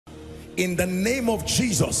in the name of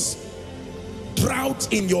Jesus,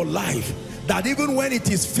 drought in your life, that even when it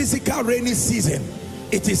is physical rainy season,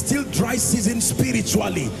 it is still dry season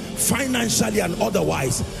spiritually, financially and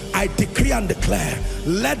otherwise. I decree and declare,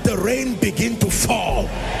 let the rain begin to fall.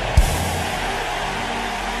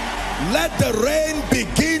 Let the rain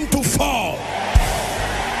begin to fall.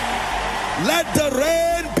 Let the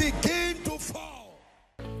rain begin to fall.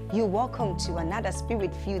 You're welcome to another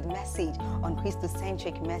spirit-filled message on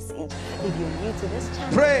Christocentric Message. If you're new to this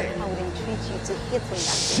channel, pray. I would entreat you to hit on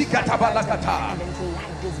that and then to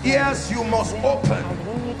like this video. Ears you must open,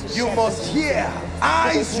 you must hear,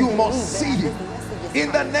 eyes you must see,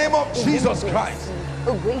 in the name of Jesus Christ.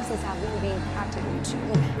 The graces have been being imparted into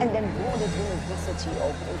you, and then God is going to visit you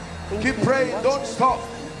open. Keep praying, don't stop,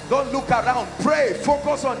 don't look around, pray,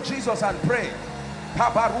 focus on Jesus and pray.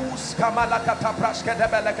 Kabarus kamalakata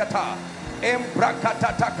prashkedebelekata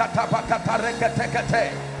embrakata takata bakata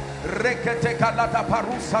reketekete rekete kalata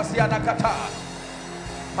parusa sianakata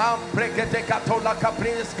mambrekete katola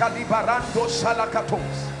kapris kalibarando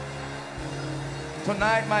shalakatos.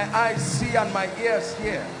 Tonight my eyes see and my ears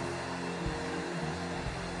hear.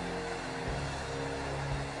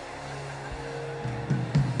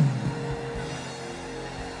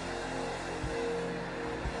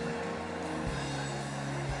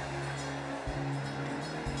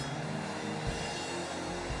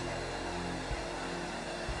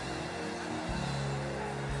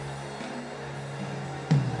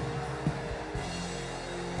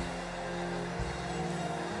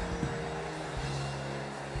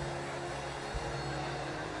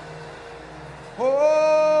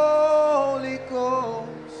 Holy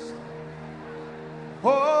Ghost,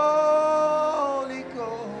 Holy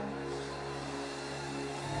Ghost,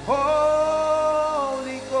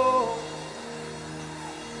 Holy Ghost,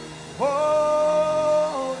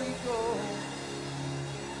 Holy Ghost,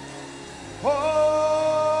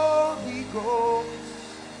 Holy Ghost,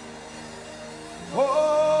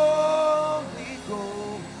 Holy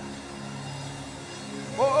Ghost,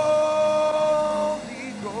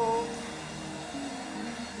 Holy Ghost.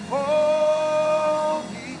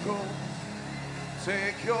 Holy Ghost,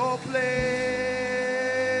 take your place,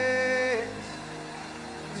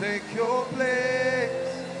 take your place,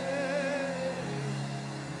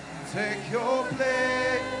 take your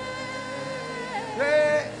place,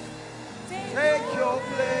 take your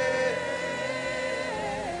place.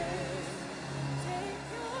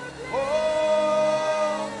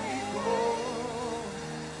 Holy Ghost,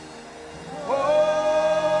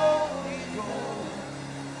 Holy Ghost.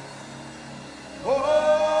 Holy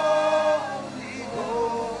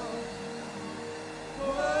Ghost,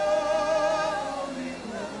 Holy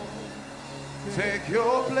Ghost, take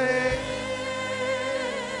your place,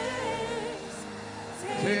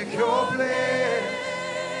 take your place,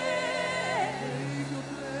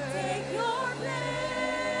 take your place,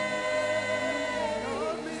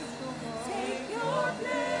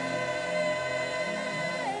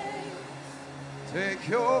 take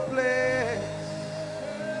your place,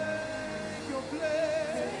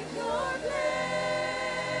 take your place.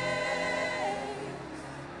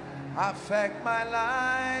 Affect my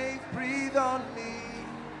life, breathe on me.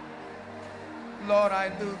 Lord, I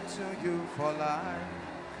look to you for life.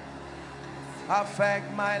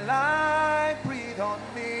 Affect my life, breathe on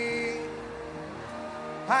me.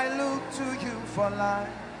 I look to you for life.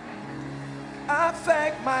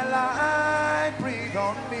 Affect my life, breathe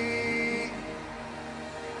on me.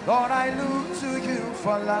 Lord, I look to you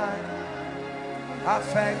for life.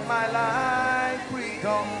 Affect my life, breathe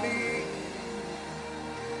on me.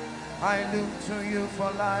 I look to you for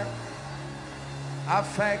life.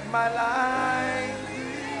 Affect my life,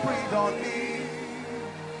 breathe on me.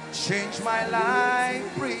 Change my life,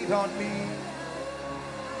 breathe on me.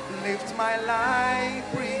 Lift my life,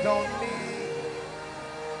 breathe on me.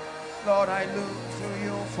 Lord, I look to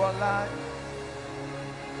you for life.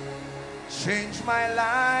 Change my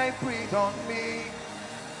life, breathe on me.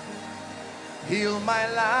 Heal my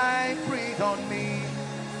life, breathe on me.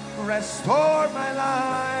 Restore my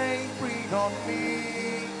life, breathe on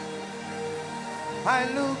me. I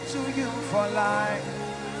look to you for life.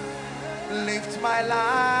 Lift my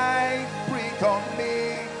life, breathe on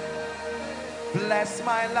me. Bless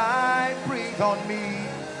my life, breathe on me.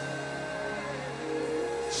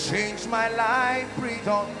 Change my life, breathe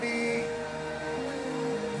on me.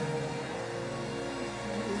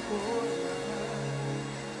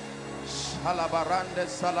 Shalabarande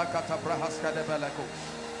salakata brahaska de belakos.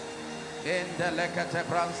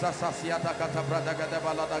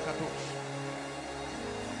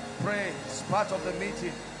 Pray, it's part of the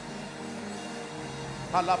meeting.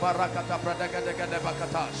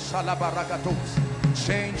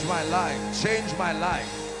 Change my life, change my life,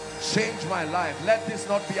 change my life. Let this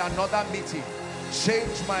not be another meeting.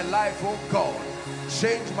 Change my life, oh God.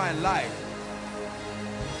 Change my life.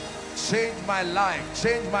 Change my life,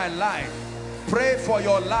 change my life. Pray for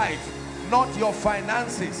your life, not your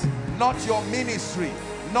finances, not your ministry,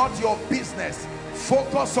 not your business.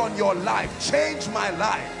 Focus on your life. Change my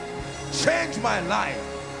life, change my life.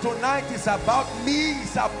 Tonight is about me,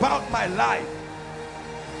 it's about my life.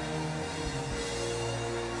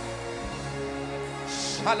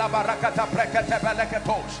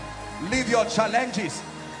 Leave your challenges.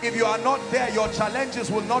 If you are not there, your challenges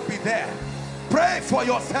will not be there. Pray for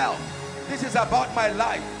yourself. This is about my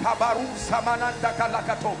life.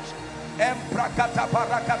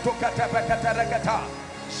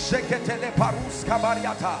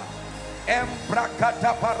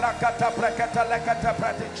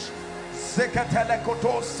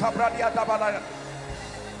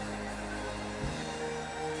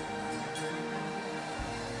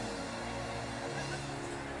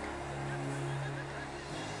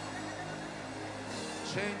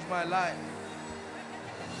 Change my life.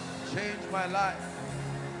 Change my life.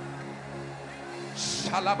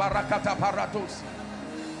 Shalabarakata paratos.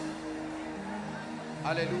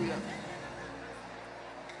 Hallelujah.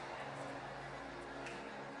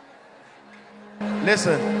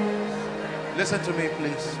 Listen to me,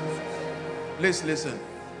 please. Please listen.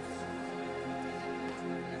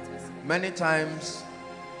 Many times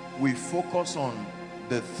we focus on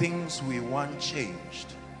the things we want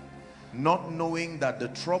changed, not knowing that the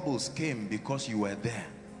troubles came because you were there.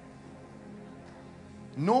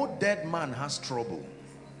 No dead man has trouble.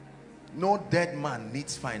 No dead man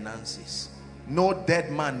needs finances. No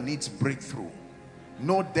dead man needs breakthrough.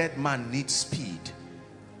 No dead man needs speed.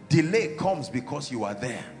 Delay comes because you are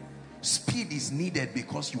there. Speed is needed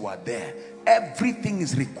because you are there. Everything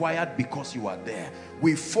is required because you are there.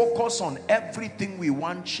 We focus on everything we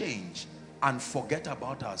want change and forget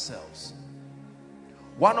about ourselves.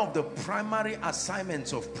 One of the primary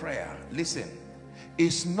assignments of prayer, listen,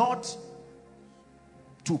 is not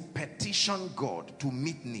to petition God to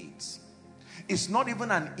meet needs. It's not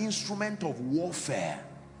even an instrument of warfare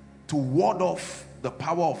to ward off the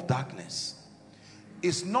power of darkness.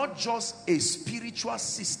 It's not just a spiritual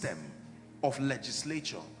system of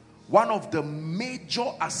legislature. One of the major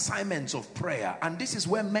assignments of prayer, and this is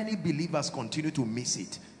where many believers continue to miss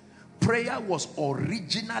it. Prayer was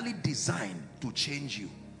originally designed to change you.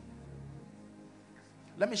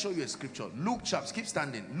 Let me show you a scripture. Luke chapter, keep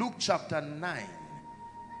standing. Luke chapter 9.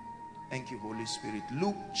 Thank you, Holy Spirit.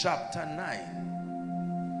 Luke chapter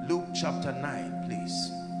 9. Luke chapter 9,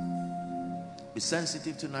 please. Be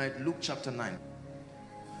sensitive tonight. Luke chapter 9.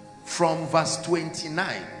 From verse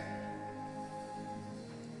 29.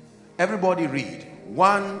 Everybody read.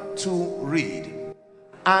 1, 2, read.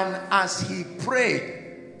 And as he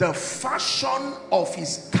prayed, the fashion of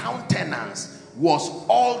his countenance was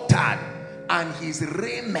altered, and his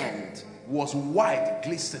raiment was white,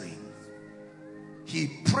 glistening. He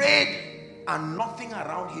prayed and nothing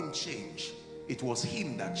around him changed. It was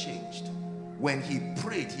him that changed. When he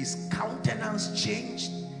prayed, his countenance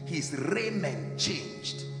changed, his raiment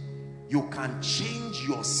changed. You can change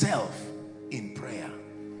yourself in prayer.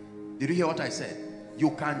 Did you hear what I said?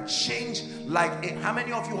 You can change. Like, how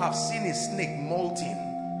many of you have seen a snake molting?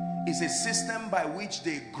 It's a system by which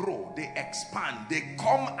they grow, they expand, they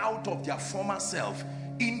come out of their former self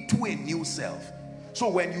into a new self. So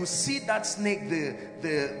when you see that snake,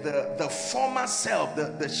 the former self,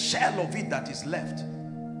 the shell of it that is left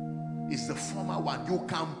is the former one. You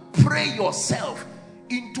can pray yourself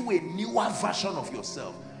into a newer version of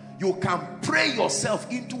yourself. You can pray yourself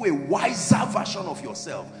into a wiser version of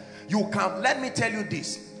yourself. You can, let me tell you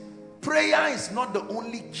this, prayer is not the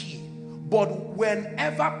only key, but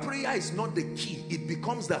whenever prayer is not the key, it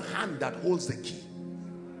becomes the hand that holds the key.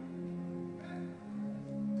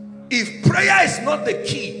 If prayer is not the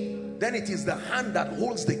key, then it is the hand that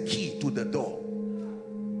holds the key to the door.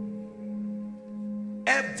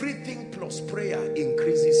 Everything plus prayer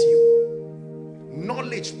increases you.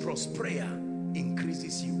 Knowledge plus prayer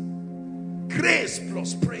increases you. Grace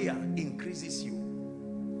plus prayer increases you.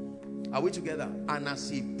 Are we together? And as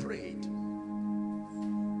he prayed,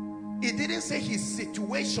 it didn't say his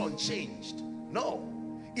situation changed. No.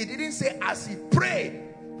 It didn't say as he prayed.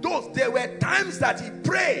 There were times that he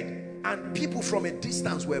prayed and people from a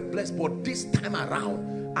distance were blessed, but this time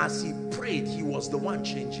around, as he prayed, he was the one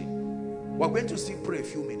changing. We're going to still pray a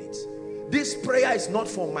few minutes. This prayer is not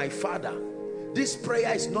for my father. This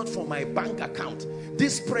prayer is not for my bank account.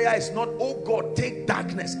 This prayer is not, oh God, take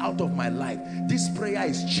darkness out of my life. This prayer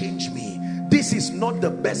is change me. This is not the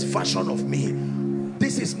best version of me.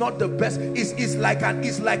 This is not the best. It's like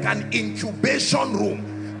an incubation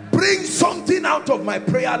room. Bring something out of my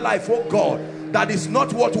prayer life, oh God, that is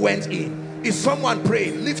not what went in. Is someone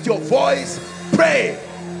praying? Lift your voice, pray.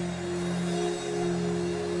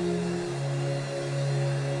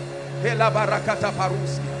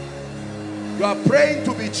 You are praying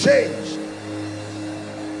to be changed.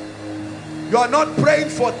 You are not praying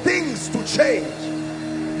for things to change.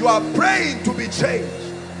 You are praying to be changed.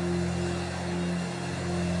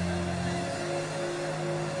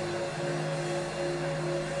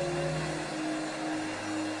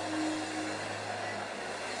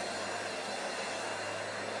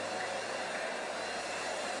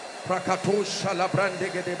 Prakatosha la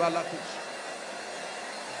brandege de balakush.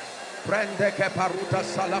 Prende ke paruta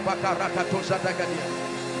salabaka rakatosha dagadia.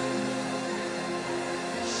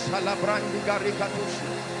 Salabrandi garikatosha.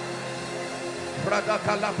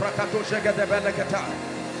 Pradakala prakatosha gede belekata.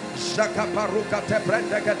 Shaka paruka te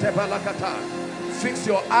brendege te balakata. Fix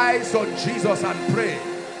your eyes on Jesus and pray.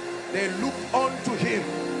 They looked unto him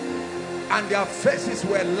and their faces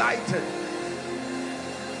were lighted.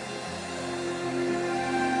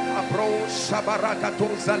 Abro shabarakato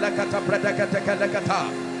zalakata bredekete kelekata.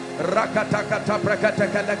 Rakatakata brekete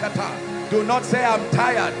kelekata. Do not say I'm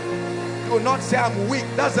tired. Do not say I'm weak.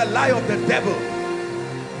 That's a lie of the devil.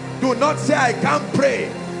 Do not say I can't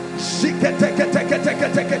pray.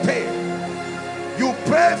 You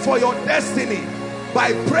pray for your destiny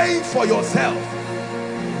by praying for yourself.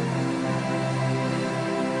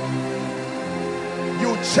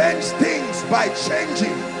 You change things by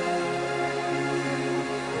changing.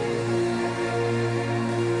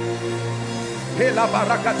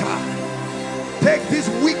 Take this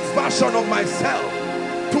weak version of myself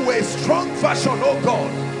to a strong version, oh God.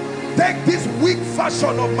 Take this weak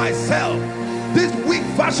version of myself, this weak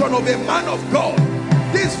version of a man of God,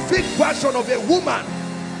 this weak version of a woman,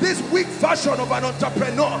 this weak version of an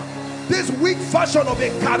entrepreneur, this weak version of a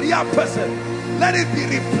career person. Let it be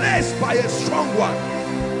replaced by a strong one.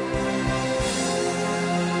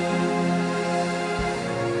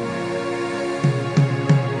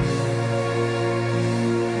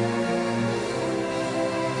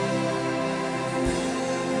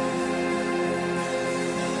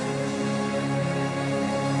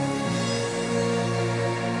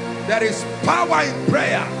 There is power in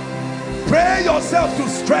prayer. Pray yourself to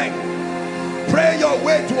strength. Pray your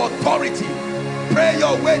way to authority. Pray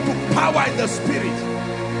your way to power in the spirit.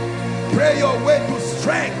 Pray your way to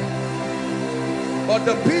strength. But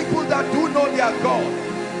the people that do know their God,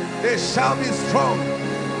 they shall be strong.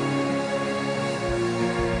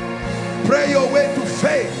 Pray your way to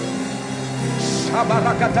faith.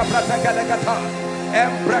 Shabarakata pratakalekata.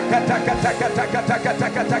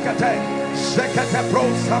 Shekete bro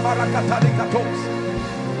samarakata likatos.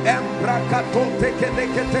 Embrakato teke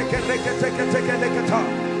leke teke leke teke teke lekata.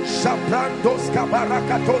 Shabrandos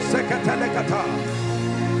kabarakato sekete lekata.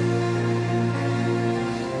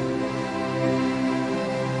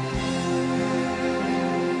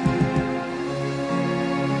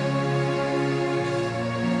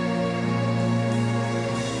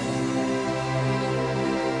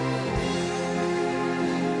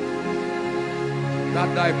 That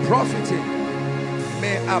thy profiting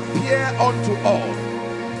may appear unto all.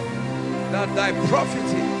 That thy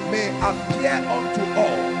profiting may appear unto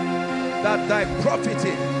all. That thy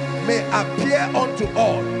profiting may appear unto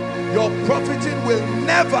all. Your profiting will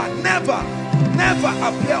never, never, never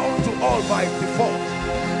appear unto all by default.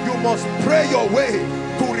 You must pray your way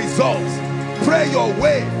to results. Pray your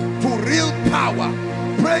way to real power.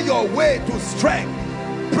 Pray your way to strength.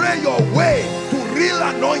 Pray your way to real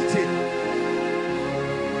anointing.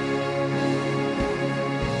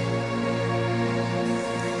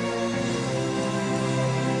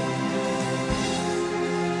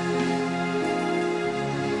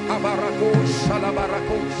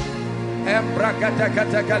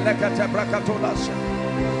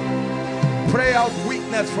 Pray out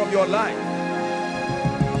weakness from your life.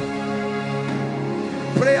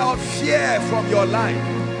 Pray out fear from your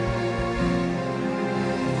life.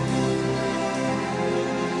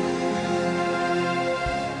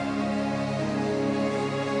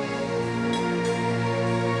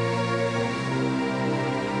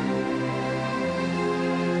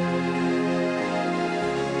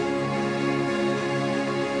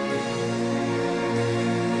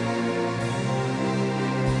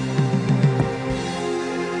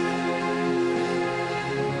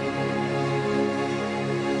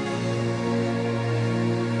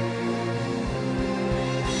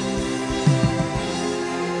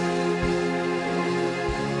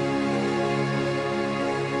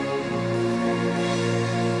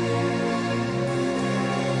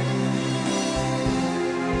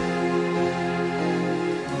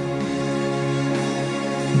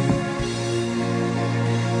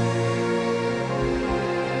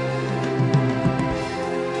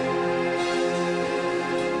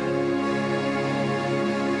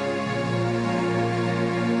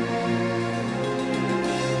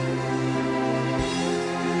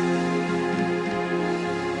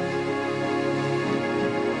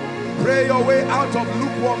 Pray your way out of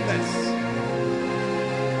lukewarmness.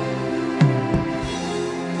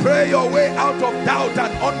 Pray your way out of doubt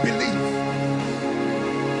and unbelief.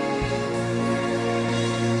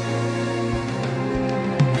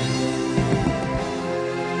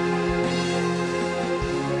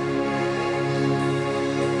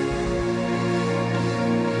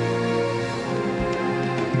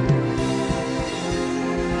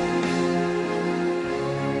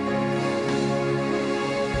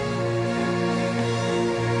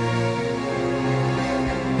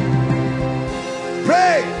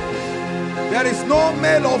 There is no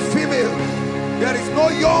male or female. There is no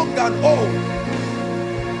young and old.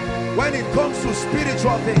 When it comes to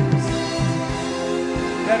spiritual things,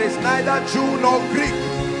 there is neither Jew nor Greek.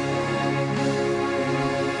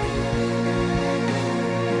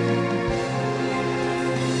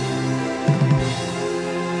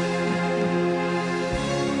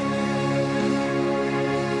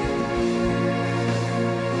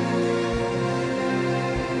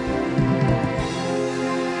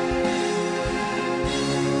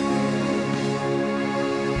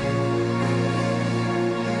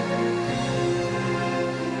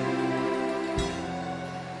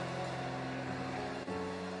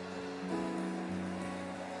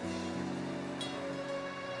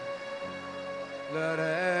 Let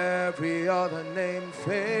every other name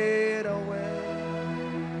fade away.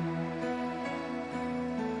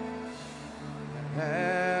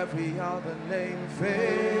 Every other name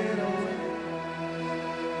fade away.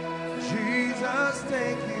 Jesus,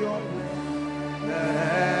 take your place. Let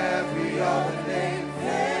every other name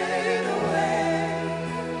fade away.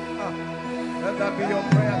 Let that be your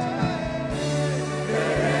prayer tonight.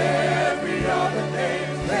 Let every other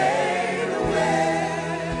name fade away.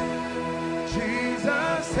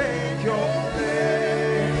 Take your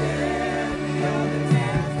place. Every other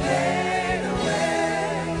name fade away.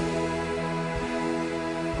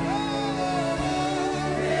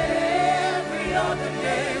 Every other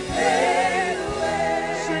name fade away.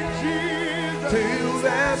 Sing Jesus till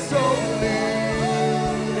there's only.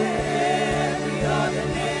 Every other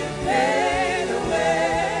name fade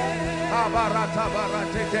away. Abarata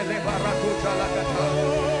barate kele baratu jalakata.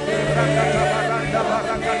 Rakata baranda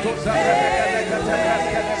barakato zarekele kete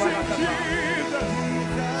braskele barakata.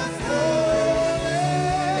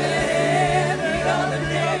 Every other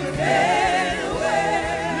name fade away.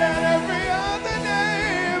 Let every other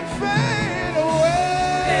name fade away.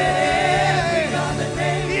 Every other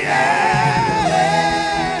name fade away.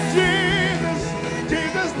 Jesus,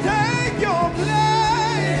 Jesus, take your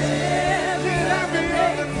place. Let every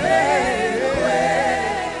other fade away.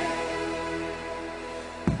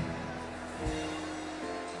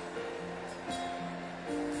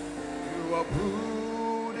 You are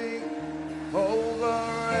brooding over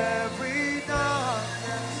every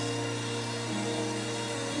darkness.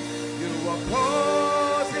 You are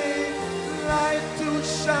causing light to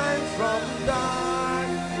shine from darkness.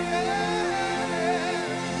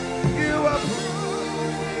 You are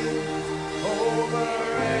brooding over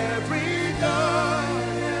every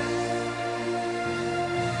darkness.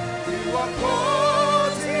 You are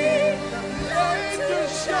causing light to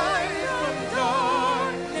shine from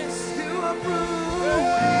darkness. You are brooding.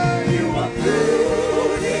 You are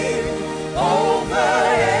brooding over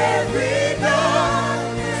every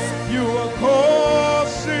darkness. You are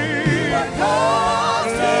causing. You are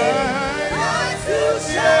causing light to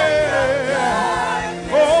shine from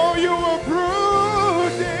darkness. Oh, you are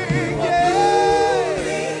brooding. You are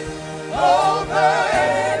brooding over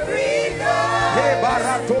every darkness. You are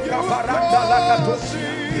causing.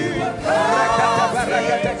 You are causing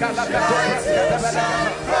light to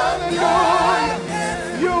shine from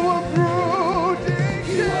darkness. You are brooding.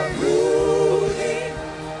 You are brooding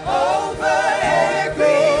over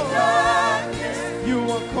every darkness. You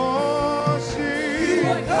are causing. You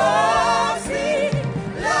are causing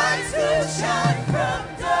light to shine from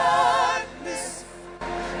darkness.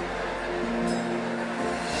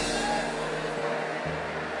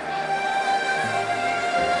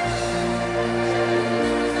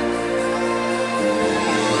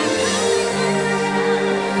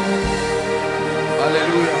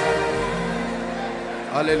 Hallelujah.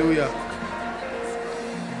 Hallelujah.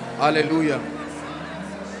 Hallelujah.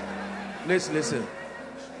 Please listen.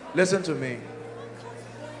 Listen to me.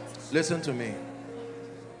 Listen to me.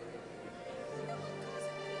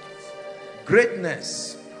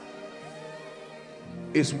 Greatness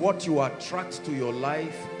is what you attract to your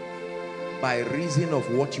life by reason of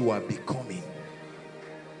what you are becoming,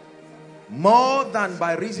 more than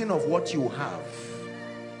by reason of what you have.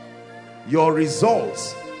 Your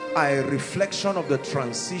results are a reflection of the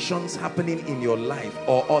transitions happening in your life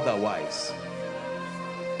or otherwise.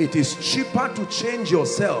 It is cheaper to change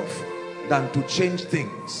yourself than to change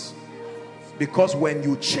things, because when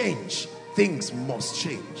you change, things must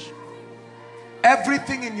change.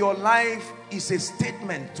 Everything in your life is a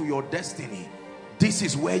statement to your destiny. This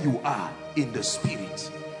is where you are in the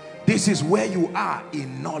spirit. This is where you are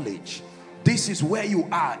in knowledge. This is where you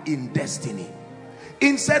are in destiny.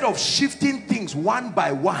 Instead of shifting things one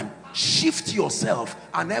by one, shift yourself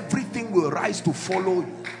and everything will rise to follow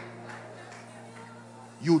you.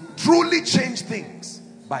 You truly change things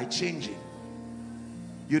by changing.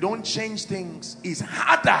 You don't change things. It's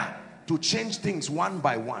harder to change things one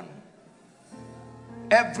by one.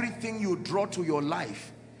 Everything you draw to your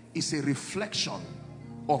life is a reflection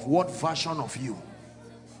of what version of you.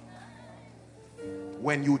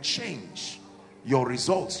 When you change, your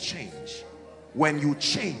results change. When you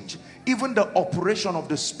change, even the operation of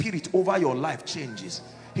the Spirit over your life changes.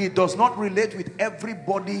 He does not relate with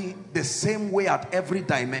everybody the same way at every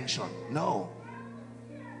dimension. No.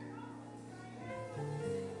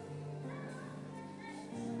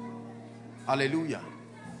 Hallelujah.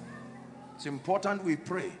 It's important we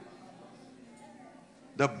pray.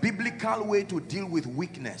 The biblical way to deal with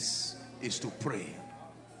weakness is to pray.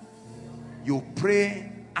 You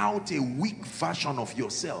pray out a weak version of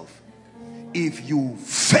yourself. If you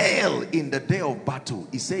fail in the day of battle,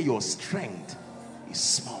 he say your strength is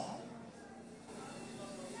small.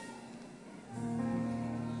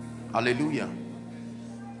 Hallelujah.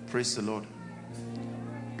 Praise the Lord.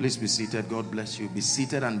 Please be seated. God bless you. Be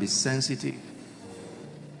seated and be sensitive.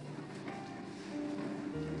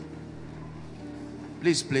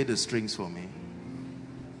 Please play the strings for me.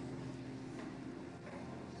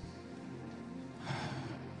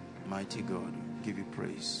 Mighty God, give you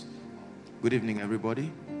praise. Good evening,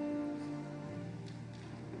 everybody.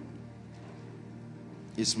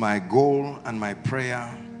 It's my goal and my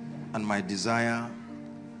prayer and my desire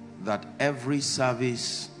that every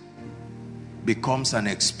service becomes an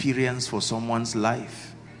experience for someone's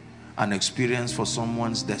life, an experience for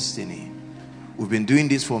someone's destiny. We've been doing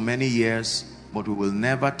this for many years, but we will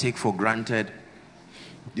never take for granted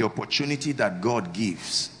the opportunity that God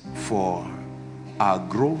gives for our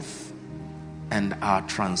growth and our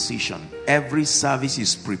transition. Every service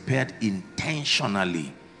is prepared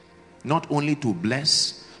intentionally, not only to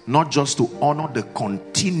bless, not just to honor the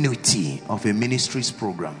continuity of a ministry's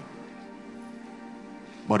program,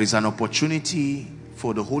 but it's an opportunity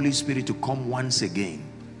for the Holy Spirit to come once again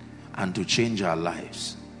and to change our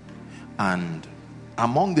lives. And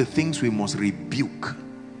among the things we must rebuke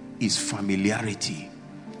is familiarity.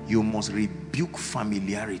 You must rebuke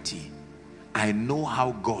familiarity. I know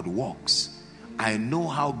how God walks. I know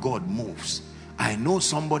how God moves. I know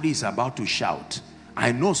somebody is about to shout.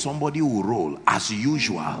 I know somebody will roll as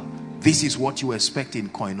usual. This is what you expect in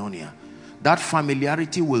koinonia. That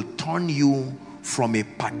familiarity will turn you from a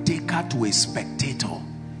partaker to a spectator.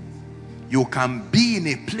 You can be in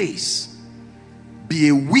a place, be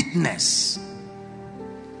a witness,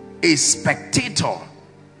 a spectator,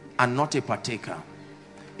 and not a partaker.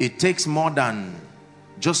 It takes more than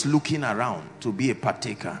just looking around to be a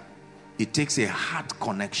partaker. It takes a heart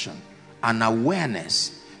connection, an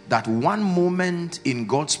awareness that one moment in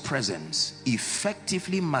God's presence,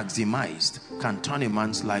 effectively maximized, can turn a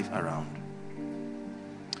man's life around.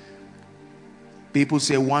 People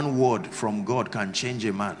say one word from God can change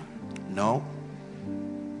a man. No.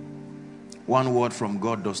 One word from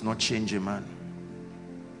God does not change a man.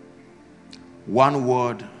 One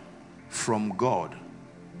word from God,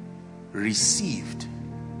 received,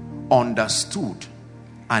 understood,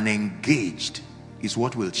 and engaged, is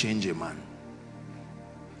what will change a man.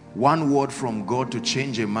 One word from God to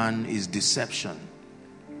change a man is deception.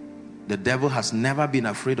 The devil has never been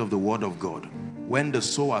afraid of the word of God. When the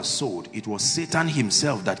sower sowed, it was Satan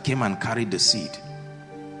himself that came and carried the seed.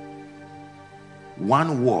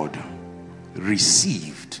 One word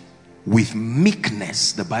received with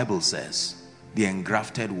meekness, the Bible says, the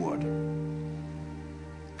engrafted word.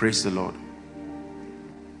 Praise the Lord.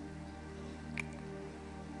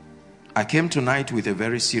 I came tonight with a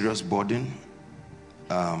very serious burden.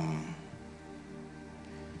 And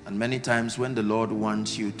many times when the Lord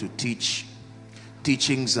wants you to teach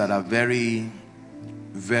teachings that are very,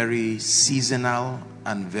 very seasonal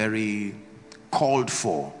and very called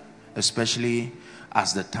for, especially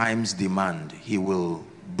as the times demand, he will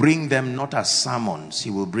bring them not as sermons, he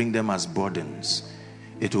will bring them as burdens.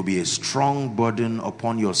 It will be a strong burden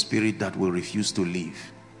upon your spirit that will refuse to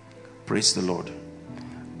leave. Praise the Lord.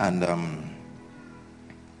 And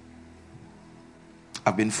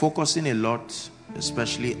I've been focusing a lot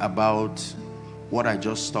especially about what I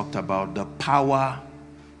just talked about, the power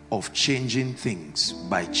of changing things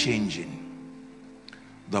by changing.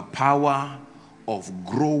 The power of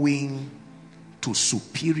growing to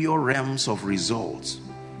superior realms of results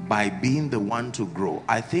by being the one to grow.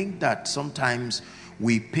 I think that sometimes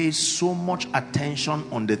we pay so much attention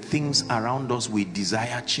on the things around us we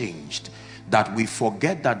desire changed that we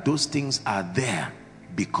forget that those things are there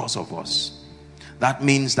because of us. That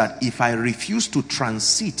means that if I refuse to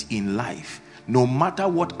transit in life, no matter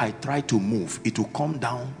what I try to move, it will come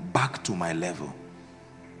down back to my level.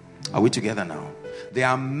 Are we together now? There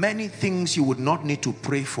are many things you would not need to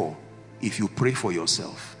pray for if you pray for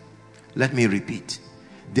yourself. Let me repeat.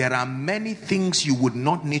 There are many things you would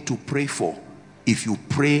not need to pray for if you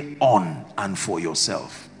pray on and for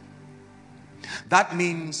yourself. That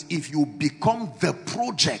means if you become the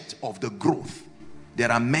project of the growth,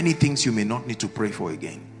 there are many things you may not need to pray for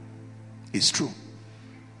again. It's true.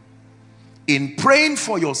 In praying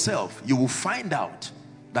for yourself, you will find out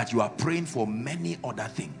that you are praying for many other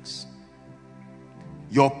things.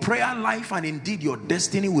 Your prayer life and indeed your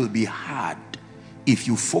destiny will be hard if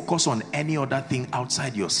you focus on any other thing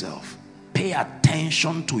outside yourself. Pay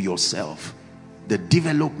attention to yourself, the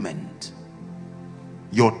development,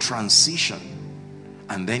 your transition,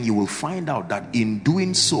 and then you will find out that in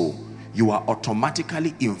doing so, you are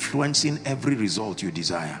automatically influencing every result you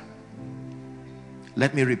desire.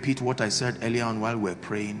 Let me repeat what I said earlier on while we're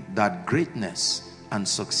praying, that greatness and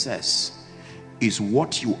success is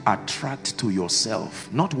what you attract to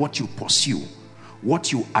yourself, not what you pursue.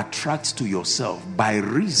 What you attract to yourself by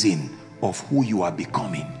reason of who you are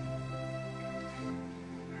becoming.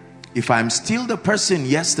 If I'm still the person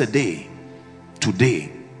yesterday,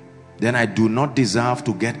 today, then I do not deserve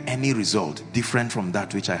to get any result different from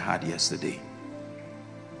that which I had yesterday.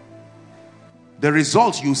 The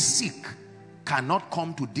results you seek cannot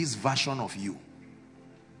come to this version of you.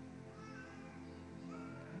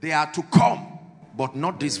 They are to come, but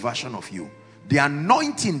not this version of you. The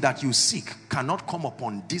anointing that you seek cannot come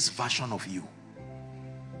upon this version of you.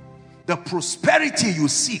 The prosperity you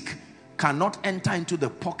seek cannot enter into the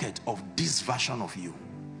pocket of this version of you.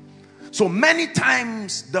 So many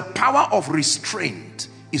times the power of restraint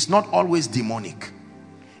is not always demonic.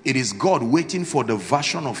 It is God waiting for the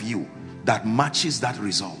version of you that matches that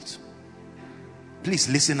result. Please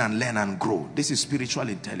listen and learn and grow. This is spiritual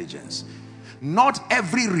intelligence. Not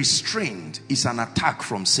every restraint is an attack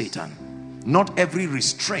from Satan. Not every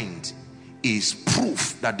restraint is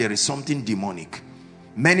proof that there is something demonic.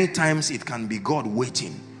 Many times it can be God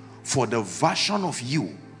waiting for the version of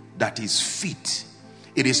you that is fit.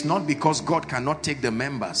 It is not because God cannot take the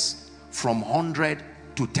members from 100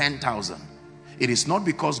 to 10,000. It is not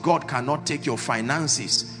because God cannot take your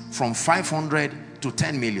finances from 500 to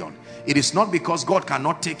 10 million. It is not because God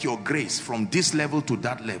cannot take your grace from this level to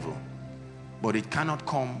that level. But it cannot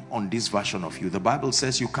come on this version of you. The Bible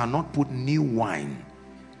says you cannot put new wine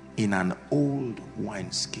in an old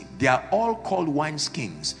wineskin. They are all called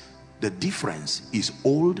wineskins. The difference is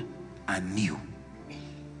old and new.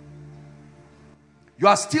 You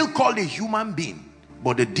are still called a human being,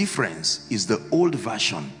 but the difference is the old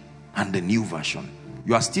version and the new version.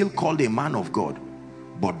 You are still called a man of God,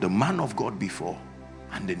 but the man of God before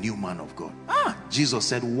and the new man of God. Jesus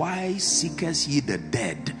said, why seekest ye the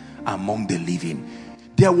dead among the living?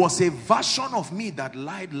 There was a version of me that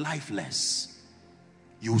lied lifeless.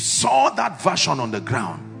 You saw that version on the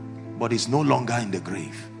ground, but it's no longer in the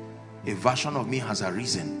grave. A version of me has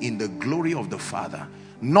arisen in the glory of the Father,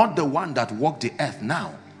 not the one that walked the earth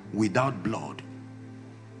now without blood.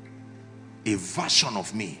 A version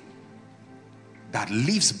of me that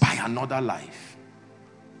lives by another life.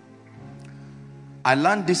 I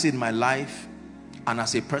learned this in my life, and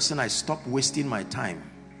as a person I stopped wasting my time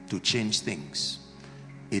to change things.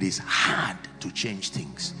 It is hard to change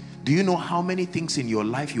things. Do you know how many things in your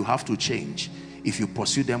life you have to change if you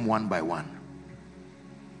pursue them one by one?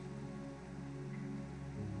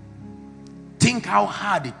 Think how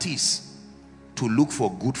hard it is to look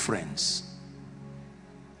for good friends.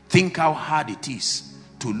 Think how hard it is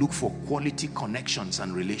to look for quality connections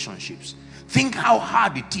and relationships. Think how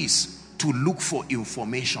hard it is to look for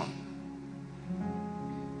information.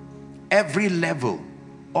 Every level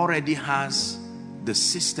already has the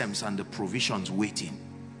systems and the provisions waiting.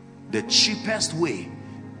 The cheapest way.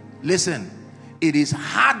 Listen, it is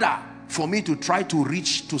harder for me to try to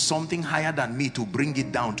reach to something higher than me to bring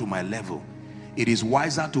it down to my level. It is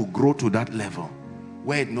wiser to grow to that level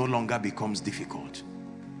where it no longer becomes difficult.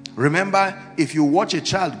 Remember, if you watch a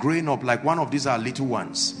child growing up, like one of these are little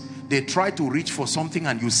ones, they try to reach for something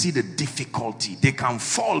and you see the difficulty. They can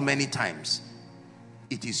fall many times.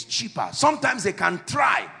 it is cheaper. Sometimes they can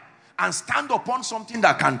try and stand upon something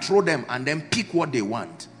that can throw them and then pick what they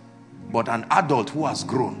want. But an adult who has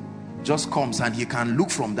grown just comes and he can look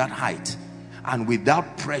from that height and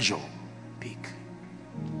without pressure pick.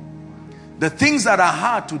 The things that are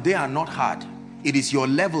hard today are not hard. It is your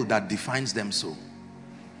level that defines them so.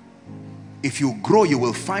 If you grow, you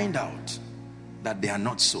will find out that they are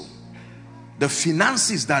not so. The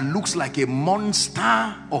finances that looks like a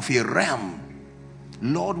monster of a realm,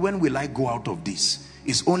 Lord, when will I go out of this?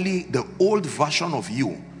 It's only the old version of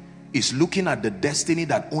you is looking at the destiny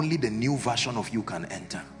that only the new version of you can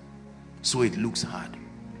enter. So it looks hard.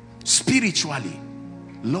 Spiritually,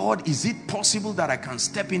 Lord, is it possible that I can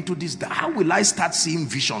step into this? How will I start seeing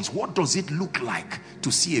visions? What does it look like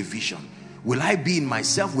to see a vision? Will I be in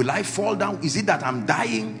myself? Will I fall down? Is it that I'm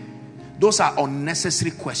dying? Those are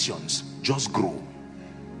unnecessary questions. Just grow.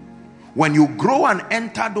 When you grow and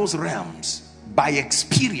enter those realms by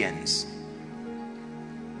experience,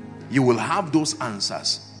 you will have those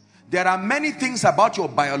answers. There are many things about your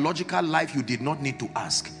biological life you did not need to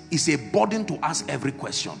ask. It's a burden to ask every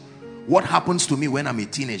question. What happens to me when I'm a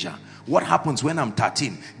teenager? What happens when I'm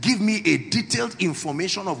 13? Give me a detailed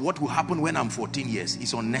information of what will happen when I'm 14 years.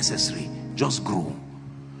 It's unnecessary. Just grow.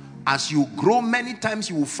 As you grow, many times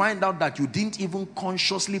you will find out that you didn't even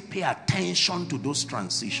consciously pay attention to those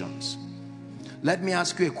transitions. Let me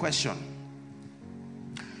ask you a question.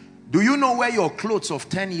 Do you know where your clothes of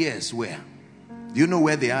 10 years were? Do you know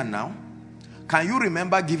where they are now? Can you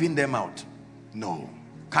remember giving them out? No.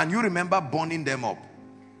 Can you remember burning them up?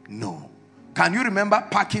 No. Can you remember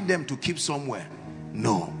packing them to keep somewhere?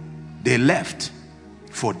 No. They left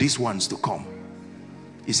for these ones to come.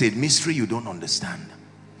 It's a mystery you don't understand.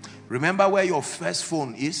 Remember where your first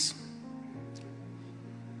phone is?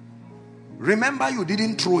 Remember you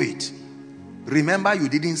didn't throw it. Remember you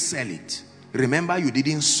didn't sell it. Remember you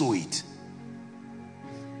didn't sow it.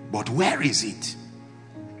 But where is it?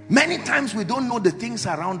 Many times we don't know the things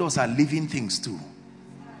around us are living things too.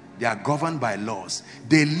 They are governed by laws.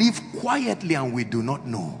 They live quietly and we do not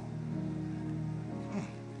know.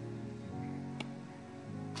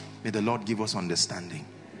 May the Lord give us understanding.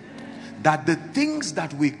 That the things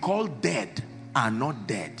that we call dead are not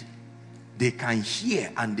dead. They can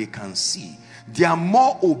hear and they can see. They are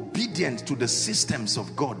more obedient to the systems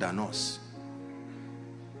of God than us.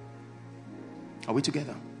 Are we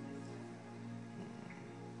together?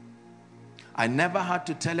 I never had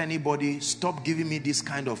to tell anybody, stop giving me this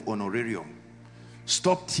kind of honorarium.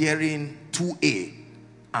 Stop tearing 2A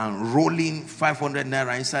and rolling 500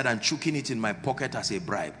 naira inside and chucking it in my pocket as a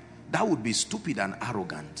bribe. That would be stupid and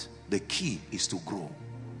arrogant. The key is to grow.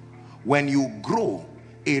 When you grow,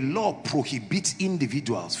 a law prohibits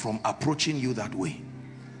individuals from approaching you that way.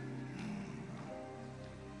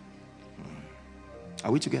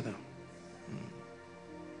 Are we together?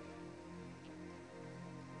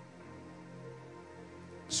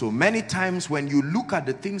 So many times when you look at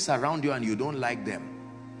the things around you and you don't like them,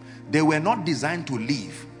 they were not designed to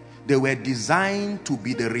live. They were designed to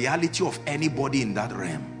be the reality of anybody in that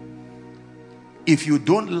realm. If you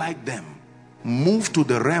don't like them, move to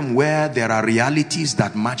the realm where there are realities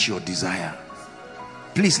that match your desire.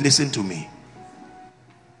 Please listen to me.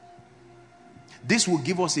 This will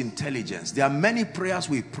give us intelligence. There are many prayers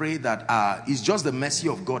we pray that it's just the mercy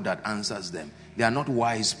of God that answers them. They are not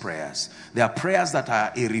wise prayers. They are prayers that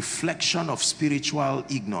are a reflection of spiritual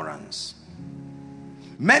ignorance.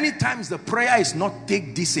 Many times the prayer is not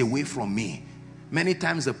take this away from me. Many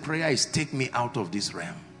times the prayer is take me out of this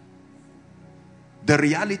realm. The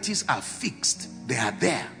realities are fixed. They are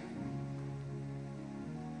there.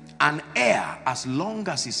 An heir, as long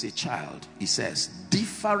as he's a child, he says,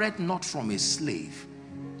 differeth not from a slave,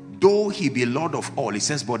 though he be Lord of all. He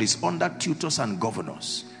says, but is under tutors and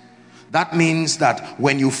governors. That means that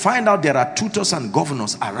when you find out there are tutors and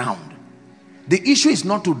governors around, the issue is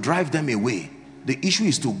not to drive them away. The issue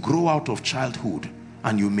is to grow out of childhood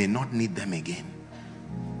and you may not need them again.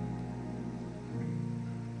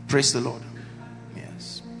 Praise the Lord.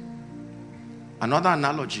 Yes. Another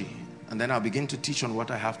analogy, and then I'll begin to teach on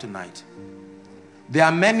what I have tonight. There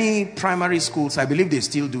are many primary schools, I believe they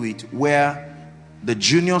still do it, where the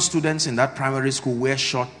junior students in that primary school wear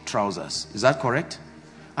short trousers. Is that correct?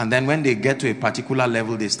 And then when they get to a particular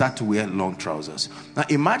level, they start to wear long trousers. Now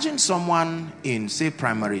imagine someone in, say,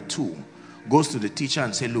 primary 2 goes to the teacher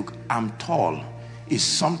and say, look, I'm tall. It's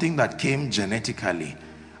something that came genetically.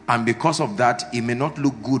 And because of that, it may not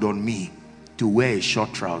look good on me to wear a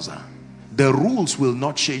short trouser. The rules will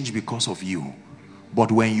not change because of you.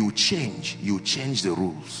 But when you change the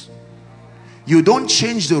rules. You don't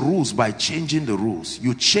change the rules by changing the rules.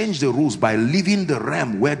 You change the rules by leaving the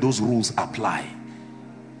realm where those rules apply.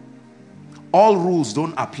 All rules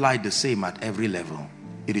don't apply the same at every level.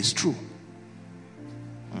 It is true.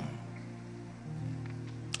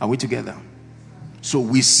 Are we together? So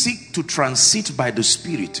we seek to transit by the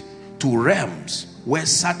Spirit to realms where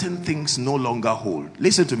certain things no longer hold.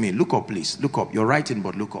 Listen to me. Look up, please. Look up. You're writing,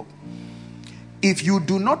 but look up. If you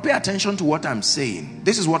do not pay attention to what I'm saying,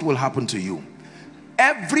 this is what will happen to you.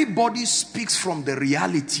 Everybody speaks from the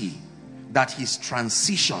reality that his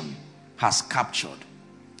transition has captured.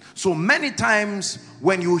 So many times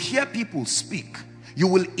when you hear people speak, you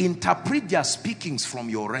will interpret their speakings from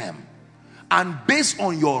your realm. And based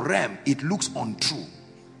on your realm, it looks untrue.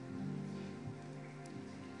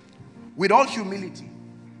 With all humility,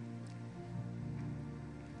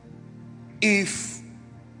 if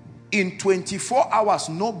in 24 hours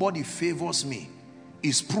nobody favors me,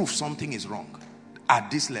 is proof something is wrong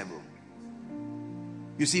at this level.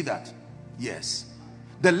 You see that? Yes.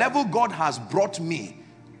 The level God has brought me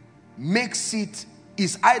makes it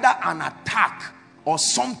is either an attack or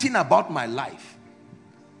something about my life.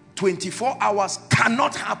 24 hours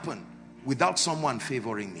cannot happen without someone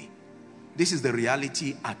favoring me. This is the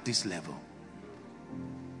reality at this level.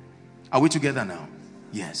 Are we together now?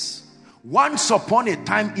 Yes. Once upon a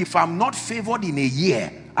time, if I'm not favored in a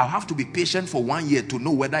year, I'll have to be patient for 1 year to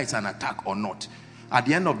know whether it's an attack or not. At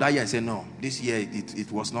the end of that year, I say, no, this year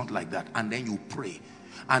it was not like that. And then you pray.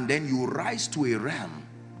 And then you rise to a realm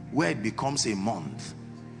where it becomes a month.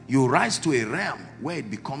 You rise to a realm where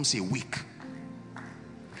it becomes a week.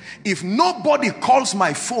 If nobody calls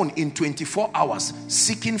my phone in 24 hours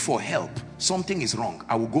seeking for help, something is wrong.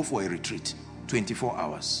 I will go for a retreat. 24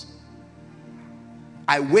 hours.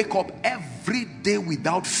 I wake up every day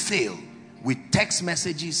without fail with text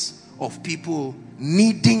messages of people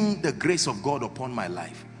needing the grace of God upon my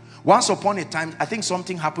life. Once upon a time, I think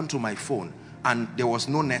something happened to my phone and there was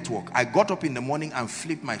no network. I got up in the morning and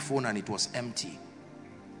flipped my phone and it was empty.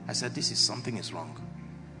 I said, something is wrong.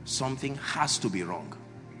 Something has to be wrong.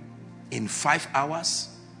 In 5 hours,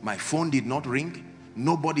 my phone did not ring.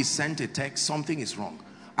 Nobody sent a text. Something is wrong.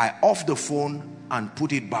 I off the phone and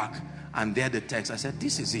put it back, and there the text. I said,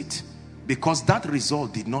 this is it. Because that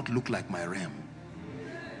result did not look like my realm.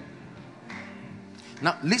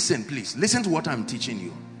 Now, listen, please. Listen to what I'm teaching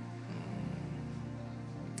you.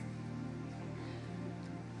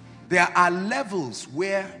 There are levels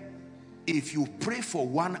where if you pray for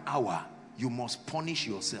 1 hour, you must punish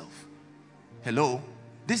yourself. Hello?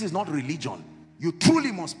 This is not religion. You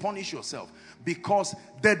truly must punish yourself because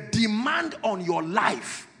the demand on your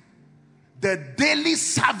life, the daily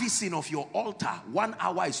servicing of your altar, 1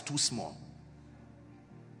 hour is too small.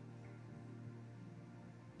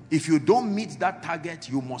 If you don't meet that target,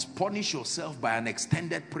 you must punish yourself by an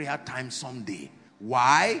extended prayer time someday.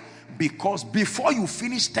 Why? Because before you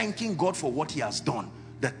finish thanking God for what he has done,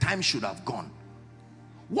 the time should have gone.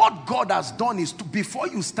 What God has done is to, before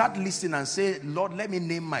you start listening and say, Lord, let me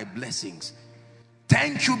name my blessings.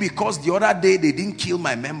 Thank you because the other day they didn't kill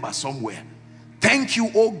my member somewhere. Thank you,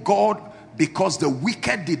 oh God, because the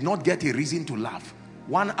wicked did not get a reason to laugh.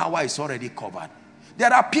 1 hour is already covered.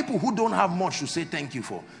 There are people who don't have much to say thank you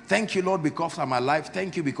for. Thank you, Lord, because I'm alive.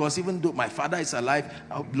 Thank you because even though my father is alive,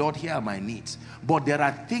 Lord, here are my needs. But there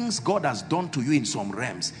are things God has done to you in some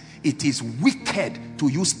realms. It is wicked to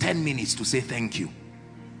use 10 minutes to say thank you.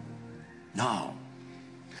 No.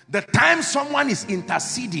 The time someone is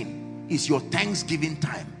interceding is your Thanksgiving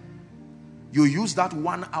time. You use that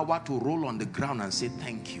 1 hour to roll on the ground and say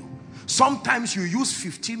thank you. Sometimes you use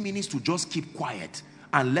 15 minutes to just keep quiet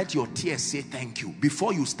and let your tears say thank you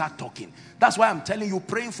before you start talking. That's why I'm telling you,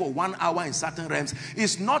 praying for 1 hour in certain realms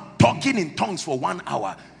is not talking in tongues for 1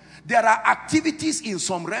 hour. There are activities in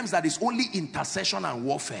some realms that is only intercession and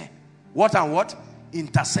warfare. What and what?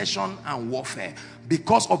 Intercession and warfare,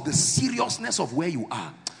 because of the seriousness of where you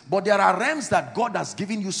are. But there are realms that God has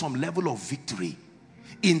given you some level of victory.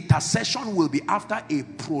 Intercession will be after a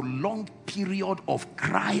prolonged period of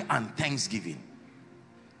cry and thanksgiving.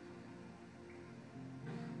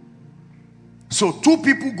 So 2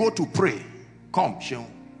 people go to pray. Come, Sean.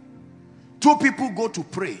 2 people go to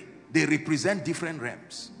pray. They represent different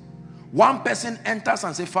realms. One person enters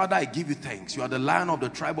and says, Father, I give you thanks. You are the Lion of the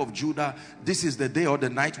tribe of Judah. This is the day or the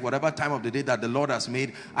night, whatever time of the day that the Lord has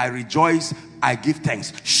made. I rejoice. I give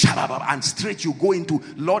thanks. And straight you go into,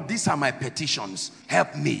 Lord, these are my petitions.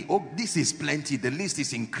 Help me. Oh, this is plenty. The list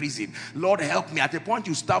is increasing. Lord, help me. At the point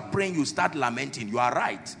you start praying, you start lamenting. You are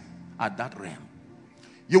right at that realm.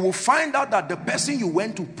 You will find out that the person you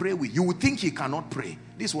went to pray with, you would think he cannot pray.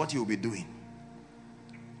 This is what you will be doing.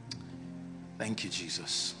 Thank you,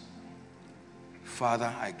 Jesus.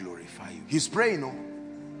 Father, I glorify you. He's praying, oh,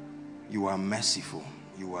 you are merciful.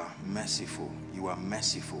 You are merciful. You are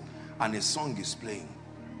merciful. And a song is playing.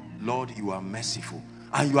 Lord, you are merciful.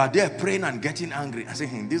 And you are there praying and getting angry and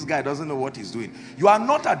saying, this guy doesn't know what he's doing. You are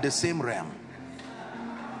not at the same realm.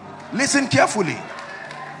 Listen carefully.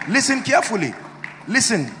 Listen carefully.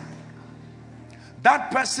 Listen.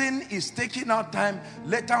 That person is taking out time.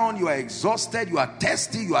 Later on, you are exhausted. You are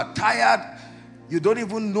thirsty. You are tired. You don't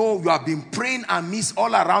even know. You have been praying amiss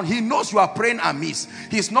all around. He knows you are praying amiss.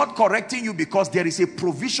 He's not correcting you because there is a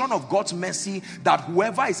provision of God's mercy that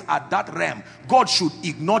whoever is at that realm, God should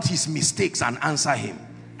ignore his mistakes and answer him.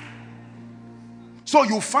 So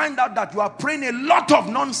you find out that you are praying a lot of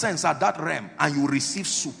nonsense at that realm and you receive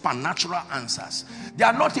supernatural answers. They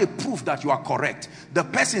are not a proof that you are correct. The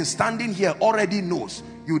person standing here already knows.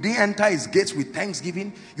 You didn't enter his gates with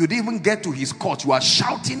thanksgiving. You didn't even get to his court. You are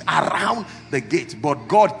shouting around the gate. But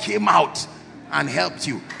God came out and helped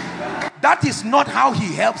you. That is not how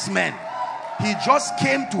he helps men. He just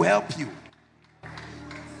came to help you.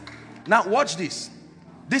 Now watch this.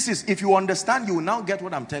 This is, if you understand, you will now get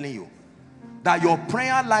what I'm telling you. That your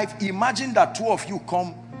prayer life, imagine that two of you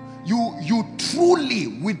come. You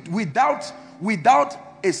truly, without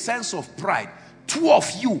a sense of pride, two of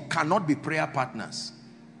you cannot be prayer partners.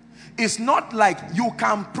 It's not like you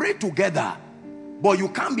can pray together, but you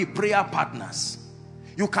can't be prayer partners.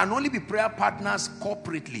 You can only be prayer partners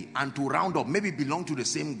corporately and to round up, maybe belong to the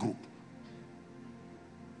same group.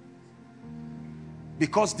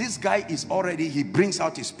 Because this guy is already, he brings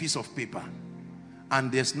out his piece of paper and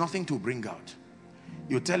there's nothing to bring out.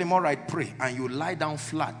 You tell him, all right, pray, and you lie down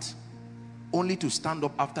flat only to stand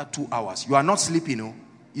up after 2 hours. You are not sleeping, no?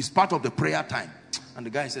 It's part of the prayer time. And the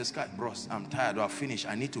guy says, bros, I'm tired, I've finished,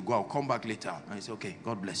 I need to go, I'll come back later. And he says, okay,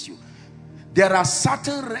 God bless you. There are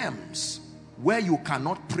certain realms where you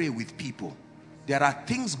cannot pray with people. There are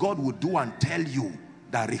things God will do and tell you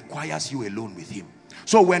that requires you alone with him.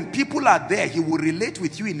 So when people are there, he will relate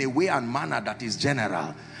with you in a way and manner that is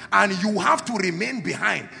general. And you have to remain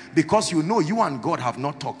behind because you know you and God have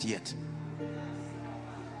not talked yet.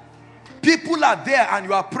 People are there and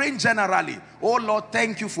you are praying generally. Oh Lord,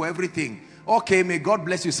 thank you for everything. Okay, may God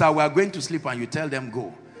bless you, sir. We are going to sleep, and you tell them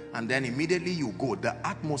go. And then immediately you go. The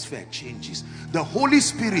atmosphere changes. The Holy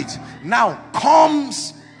Spirit now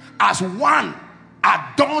comes as one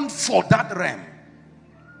adorned for that realm.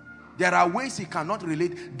 There are ways he cannot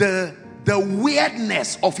relate. The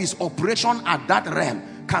weirdness of his operation at that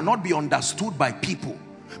realm cannot be understood by people.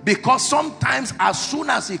 Because sometimes as soon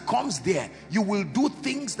as he comes there, you will do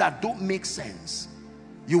things that don't make sense.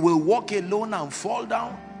 You will walk alone and fall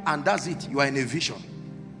down, and that's it. You are in a vision.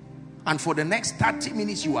 And for the next 30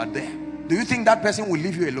 minutes you are there. Do you think that person will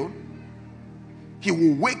leave you alone? He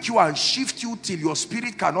will wake you and shift you till your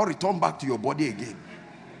spirit cannot return back to your body again.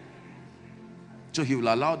 So he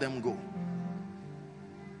will allow them go.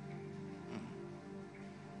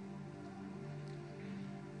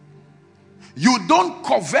 You don't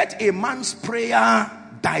covet a man's prayer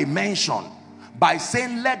dimension by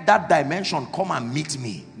saying, let that dimension come and meet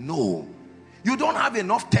me. No. You don't have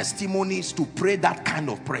enough testimonies to pray that kind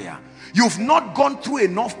of prayer. You've not gone through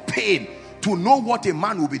enough pain to know what a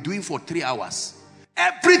man will be doing for 3 hours.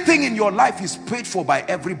 Everything in your life is paid for by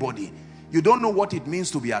everybody. You don't know what it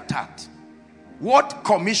means to be attacked. What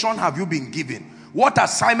commission have you been given? What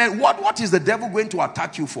assignment? What is the devil going to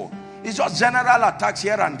attack you for? It's just general attacks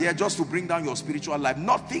here and there just to bring down your spiritual life.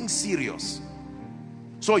 Nothing serious.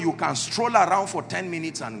 So you can stroll around for 10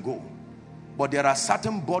 minutes and go. But there are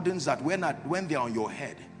certain burdens that when they're on your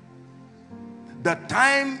head, the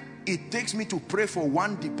time it takes me to pray for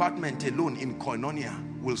one department alone in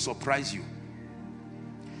Koinonia will surprise you.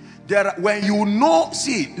 When you know,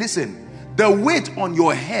 see, listen, the weight on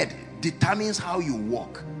your head determines how you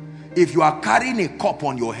walk. If you are carrying a cup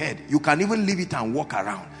on your head, you can even leave it and walk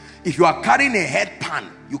around. If you are carrying a headpan,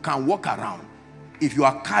 you can walk around. If you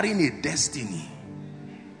are carrying a destiny,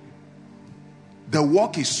 the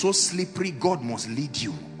walk is so slippery, God must lead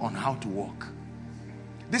you on how to walk.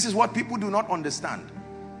 This is what people do not understand.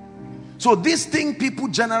 So this thing people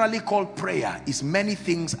generally call prayer is many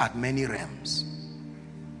things at many realms.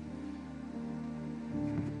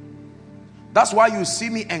 That's why you see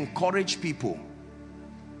me encourage people.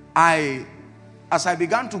 As I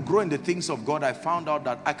began to grow in the things of God, I found out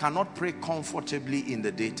that I cannot pray comfortably in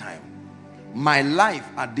the daytime. My life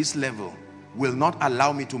at this level will not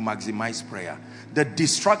allow me to maximize prayer. The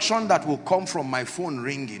distraction that will come from my phone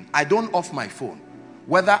ringing, I don't off my phone.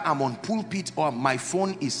 Whether I'm on pulpit or my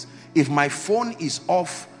phone is, if my phone is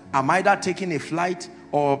off, I'm either taking a flight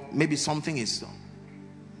or maybe something is done.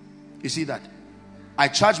 You see that? I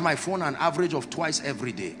charge my phone an average of twice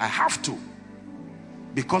every day. I have to,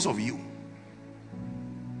 because of you.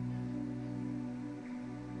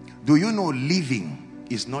 Do you know living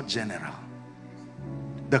is not general?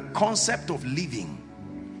 The concept of living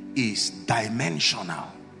is dimensional.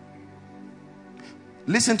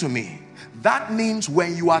 Listen to me. That means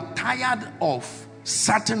when you are tired of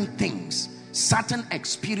certain things, certain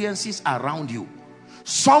experiences around you,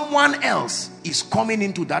 someone else is coming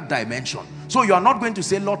into that dimension. So you are not going to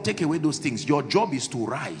say, Lord, take away those things. Your job is to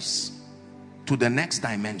rise to the next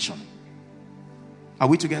dimension. Are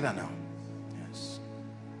we together now? Yes.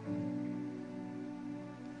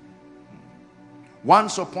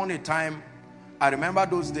 Once upon a time, I remember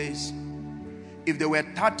those days, if there were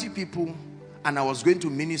 30 people and I was going to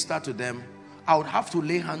minister to them, I would have to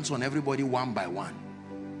lay hands on everybody one by one.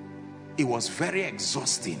 It was very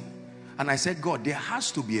exhausting. And I said, God, there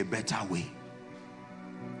has to be a better way.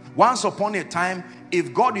 Once upon a time,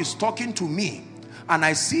 if God is talking to me and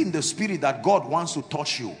I see in the spirit that God wants to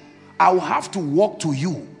touch you, I will have to walk to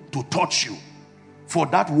you to touch you for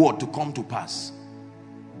that word to come to pass.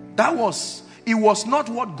 It was not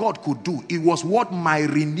what God could do. It was what my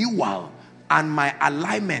renewal and my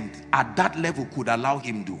alignment at that level could allow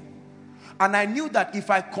him do. And I knew that if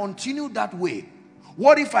I continue that way,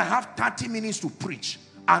 what if I have 30 minutes to preach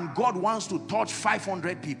and God wants to touch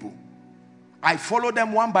 500 people? I follow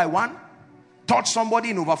them one by one, touch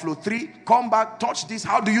somebody in overflow 3, come back, touch this.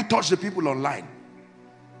 How do you touch the people online?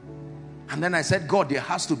 And then I said, God, there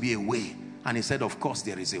has to be a way. And he said, of course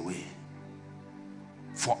there is a way.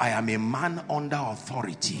 For I am a man under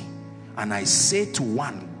authority, and I say to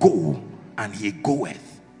one, go, and he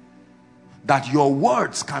goeth. That your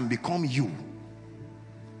words can become you.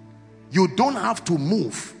 You don't have to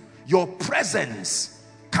move. Your presence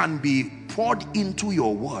can be poured into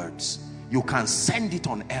your words. You can send it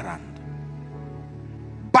on errand,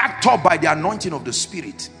 backed up by the anointing of the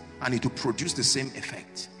Spirit, and it will produce the same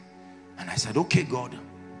effect. And I said, okay, God,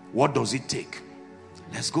 what does it take?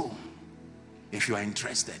 Let's go. If you are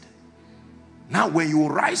interested. Now when you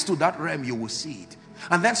rise to that realm, you will see it.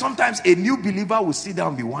 And then sometimes a new believer will sit down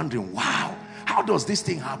and be wondering, wow, how does this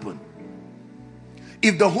thing happen?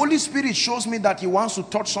 If the Holy Spirit shows me that he wants to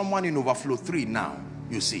touch someone in overflow 3 now,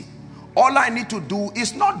 you see, all I need to do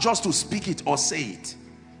is not just to speak it or say it.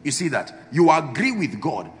 You see that? You agree with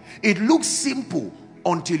God. It looks simple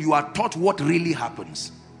until you are taught what really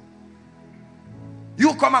happens.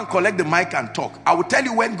 You come and collect the mic and talk. I will tell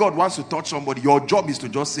you when God wants to touch somebody, your job is to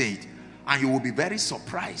just say it. And you will be very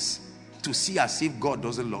surprised to see as if God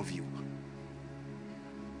doesn't love you.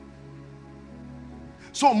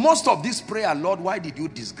 So most of this prayer, Lord, why did you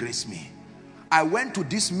disgrace me? I went to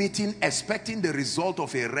this meeting expecting the result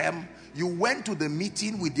of a realm. You went to the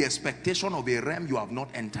meeting with the expectation of a realm you have not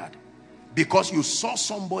entered. Because you saw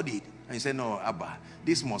somebody and you said, no, Abba,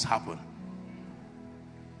 this must happen.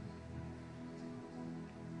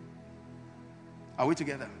 Are we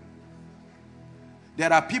together?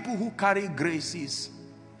 There are people who carry graces.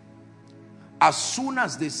 As soon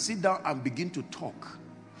as they sit down and begin to talk,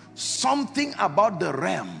 something about the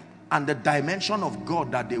realm and the dimension of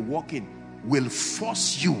God that they walk in will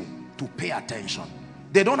force you to pay attention.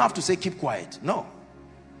 They don't have to say keep quiet. No.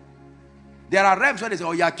 There are realms where they say,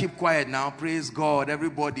 oh yeah, keep quiet now, praise God,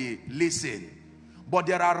 everybody listen. But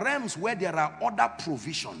there are realms where there are other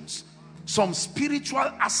provisions. Some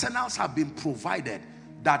spiritual arsenals have been provided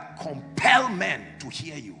that compel men to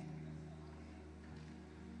hear you.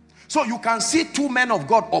 So you can see 2 men of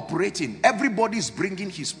God operating. Everybody is bringing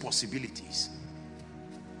his possibilities.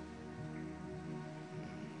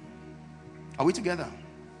 Are we together?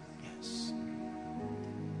 Yes.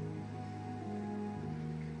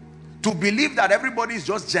 To believe that everybody is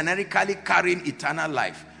just generically carrying eternal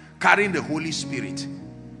life, carrying the Holy Spirit,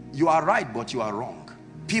 you are right, but you are wrong.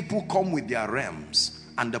 People come with their realms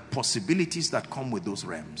and the possibilities that come with those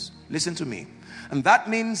realms. Listen to me. And that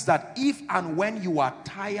means that if and when you are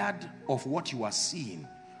tired of what you are seeing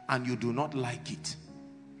and you do not like it,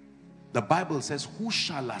 the Bible says, who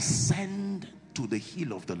shall ascend to the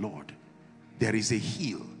hill of the Lord? There is a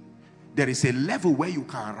hill. There is a level where you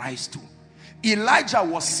can rise to. Elijah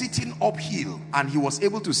was sitting uphill and he was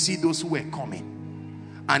able to see those who were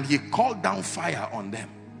coming. And he called down fire on them.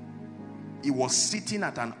 He was sitting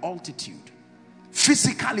at an altitude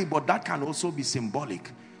physically, but that can also be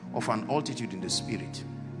symbolic of an altitude in the spirit.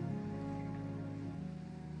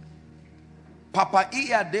 Papa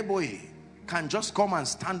Iya Deboe can just come and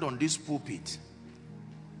stand on this pulpit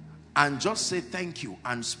and just say thank you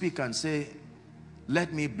and speak and say,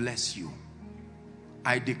 let me bless you.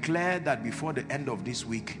 I declare that before the end of this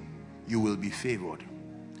week, you will be favored.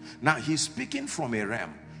 Now he's speaking from a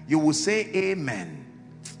realm. You will say amen.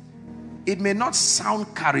 It may not sound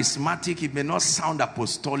charismatic, it may not sound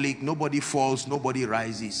apostolic, nobody falls, nobody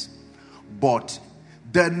rises, but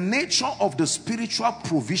the nature of the spiritual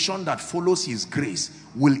provision that follows his grace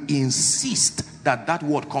will insist that that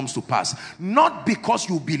word comes to pass. Not because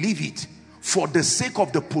you believe it, for the sake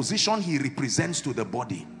of the position he represents to the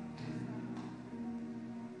body.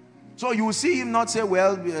 So you will see him not say,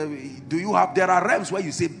 well, do you have, there are realms where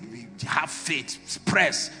you say, have faith,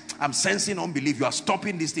 press. I'm sensing unbelief. You are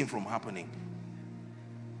stopping this thing from happening.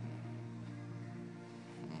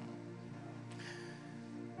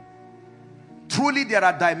 Truly, there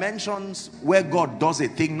are dimensions where God does a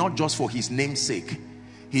thing not just for his name's sake.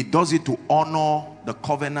 He does it to honor the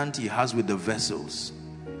covenant he has with the vessels.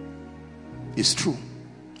 It's true.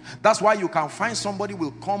 That's why you can find somebody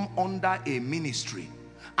will come under a ministry,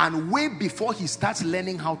 and way before he starts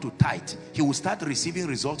learning how to tithe, he will start receiving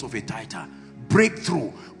results of a tither.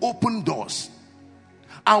 Breakthrough, open doors.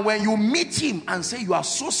 And when you meet him and say, you are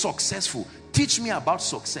so successful, teach me about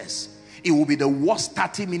success, it will be the worst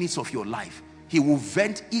 30 minutes of your life. He will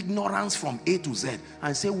vent ignorance from A to Z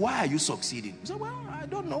and say, why are you succeeding? He said, well, I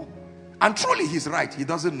don't know. And truly he's right, he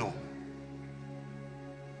doesn't know.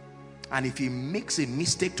 And if he makes a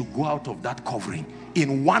mistake to go out of that covering,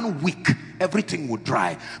 in 1 week, everything will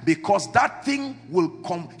dry. Because that thing will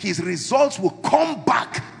come, his results will come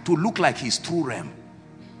back to look like his true realm.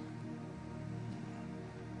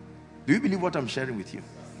 Do you believe what I'm sharing with you?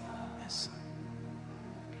 Yes.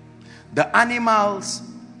 The animals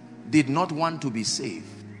did not want to be saved.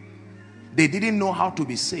 They didn't know how to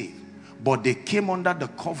be saved. But they came under the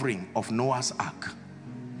covering of Noah's ark.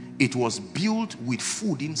 It was built with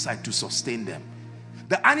food inside to sustain them.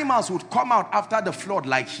 The animals would come out after the flood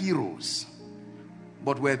like heroes.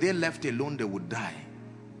 But were they left alone, they would die.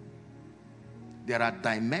 There are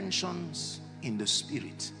dimensions in the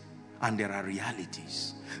spirit, and there are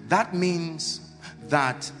realities. That means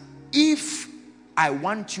that if I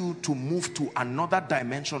want you to move to another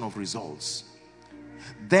dimension of results,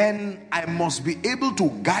 then I must be able to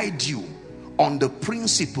guide you on the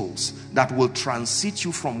principles that will transit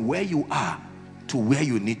you from where you are to where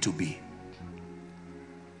you need to be.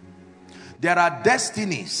 There are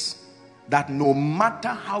destinies that no matter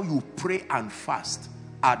how you pray and fast,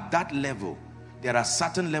 at that level, there are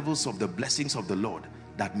certain levels of the blessings of the Lord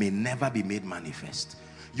that may never be made manifest.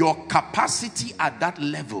 Your capacity at that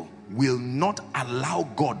level will not allow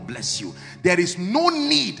God bless you. There is no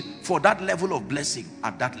need for that level of blessing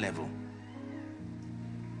at that level.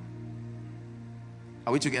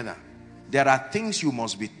 Are we together? There are things you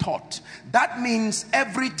must be taught. That means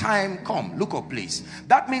every time, come, look up please.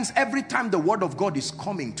 That means every time the word of God is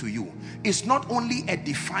coming to you, it's not only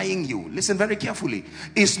edifying you. Listen very carefully.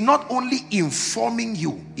 It's not only informing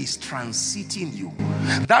you, it's transiting you.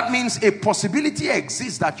 That means a possibility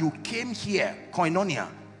exists that you came here, koinonia,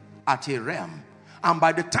 at a realm. And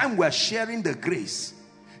by the time we're sharing the grace,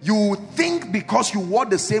 you think because you wore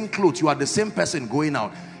the same clothes, you are the same person going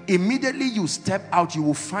out. Immediately you step out, you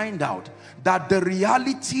will find out that the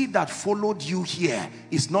reality that followed you here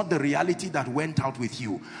is not the reality that went out with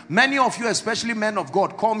you. Many of you, especially men of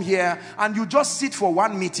God, come here and you just sit for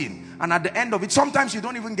one meeting, and at the end of it, sometimes you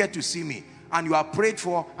don't even get to see me, and you are prayed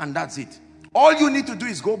for, and that's it. All you need to do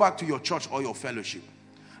is go back to your church or your fellowship,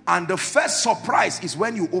 and the first surprise is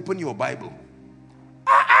when you open your Bible.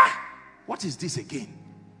 What is this again?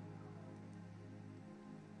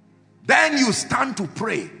 Then you stand to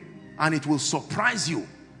pray and it will surprise you.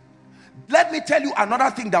 Let me tell you another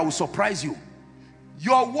thing that will surprise you.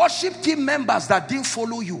 Your worship team members that didn't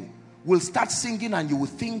follow you will start singing, and you will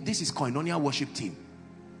think this is Koinonia worship team.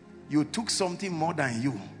 You took something more than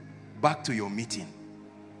you back to your meeting.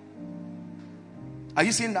 Are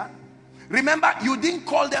you seeing that? Remember, you didn't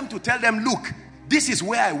call them to tell them, look, this is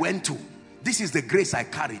where I went to. This is the grace I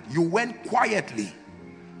carried. You went quietly.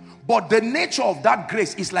 But the nature of that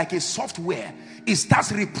grace is like a software. It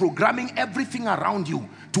starts reprogramming everything around you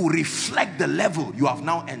to reflect the level you have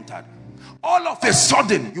now entered. All of a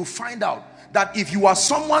sudden, you find out that if you are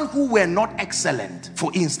someone who were not excellent,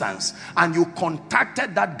 for instance, and you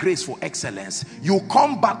contacted that grace for excellence, you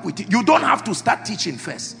come back with it. You don't have to start teaching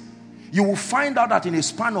first. You will find out that in a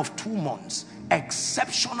span of 2 months,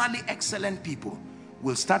 exceptionally excellent people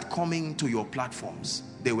will start coming to your platforms.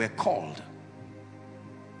 They were called.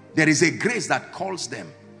 There is a grace that calls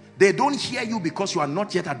them. They don't hear you because you are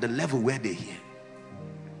not yet at the level where they hear.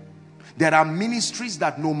 There are ministries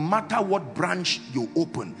that no matter what branch you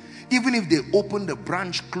open, even if they open the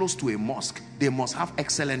branch close to a mosque, they must have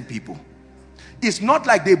excellent people. It's not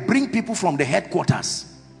like they bring people from the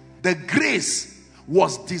headquarters. The grace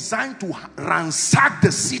was designed to ransack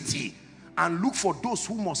the city and look for those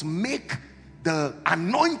who must make the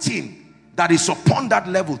anointing that is upon that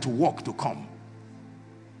level to work to come.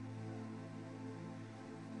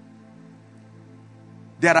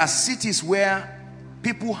 There are cities where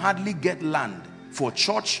people hardly get land for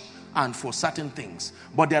church and for certain things,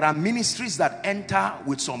 but there are ministries that enter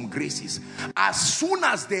with some graces. As soon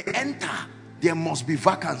as they enter, there must be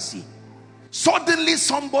vacancy. Suddenly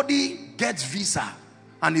somebody gets visa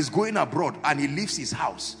and is going abroad, and he leaves his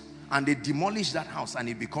house, and they demolish that house and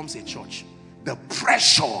it becomes a church. The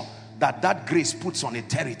pressure that grace puts on a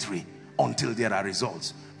territory until there are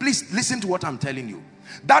results. Please listen to what I'm telling you.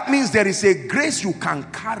 That means there is a grace you can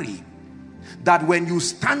carry that when you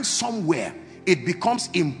stand somewhere, it becomes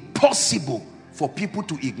impossible for people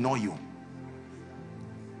to ignore you.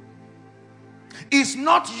 It's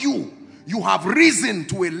not you. You have risen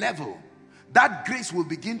to a level. That grace will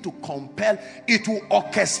begin to compel. It will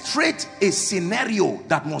orchestrate a scenario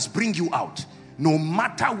that must bring you out. No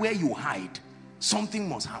matter where you hide, something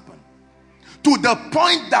must happen. To the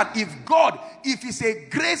point that if it's a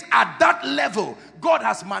grace at that level, God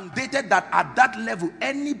has mandated that at that level,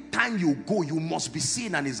 anytime you go, you must be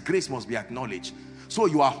seen and his grace must be acknowledged. So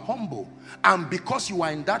you are humble. And because you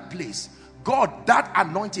are in that place, God, that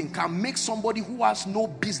anointing can make somebody who has no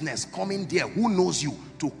business coming there, who knows you,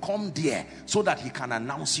 to come there so that he can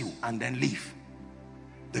announce you and then leave.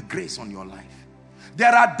 The grace on your life.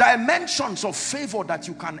 There are dimensions of favor that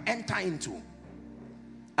you can enter into.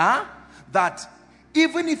 That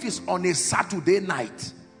even if it's on a Saturday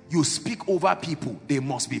night, you speak over people, they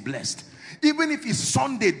must be blessed. Even if it's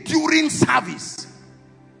Sunday during service.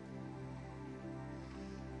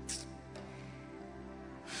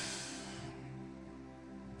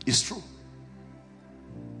 It's true.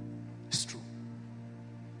 It's true.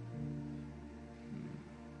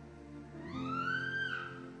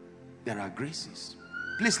 There are graces.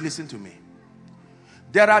 Please listen to me.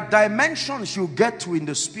 There are dimensions you get to in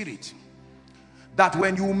the spirit that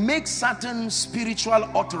when you make certain spiritual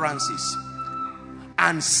utterances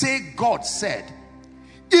and say God said,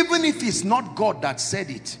 even if it's not God that said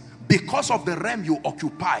it, because of the realm you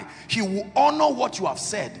occupy, he will honor what you have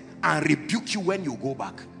said and rebuke you when you go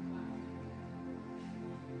back.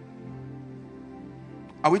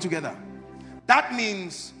 Are we together? That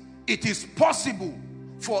means it is possible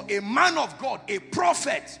for a man of God, a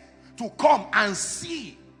prophet, to come and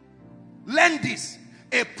see. Learn this.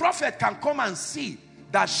 A prophet can come and see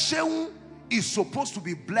that Sheung is supposed to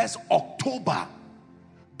be blessed October.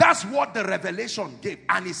 That's what the revelation gave,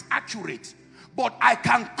 and it's accurate. But I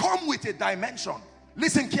can come with a dimension.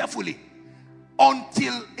 Listen carefully.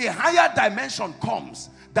 Until a higher dimension comes,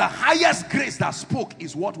 the highest grace that spoke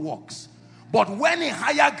is what works. But when a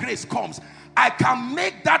higher grace comes, I can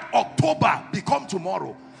make that October become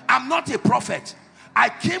tomorrow. I'm not a prophet. I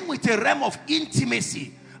came with a realm of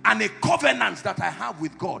intimacy and a covenant that I have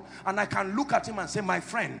with God. And I can look at him and say, my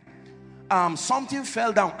friend, something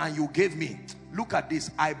fell down and you gave me. Look at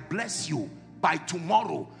this. I bless you by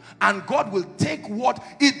tomorrow. And God will take what...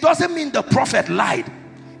 It doesn't mean the prophet lied.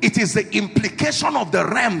 It is the implication of the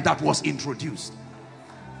realm that was introduced.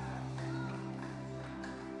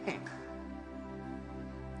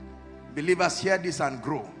 Believers, hear this and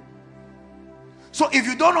grow. So if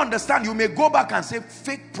you don't understand, you may go back and say,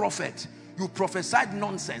 fake prophet, you prophesied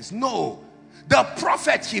nonsense. No, the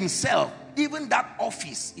prophet himself, even that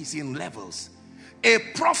office is in levels. A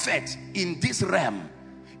prophet in this realm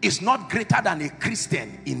is not greater than a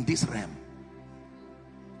Christian in this realm.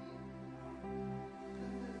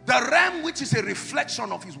 The realm which is a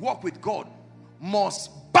reflection of his work with God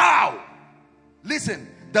must bow. Listen,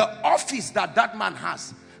 the office that man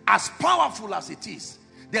has, as powerful as it is,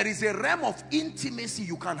 there is a realm of intimacy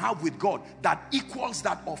you can have with God that equals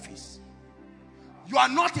that office. You are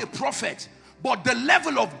not a prophet, but the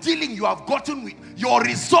level of dealing you have gotten with, your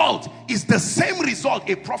result is the same result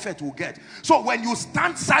a prophet will get. So when you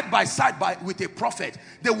stand side by side with a prophet,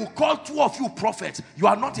 they will call two of you prophets. You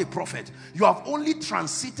are not a prophet. You have only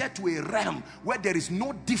transited to a realm where there is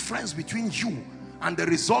no difference between you and the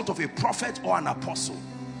result of a prophet or an apostle.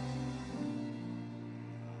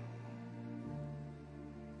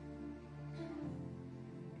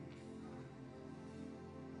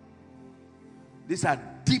 These are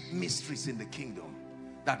deep mysteries in the kingdom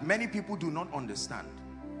that many people do not understand.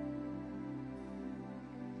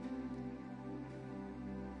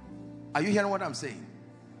 Are you hearing what I'm saying?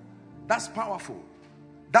 That's powerful.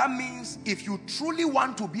 That means if you truly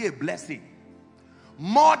want to be a blessing,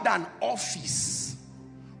 more than office,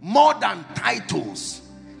 more than titles,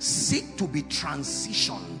 seek to be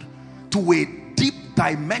transitioned to a deep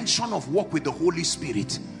dimension of walk with the Holy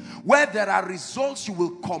Spirit where there are results you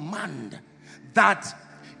will command that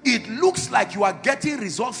it looks like you are getting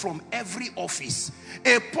results from every office.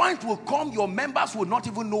 A point will come, your members will not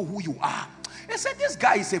even know who you are. They said, this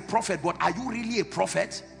guy is a prophet, but are you really a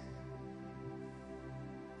prophet?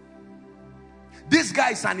 This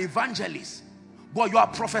guy is an evangelist, but you are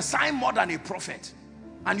prophesying more than a prophet.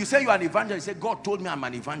 And you say you are an evangelist. You say, God told me I'm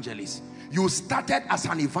an evangelist. You started as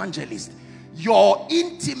an evangelist. Your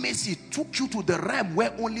intimacy took you to the realm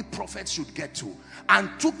where only prophets should get to, and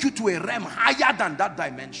took you to a realm higher than that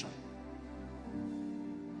dimension.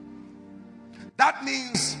 That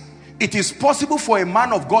means it is possible for a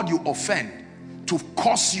man of God you offend to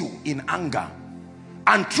curse you in anger,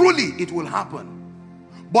 and truly it will happen.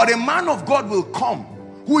 But a man of God will come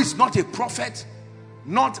who is not a prophet,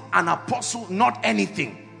 not an apostle, not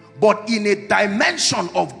anything, but in a dimension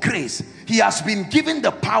of grace. He has been given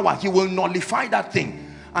the power. He will nullify that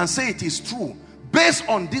thing and say it is true. Based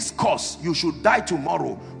on this curse, you should die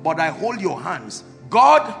tomorrow, but I hold your hands.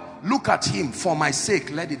 God, look at him. For my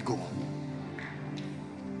sake, let it go.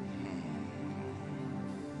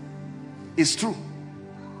 It's true.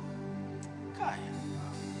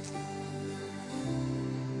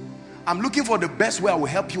 I'm looking for the best way I will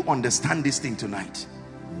help you understand this thing tonight.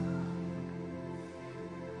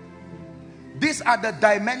 These are the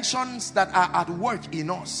dimensions that are at work in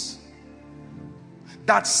us.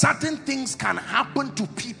 That certain things can happen to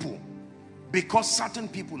people because certain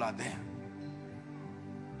people are there.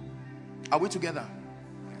 Are we together?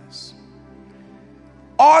 Yes.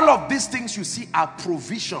 All of these things you see are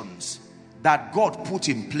provisions that God put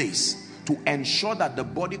in place to ensure that the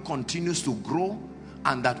body continues to grow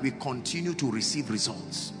and that we continue to receive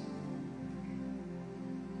results.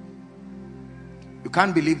 You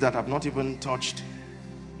can't believe that I've not even touched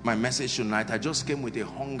my message tonight. I just came with a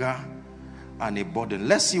hunger and a burden.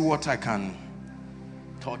 Let's see what I can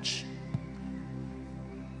touch.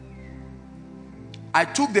 I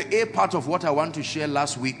took the A part of what I want to share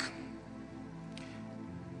last week,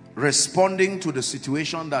 responding to the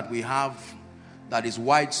situation that we have that is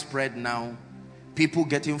widespread now. People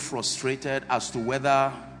getting frustrated as to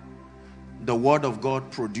whether the word of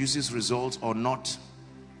God produces results or not.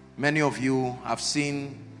 Many of you have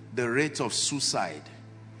seen the rate of suicide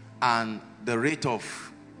and the rate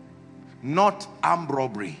of not armed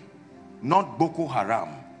robbery, not Boko Haram.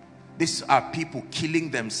 These are people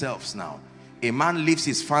killing themselves now. A man leaves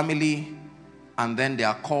his family and then they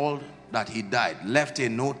are called that he died. Left a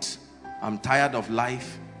note, I'm tired of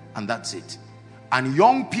life, and that's it. And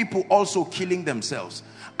young people also killing themselves.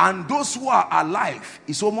 And those who are alive,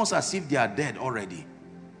 it's almost as if they are dead already.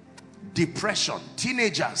 Depression.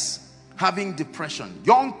 Teenagers having depression.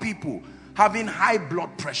 Young people having high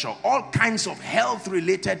blood pressure. All kinds of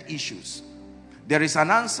health-related issues. There is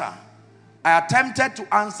an answer. I attempted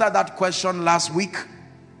to answer that question last week.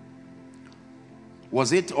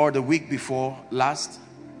 Was it or the week before last?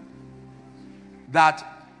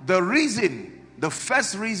 That the reason, the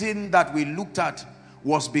first reason that we looked at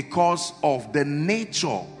was because of the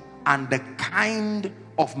nature and the kind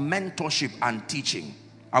of mentorship and teaching.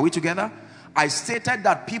 Are we together? I stated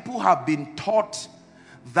that people have been taught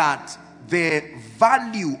that the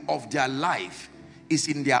value of their life is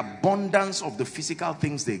in the abundance of the physical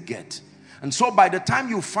things they get. And so by the time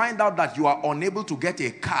you find out that you are unable to get a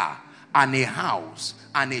car and a house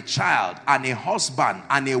and a child and a husband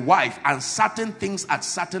and a wife and certain things at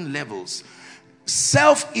certain levels,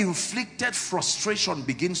 self-inflicted frustration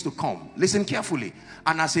begins to come. Listen carefully.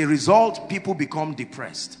 And as a result, people become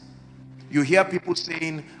depressed. You hear people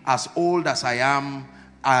saying, as old as I am,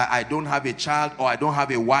 I don't have a child, or I don't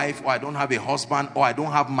have a wife, or I don't have a husband, or I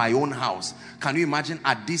don't have my own house. Can you imagine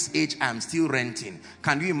at this age I am still renting?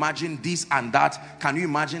 Can you imagine this and that? Can you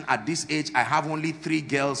imagine at this age I have only 3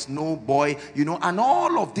 girls, no boy, you know, and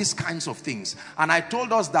all of these kinds of things. And I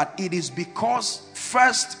told us that it is because,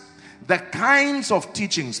 first, the kinds of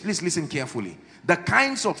teachings, please listen carefully, the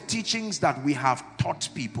kinds of teachings that we have taught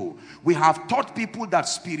people. We have taught people that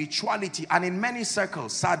spirituality, and in many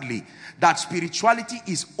circles, sadly, that spirituality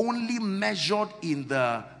is only measured in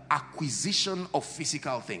the acquisition of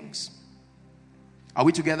physical things. Are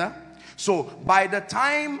we together? So by the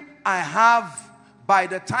time I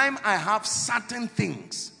have certain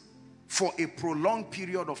things for a prolonged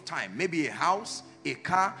period of time, maybe a house, a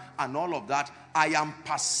car, and all of that, I am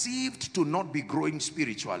perceived to not be growing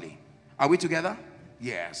spiritually. Are we together?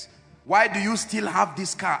 Yes. Why do you still have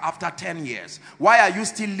this car after 10 years? Why are you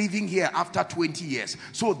still living here after 20 years?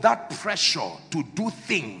 So that pressure to do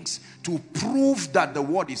things to prove that the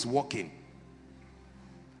word is working.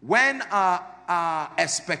 When I our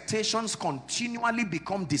expectations continually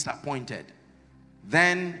become disappointed,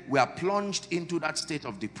 then we are plunged into that state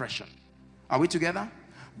of depression. Are we together?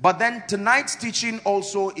 But then tonight's teaching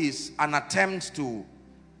also is an attempt to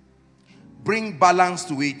bring balance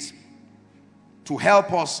to it, to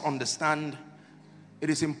help us understand it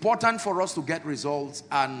is important for us to get results.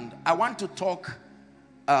 And I want to talk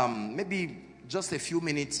maybe just a few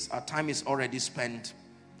minutes, our time is already spent,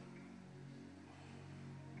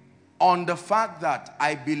 on the fact that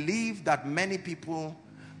I believe that many people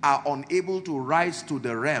are unable to rise to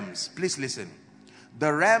the realms. Please listen.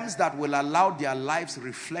 The realms that will allow their lives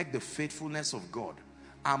reflect the faithfulness of God,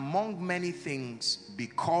 among many things,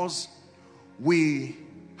 because we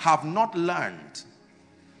have not learned.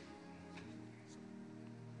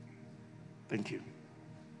 Thank you.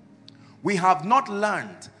 We have not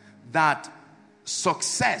learned that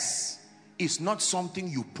success is not something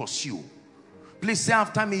you pursue. Please say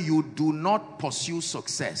after me, you do not pursue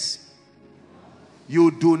success. You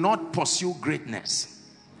do not pursue greatness.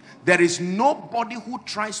 There is nobody who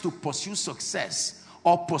tries to pursue success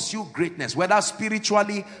or pursue greatness, whether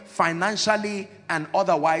spiritually, financially, and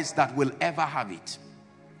otherwise, that will ever have it.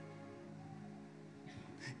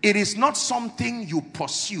 It is not something you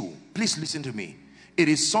pursue. Please listen to me. It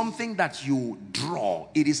is something that you draw.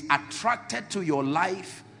 It is attracted to your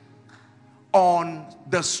life on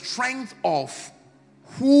the strength of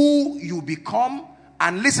who you become.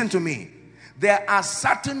 And listen to me, there are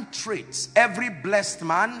certain traits every blessed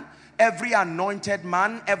man, every anointed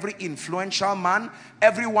man, every influential man,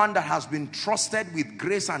 everyone that has been trusted with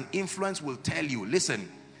grace and influence will tell you. Listen,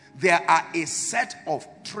 there are a set of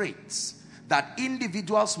traits that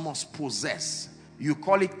individuals must possess. You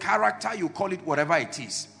call it character, you call it whatever it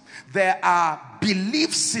is. There are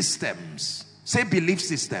belief systems. Say belief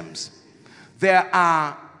systems. There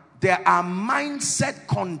are mindset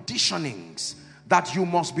conditionings that you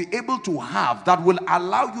must be able to have that will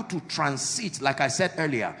allow you to transit, like I said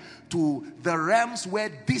earlier, to the realms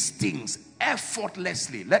where these things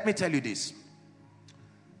effortlessly. Let me tell you this.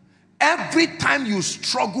 Every time you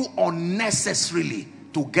struggle unnecessarily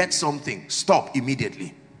to get something, stop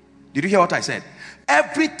immediately. Did you hear what I said?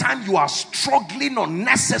 Every time you are struggling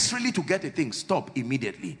unnecessarily to get a thing, stop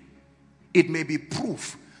immediately. It may be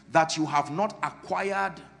proof that you have not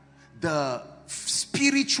acquired the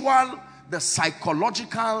spiritual, the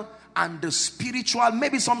psychological, and the spiritual,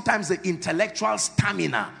 maybe sometimes the intellectual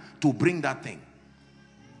stamina to bring that thing.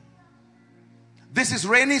 This is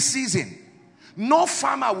rainy season. No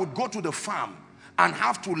farmer would go to the farm and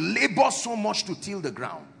have to labor so much to till the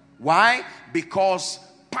ground. Why? Because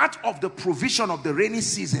part of the provision of the rainy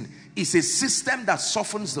season is a system that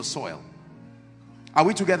softens the soil. Are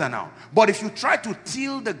we together now? But if you try to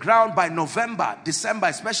till the ground by November, December,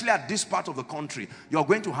 especially at this part of the country, you're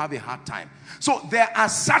going to have a hard time. So there are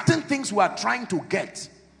certain things we are trying to get.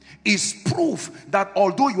 Is proof that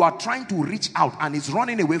although you are trying to reach out and it's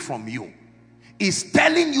running away from you, is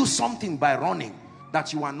telling you something by running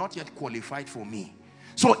that you are not yet qualified for me.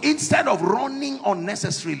 So instead of running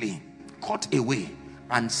unnecessarily, cut away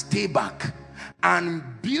and stay back and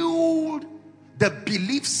build the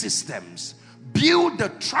belief systems, build the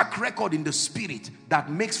track record in the spirit that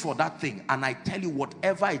makes for that thing. And I tell you,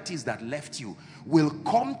 whatever it is that left you will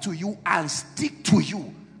come to you and stick to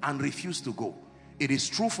you and refuse to go. It is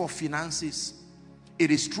true for finances.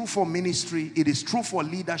 It is true for ministry. It is true for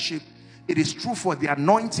leadership. It is true for the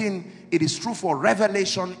anointing. It is true for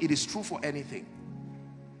revelation. It is true for anything.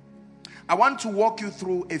 I want to walk you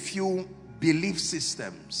through a few belief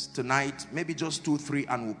systems tonight, maybe just 2, 3,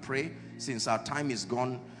 and we'll pray since our time is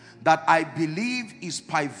gone, that I believe is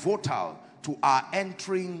pivotal to our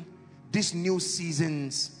entering these new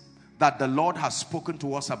seasons that the Lord has spoken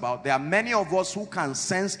to us about. There are many of us who can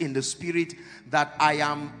sense in the spirit that I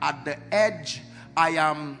am at the edge.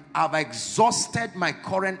 I've exhausted my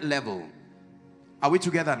current level. Are we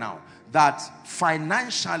together now? That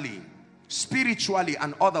financially, spiritually,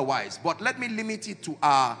 and otherwise, but let me limit it to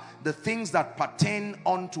the things that pertain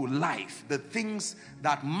unto life, the things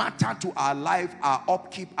that matter to our life, our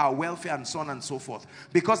upkeep, our welfare, and so on and so forth,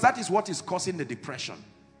 because that is what is causing the depression.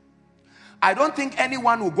 I don't think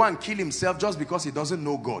anyone will go and kill himself just because he doesn't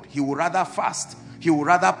know God. He would rather fast, he would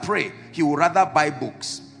rather pray, he would rather buy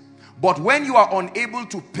books. But when you are unable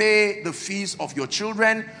to pay the fees of your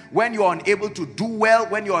children, when you are unable to do well,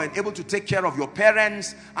 when you are unable to take care of your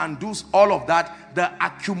parents and do all of that, the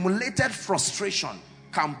accumulated frustration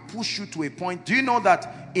can push you to a point. Do you know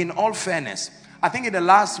that, in all fairness, I think in the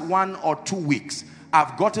last 1 or 2 weeks,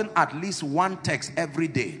 I've gotten at least one text every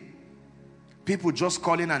day. People just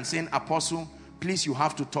calling and saying, Apostle, please, you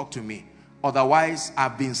have to talk to me. Otherwise,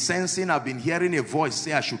 I've been sensing, I've been hearing a voice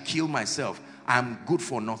say I should kill myself. I'm good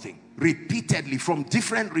for nothing. Repeatedly from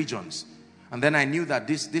different regions. And then I knew that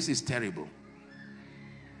this is terrible.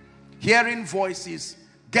 Hearing voices,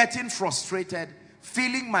 getting frustrated,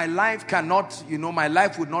 feeling my life cannot, my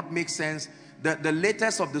life would not make sense. The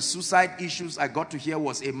latest of the suicide issues I got to hear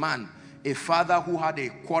was a man, a father who had a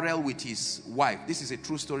quarrel with his wife. This is a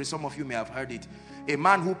true story. Some of you may have heard it. A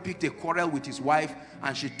man who picked a quarrel with his wife,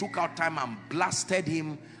 and she took out time and blasted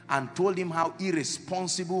him and told him how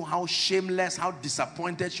irresponsible, how shameless, how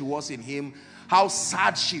disappointed she was in him, how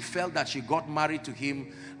sad she felt that she got married to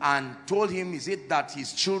him, and told him, is it that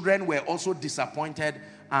his children were also disappointed?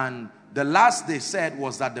 And the last they said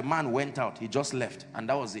was that the man went out. He just left, and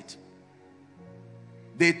that was it.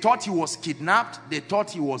 They thought he was kidnapped. They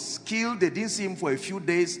thought he was killed. They didn't see him for a few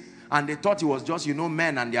days, and they thought he was just,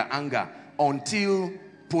 men and their anger, until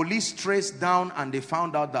police traced down and they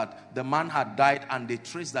found out that the man had died, and they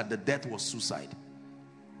traced that the death was suicide.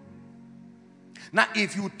 Now,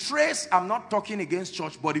 if you trace, I'm not talking against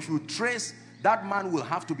church, but if you trace, that man will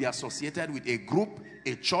have to be associated with a group,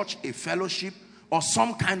 a church, a fellowship, or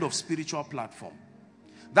some kind of spiritual platform.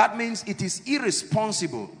 That means it is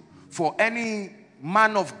irresponsible for any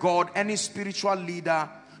man of God, any spiritual leader,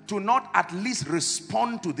 to not at least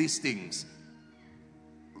respond to these things.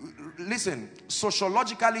 Listen,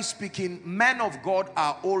 sociologically speaking, men of God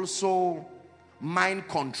are also mind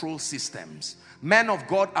control systems. Men of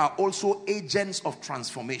God are also agents of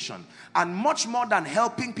transformation. And much more than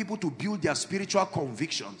helping people to build their spiritual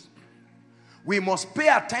convictions, we must pay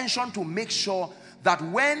attention to make sure that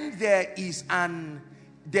when there is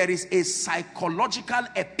a psychological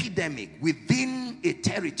epidemic within a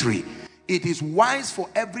territory, it is wise for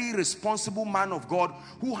every responsible man of God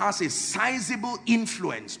who has a sizable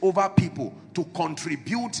influence over people to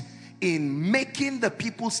contribute in making the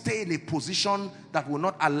people stay in a position that will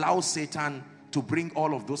not allow Satan to bring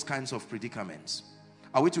all of those kinds of predicaments.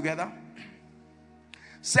 Are we together?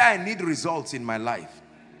 Say, I need results in my life.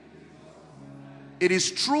 It is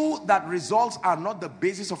true that results are not the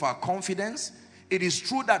basis of our confidence. It is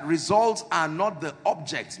true that results are not the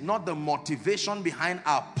object, not the motivation behind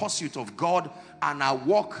our pursuit of God and our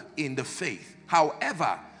walk in the faith.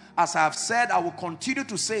 However, as I have said, I will continue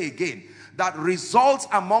to say again, that results,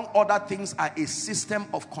 among other things, are a system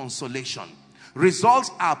of consolation.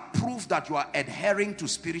 Results are proof that you are adhering to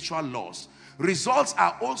spiritual laws. Results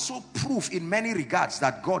are also proof in many regards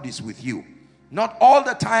that God is with you. Not all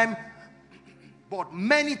the time, but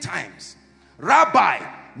many times. Rabbi,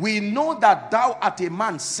 we know that thou art a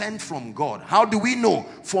man sent from God. How do we know?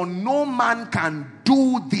 For no man can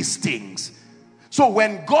do these things. So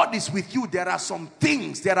when God is with you, there are some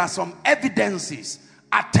things, there are some evidences,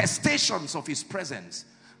 attestations of his presence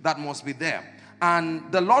that must be there.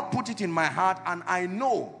 And the Lord put it in my heart, and I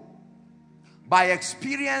know by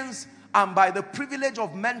experience and by the privilege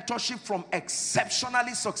of mentorship from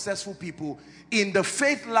exceptionally successful people in the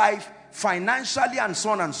faith life, financially, and so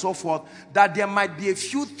on and so forth, that there might be a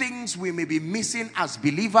few things we may be missing as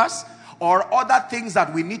believers, or other things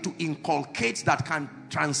that we need to inculcate that can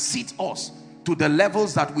transit us to the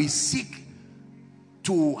levels that we seek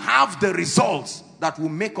to have the results that will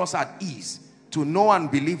make us at ease, to know and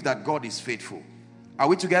believe that God is faithful. Are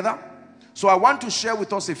we together? So I want to share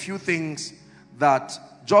with us a few things that,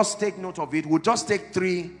 just take note of it. We'll just take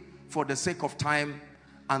 3 for the sake of time,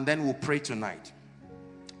 and then we'll pray tonight.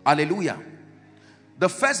 Hallelujah. The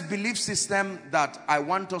first belief system that I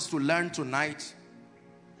want us to learn tonight,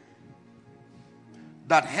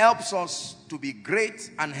 that helps us to be great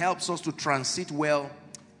and helps us to transit well,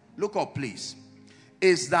 look up please,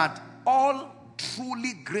 is that all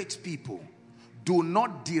truly great people do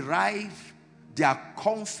not derive their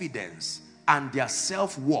confidence and their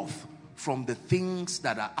self-worth from the things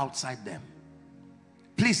that are outside them.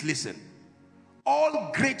 Please listen.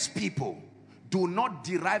 All great people do not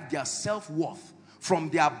derive their self-worth from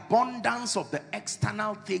the abundance of the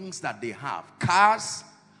external things that they have. Cars,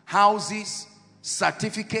 houses,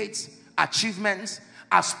 certificates, achievements.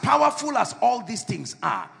 As powerful as all these things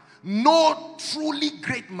are, no truly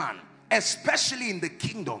great man, especially in the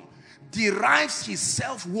kingdom, derives his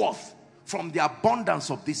self-worth from the abundance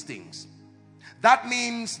of these things. That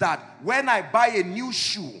means that when I buy a new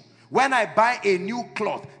shoe, when I buy a new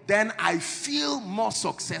cloth, then I feel more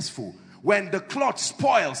successful. When the cloth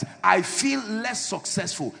spoils, I feel less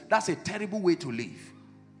successful. That's a terrible way to live.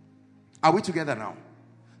 Are we together now?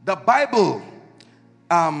 The Bible,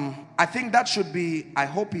 I think that should be, I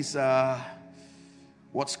hope is,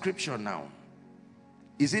 what scripture now?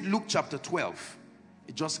 Is it Luke chapter 12?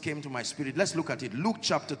 It just came to my spirit. Let's look at it. Luke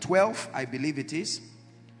chapter 12, I believe it is.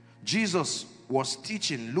 Jesus was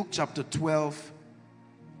teaching, Luke chapter 12,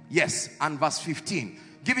 yes, and verse 15.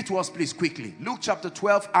 Give it to us please quickly. Luke chapter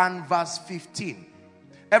 12 and verse 15.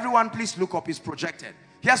 Everyone please look up, it's projected.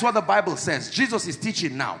 Here's what the Bible says. Jesus is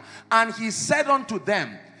teaching now. And he said unto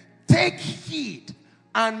them, take heed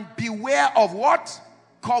and beware of what?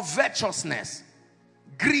 Covetousness.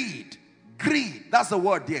 Greed. Greed. That's the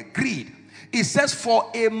word there. Greed. It says,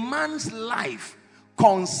 for a man's life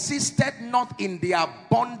consisted not in the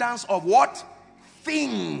abundance of what?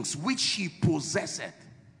 Things which he possesseth.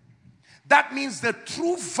 That means the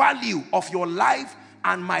true value of your life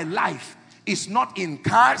and my life is not in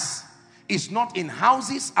cars, it's not in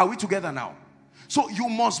houses. Are we together now? So you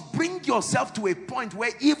must bring yourself to a point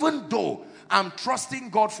where even though I'm trusting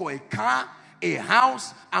God for a car, a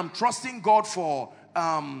house, I'm trusting God for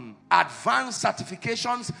advanced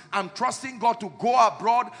certifications, I'm trusting God to go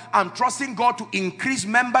abroad, I'm trusting God to increase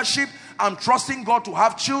membership, I'm trusting God to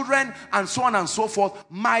have children, and so on and so forth.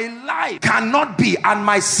 My life cannot be, and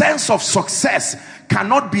my sense of success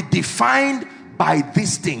cannot be defined by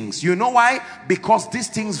these things. You know why? Because these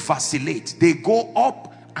things vacillate. They go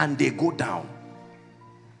up and they go down.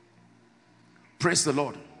 Praise the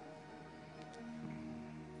Lord.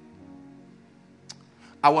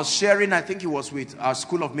 I was sharing, I think it was with our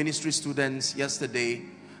School of Ministry students yesterday,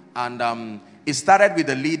 and it started with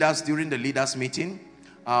the leaders during the leaders meeting.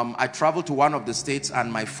 I traveled to one of the states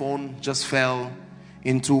and my phone just fell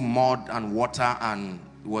into mud and water and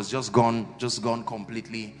it was just gone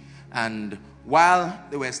completely. And while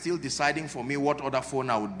they were still deciding for me what other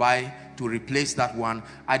phone I would buy to replace that one,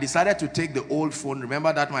 I decided to take the old phone.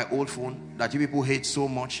 Remember that my old phone that you people hate so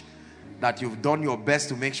much, that you've done your best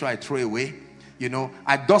to make sure I throw away? You know,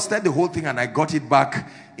 I dusted the whole thing and I got it back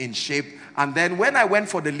in shape. And then when I went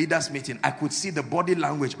for the leaders meeting, I could see the body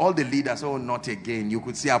language. All the leaders, oh, not again. You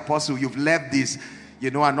could see, Apostle, you've left this, you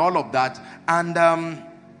know, and all of that. And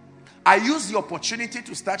I used the opportunity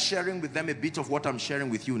to start sharing with them a bit of what I'm sharing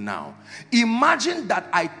with you now. Imagine that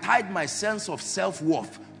I tied my sense of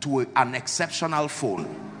self-worth to an exceptional phone.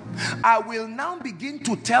 I will now begin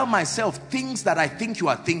to tell myself things that I think you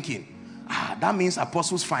are thinking. That means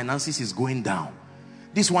Apostle's finances is going down.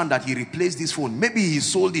 This one that he replaced this phone, maybe he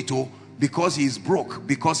sold it because he's broke,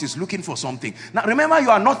 because he's looking for something. Now remember, you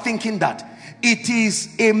are not thinking that. It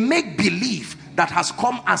is a make-believe that has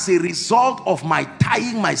come as a result of my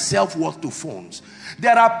tying my self-worth to phones.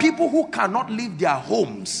 There are people who cannot leave their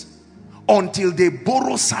homes until they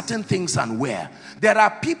borrow certain things and wear. There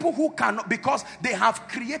are people who cannot, because they have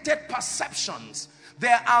created perceptions.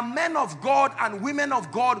 There are men of God and women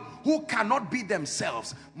of God who cannot be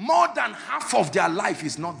themselves. More than half of their life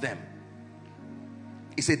is not them.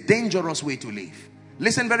 It's a dangerous way to live.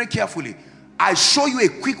 Listen very carefully. I show you a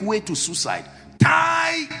quick way to suicide.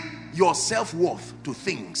 Tie your self-worth to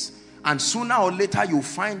things, and sooner or later you'll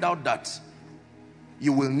find out that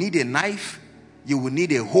you will need a knife, you will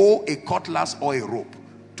need a hoe, a cutlass, or a rope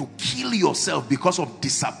to kill yourself because of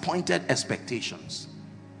disappointed expectations.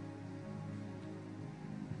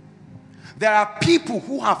 There are people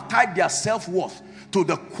who have tied their self-worth to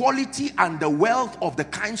the quality and the wealth of the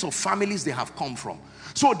kinds of families they have come from.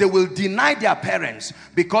 So they will deny their parents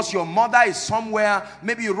because your mother is somewhere,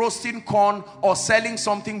 maybe roasting corn or selling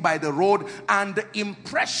something by the road, and the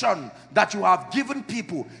impression that you have given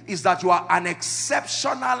people is that you are an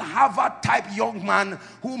exceptional Harvard type young man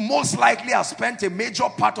who most likely has spent a major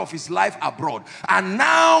part of his life abroad, and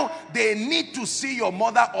now they need to see your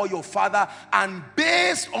mother or your father, and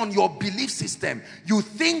based on your belief system you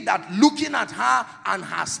think that looking at her and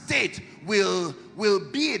her state will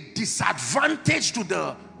be a disadvantage to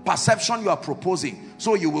the perception you are proposing.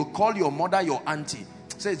 So you will call your mother your auntie.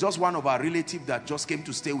 Say, it's just one of our relatives that just came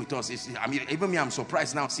to stay with us. I mean, even me, I'm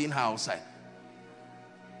surprised now seeing her outside.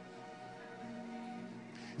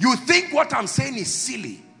 You think what I'm saying is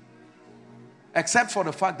silly, except for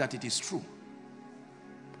the fact that it is true.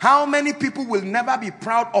 How many people will never be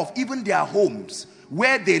proud of even their homes,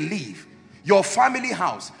 where they live, your family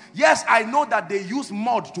house? Yes, I know that they use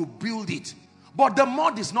mud to build it, but the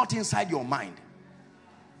mud is not inside your mind.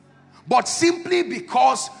 But simply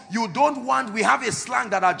because you don't want, we have a slang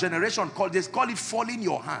that our generation call it fall in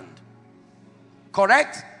your hand.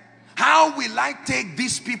 Correct? How will I take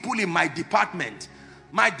these people in my department?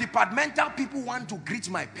 My departmental people want to greet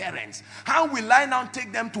my parents. How will I now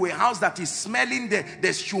take them to a house that is smelling,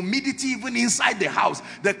 there's humidity even inside the house,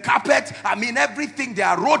 the carpet, I mean everything, there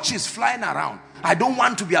are roaches flying around. I don't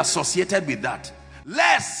want to be associated with that.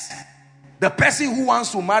 Lest the person who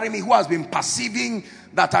wants to marry me, who has been perceiving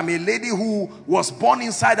that I'm a lady who was born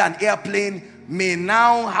inside an airplane, may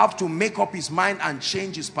now have to make up his mind and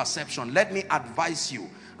change his perception. Let me advise you,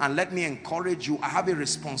 And let me encourage you, I have a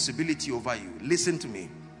responsibility over you. Listen to me.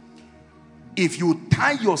 If you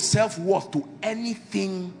tie your self-worth to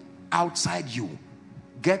anything outside you,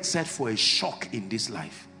 get set for a shock in this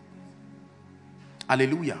life.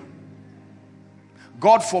 Hallelujah.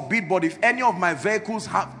 God forbid, but if any of my vehicles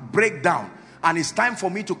break down and it's time for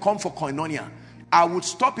me to come for koinonia, I would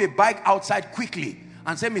stop a bike outside quickly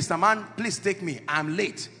and say, Mr. Man, please take me, I'm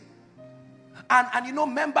late. And you know,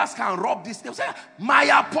 members can rub this. They'll say, my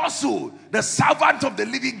apostle, the servant of the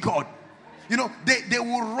living God. You know, they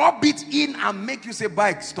will rub it in and make you say,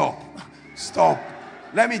 bike, stop, stop.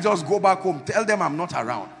 Let me just go back home. Tell them I'm not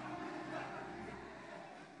around.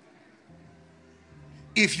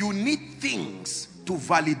 If you need things to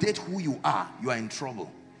validate who you are in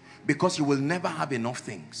trouble, because you will never have enough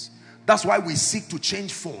things. That's why we seek to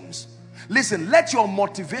change phones. Listen, let your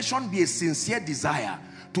motivation be a sincere desire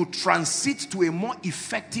to transit to a more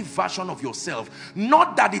effective version of yourself.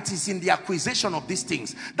 Not that it is in the acquisition of these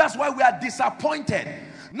things. That's why we are disappointed.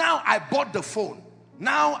 Now I bought the phone.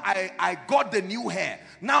 Now I got the new hair.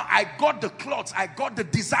 Now I got the clothes. I got the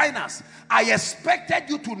designers. I expected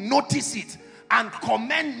you to notice it and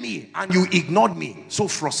commend me, and you ignored me. So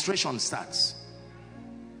frustration starts.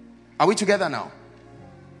 Are we together now?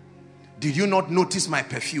 Did you not notice my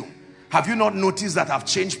perfume? Have you not noticed that I've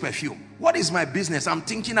changed perfume? What is my business? I'm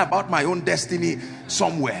thinking about my own destiny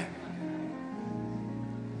somewhere.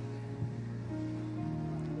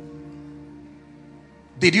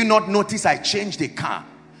 Did you not notice I changed a car?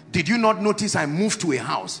 Did you not notice I moved to a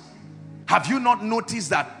house? Have you not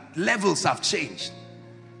noticed that levels have changed?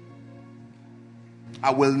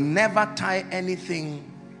 I will never tie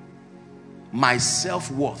anything, my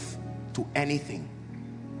self-worth, to anything.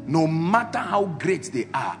 No matter how great they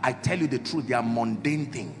are, I tell you the truth, they are mundane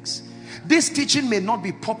things. This teaching may not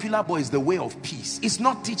be popular, but it's the way of peace. It's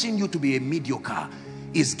not teaching you to be a mediocre.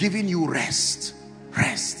 It's giving you rest.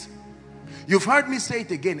 Rest. You've heard me say it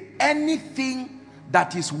again. Anything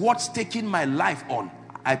that is what's taking my life on,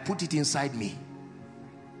 I put it inside me.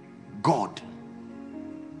 God,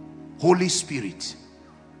 Holy Spirit,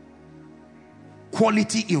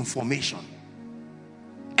 quality information.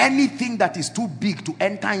 Anything that is too big to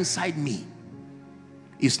enter inside me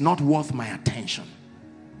is not worth my attention.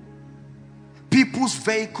 People's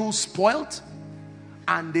vehicles spoiled,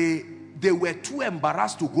 and they were too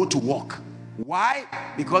embarrassed to go to work. Why?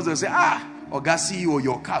 Because they say, Oga CEO,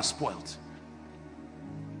 your car spoiled.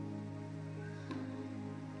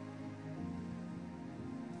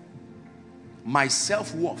 My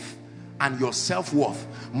self-worth and your self-worth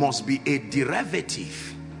must be a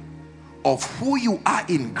derivative of who you are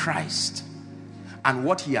in Christ and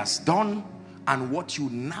what he has done and what you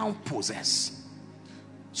now possess.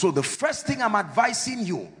 So the first thing I'm advising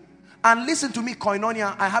you, and listen to me,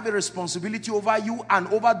 Koinonia, I have a responsibility over you and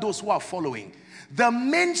over those who are following. The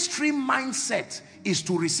mainstream mindset is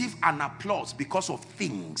to receive an applause because of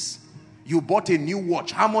things. You bought a new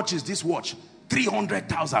watch. How much is this watch?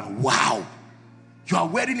 300,000. Wow. You are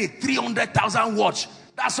wearing a 300,000 watch.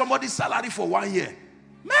 That's somebody's salary for 1 year.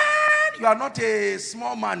 Man, you are not a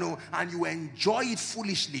small man, and you enjoy it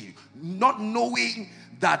foolishly, not knowing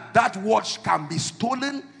that that watch can be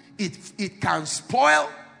stolen, it can spoil,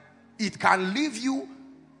 it can leave you,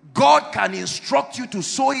 God can instruct you to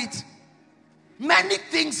sew it. Many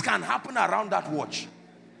things can happen around that watch.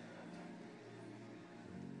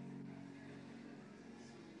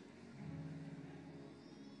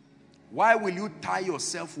 Why will you tie your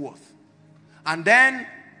self-worth? And then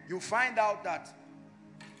you find out that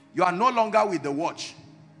you are no longer with the watch.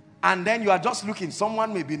 And then you are just looking.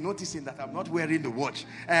 Someone may be noticing that I'm not wearing the watch.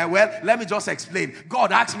 Well, let me just explain.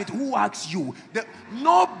 God asked me, who asked you?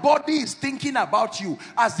 Nobody is thinking about you.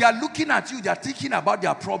 As they are looking at you, they are thinking about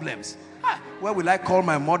their problems. Where will I call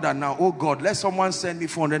my mother now? Oh God, let someone send me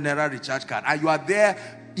 400 naira recharge card. And you are there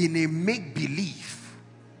in a make-believe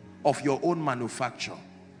of your own manufacture.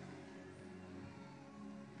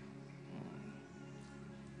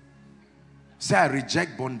 Say, I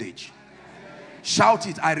reject bondage. Shout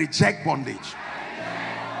it, I reject bondage.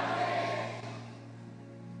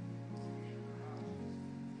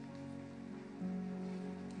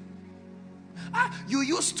 You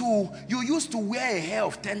used to wear a hair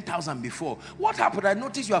of 10,000 before. What happened? I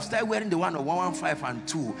noticed you have started wearing the one of 115 and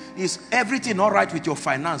 2. Is everything all right with your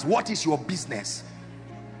finance? What is your business?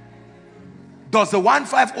 Does the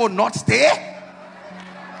 150 not stay?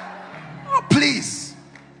 Oh, please.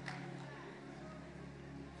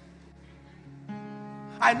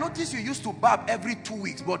 I noticed you used to barb every 2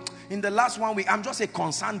 weeks, but in the last 1 week, I'm just a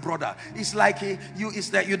concerned brother. It's like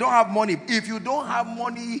you don't have money. If you don't have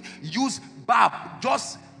money, use barb.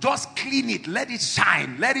 Just Just clean it. Let it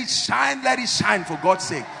shine. Let it shine. Let it shine, for God's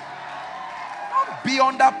sake. Don't be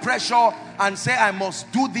under pressure and say, I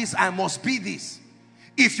must do this. I must be this.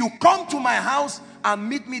 If you come to my house and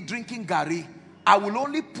meet me drinking Gary, I will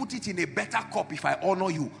only put it in a better cup if I honor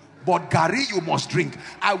you. But Gary, you must drink.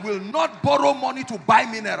 I will not borrow money to buy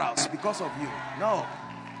minerals because of you. No.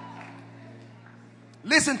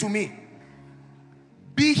 Listen to me.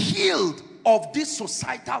 Be healed of this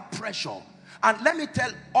societal pressure. And let me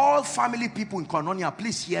tell all family people in Koinonia,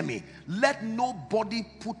 please hear me. Let nobody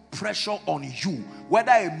put pressure on you.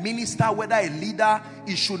 Whether a minister, whether a leader,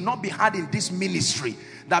 it should not be had in this ministry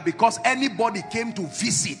that because anybody came to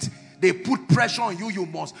visit, they put pressure on you. You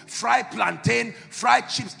must fry plantain, fry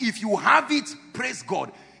chips. If you have it, praise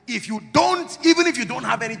God. If you don't, even if you don't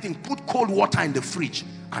have anything, put cold water in the fridge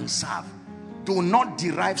and serve. Do not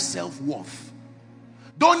derive self-worth.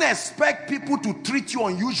 Don't expect people to treat you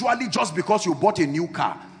unusually just because you bought a new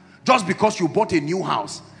car, just because you bought a new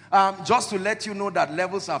house. Just to let you know that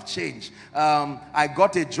levels have changed. I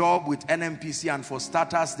got a job with NMPC, and for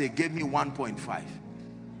starters, they gave me 1.5.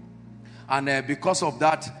 And because of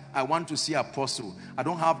that, I want to see Apostle. I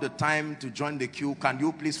don't have the time to join the queue. Can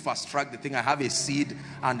you please fast track the thing? I have a seed,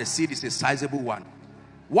 and the seed is a sizable one.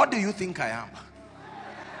 What do you think I am?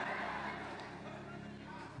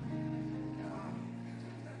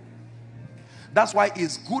 That's why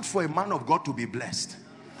it's good for a man of God to be blessed.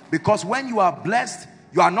 Because when you are blessed,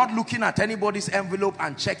 you are not looking at anybody's envelope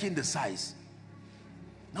and checking the size.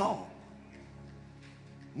 No.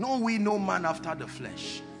 No, we know man after the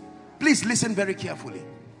flesh. Please listen very carefully.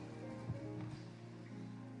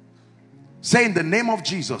 Say, in the name of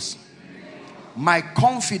Jesus, my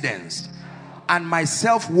confidence and my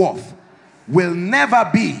self-worth will never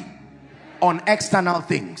be on external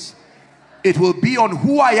things. It will be on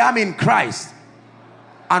who I am in Christ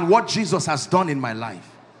and what Jesus has done in my life.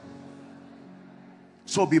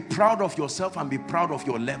 So be proud of yourself and be proud of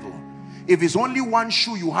your level. If it's only one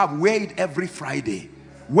shoe you have, wear it every Friday.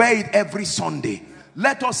 Wear it every Sunday.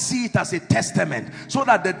 Let us see it as a testament, so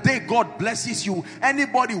that the day God blesses you,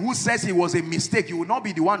 anybody who says it was a mistake, you will not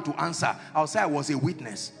be the one to answer. I'll say, I was a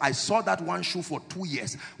witness. I saw that one shoe for 2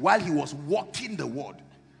 years while he was walking the word.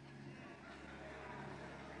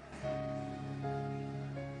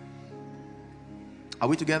 Are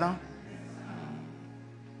we together?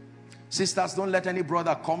 Sisters, don't let any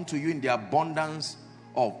brother come to you in the abundance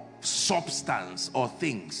of substance or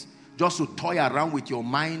things just to toy around with your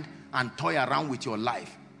mind and toy around with your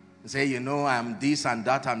life. Say, you know, I'm this and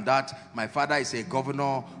that and that. My father is a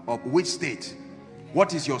governor of which state?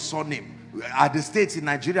 What is your surname? Are the states in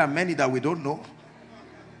Nigeria many that we don't know?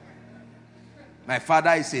 My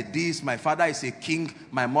father is a this, my father is a king,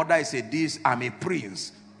 my mother is a this, I'm a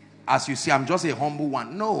prince. As you see, I'm just a humble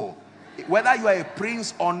one. No. Whether you are a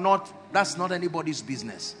prince or not, that's not anybody's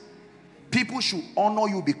business. People should honor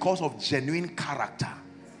you because of genuine character.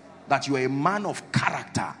 That you are a man of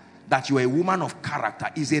character, that you are a woman of character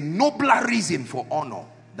is a nobler reason for honor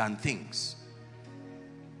than things.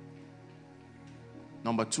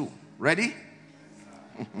 Number 2. Ready?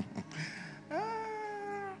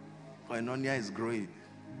 Koinonia is growing.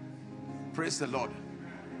 Praise the Lord.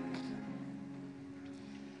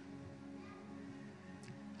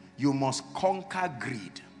 You must conquer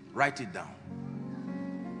greed. Write it down.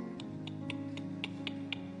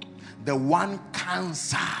 The one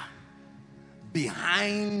cancer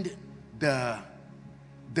behind the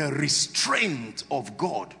restraint of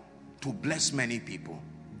God to bless many people.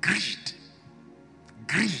 Greed.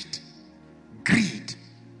 Greed. Greed.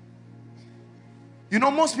 You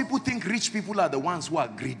know, most people think rich people are the ones who are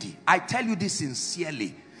greedy. I tell you this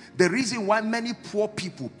sincerely. The reason why many poor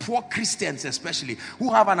people, poor Christians especially,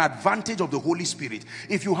 who have an advantage of the Holy Spirit,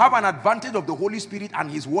 if you have an advantage of the Holy Spirit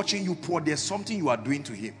and he's watching you poor, there's something you are doing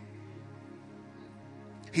to him.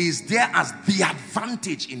 He is there as the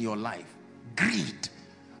advantage in your life. Greed.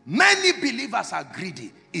 Many believers are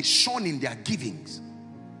greedy. It's shown in their givings.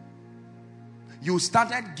 You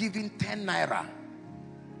started giving 10 naira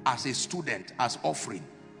as a student, as offering.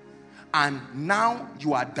 And now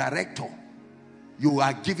you are director. You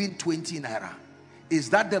are giving 20 naira. Is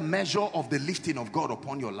that the measure of the lifting of God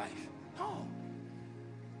upon your life? No.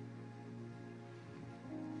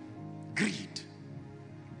 Greed.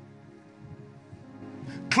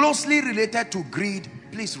 Closely related to greed,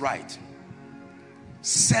 please write.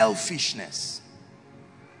 Selfishness.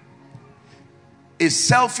 A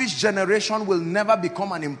selfish generation will never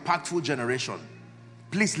become an impactful generation.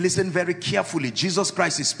 Please listen very carefully. Jesus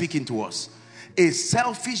Christ is speaking to us. A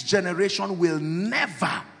selfish generation will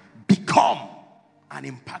never become an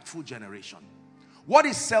impactful generation. What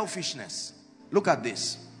is selfishness? Look at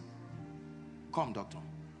this. Come, doctor.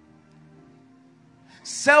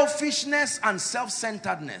 Selfishness and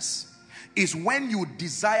self-centeredness is when you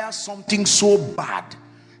desire something so bad,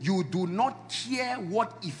 you do not care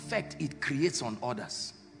what effect it creates on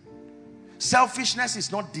others. Selfishness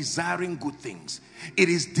is not desiring good things. It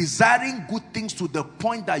is desiring good things to the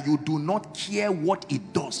point that you do not care what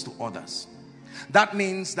it does to others. That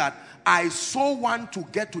means that I so want to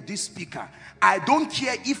get to this speaker. I don't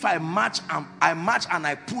care if I match and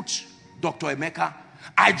I put Dr. Emeka.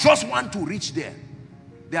 I just want to reach there.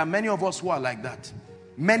 There are many of us who are like that.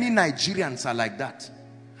 Many Nigerians are like that.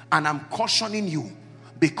 And I'm cautioning you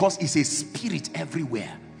because it's a spirit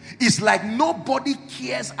everywhere. It's like nobody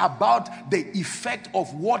cares about the effect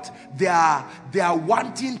of what they are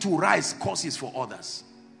wanting to rise causes for others.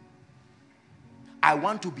 I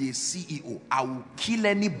want to be a CEO. I will kill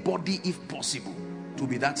anybody if possible to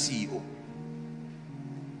be that CEO.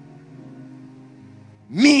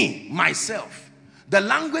 Me, myself. The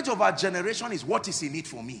language of our generation is what is in it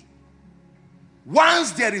for me.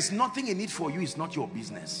 Once there is nothing in it for you, it's not your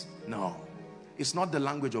business. No, it's not the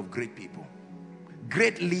language of great people.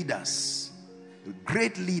 Great leaders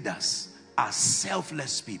are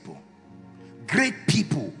selfless people. Great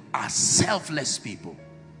people are selfless people.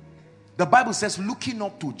 The Bible says, looking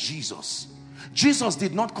up to Jesus. Jesus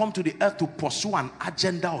did not come to the earth to pursue an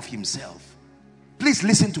agenda of himself. Please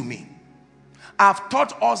listen to me. I've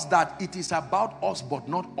taught us that it is about us, but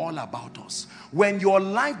not all about us. When your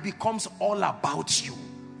life becomes all about you,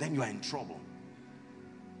 then you are in trouble.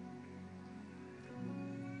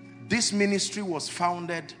 This ministry was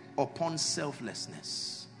founded upon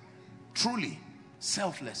selflessness. Truly,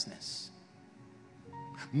 selflessness.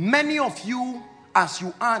 Many of you, as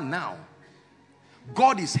you are now,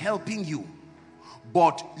 God is helping you,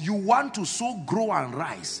 but you want to so grow and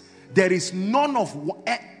rise. There is none of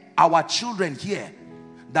our children here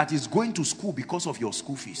that is going to school because of your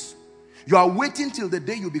school fees. You are waiting till the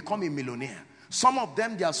day you become a millionaire. Some of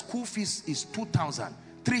them, their school fees is 2,000,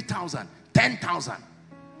 3,000, 10,000.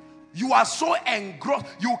 You are so engrossed,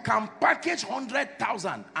 you can package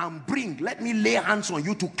 100,000 and bring, let me lay hands on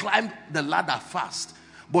you to climb the ladder fast.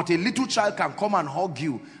 But a little child can come and hug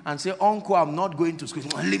you and say, uncle, I'm not going to school.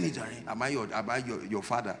 Am I your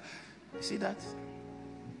father? You see that?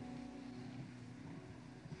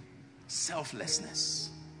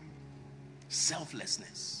 Selflessness.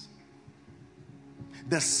 Selflessness.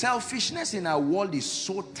 The selfishness in our world is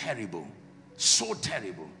so terrible. So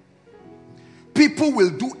terrible. People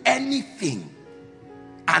will do anything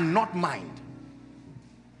and not mind.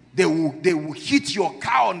 They will hit your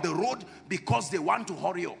car on the road because they want to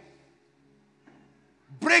hurry up.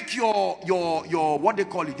 Break your what they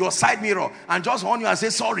call it, your side mirror, and just horn you and say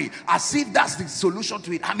sorry, as if that's the solution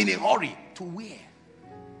to it. I'm in a hurry. To where?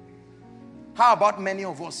 How about many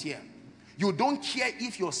of us here? You don't care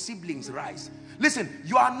if your siblings rise. Listen,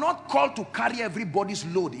 you are not called to carry everybody's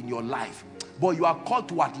load in your life, but you are called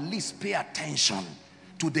to at least pay attention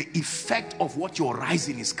to the effect of what your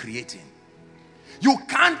rising is creating. You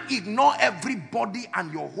can't ignore everybody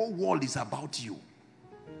and your whole world is about you.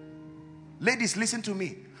 Ladies, listen to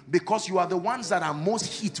me, because you are the ones that are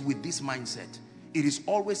most hit with this mindset. It is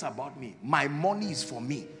always about me. My money is for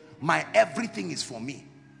me. My everything is for me.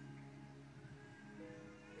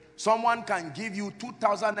 Someone can give you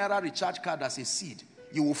 2,000 naira recharge card as a seed.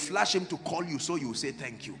 You will flash him to call you, so you will say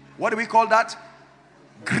thank you. What do we call that?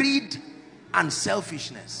 Greed and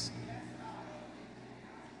selfishness.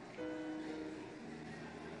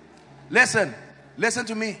 Listen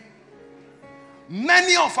to me.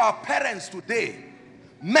 Many of our parents today,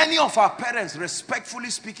 respectfully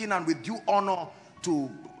speaking and with due honor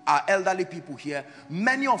to our elderly people here,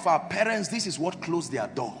 many of our parents, this is what closed their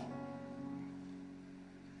door.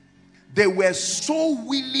 They were so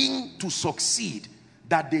willing to succeed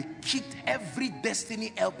that they kicked every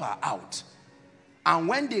destiny helper out. And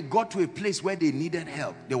when they got to a place where they needed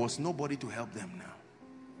help, there was nobody to help them now.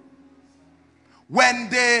 When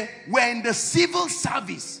they were in the civil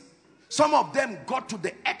service, some of them got to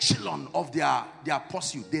the echelon of their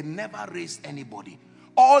pursuit. They never raised anybody.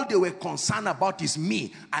 All they were concerned about is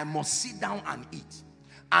me. I must sit down and eat.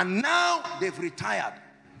 And now they've retired.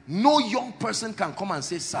 No young person can come and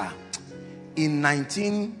say, sir, in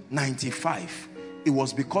 1995, it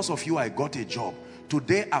was because of you I got a job.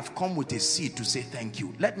 Today I've come with a seed to say thank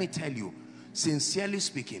you. Let me tell you, sincerely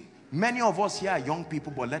speaking, many of us here are young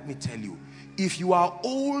people, but let me tell you, if you are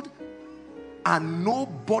old and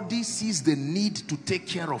nobody sees the need to take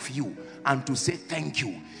care of you and to say thank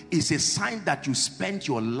you, it's a sign that you spent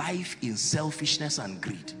your life in selfishness and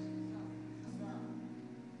greed.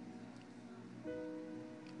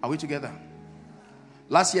 Are we together?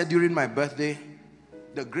 Last year during my birthday,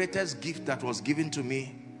 the greatest gift that was given to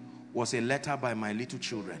me was a letter by my little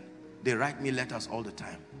children. They write me letters all the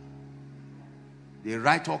time. They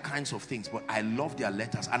write all kinds of things, but I love their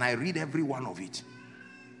letters and I read every one of it.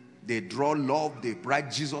 They draw love, they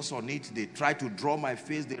write Jesus on it, they try to draw my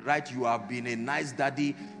face, they write, "You have been a nice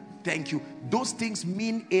daddy, thank you." Those things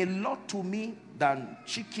mean a lot to me than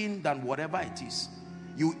chicken, than whatever it is.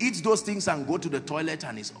 You eat those things and go to the toilet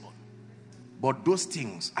and it's on. But those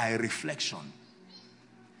things are a reflection.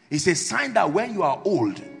 It's a sign that when you are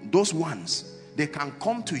old, those ones, they can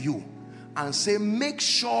come to you and say, "Make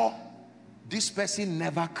sure this person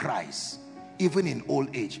never cries, even in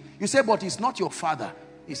old age." You say, "But he's not your father."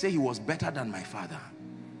 He said, "He was better than my father."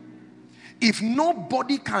 If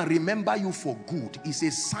nobody can remember you for good, it's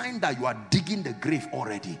a sign that you are digging the grave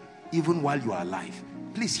already, even while you are alive.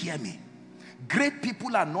 Please hear me. Great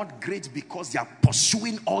people are not great because they are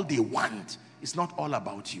pursuing all they want. It's not all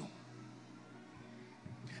about you.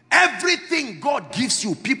 Everything God gives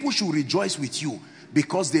you, people should rejoice with you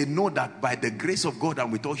because they know that by the grace of God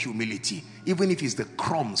and with all humility, even if it's the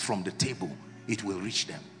crumbs from the table, it will reach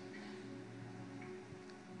them.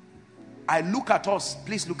 I look at us,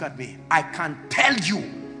 please look at me. I can tell you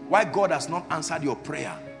why God has not answered your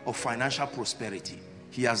prayer of financial prosperity.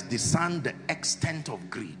 He has discerned the extent of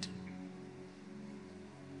greed.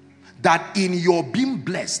 That in your being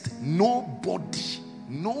blessed, nobody.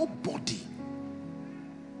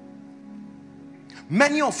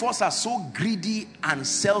 Many of us are so greedy and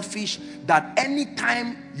selfish that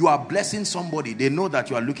anytime you are blessing somebody, they know that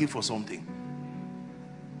you are looking for something.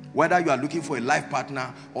 Whether you are looking for a life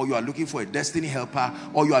partner, or you are looking for a destiny helper,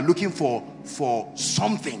 or you are looking for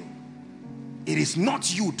something, it is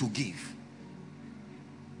not you to give.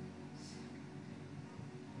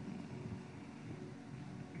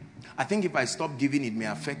 I think if I stop giving, it may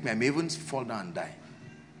affect me. I may even fall down and die.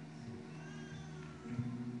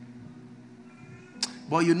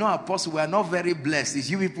 But you know, Apostle, we are not very blessed. It's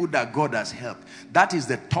you people that God has helped. That is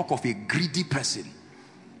the talk of a greedy person.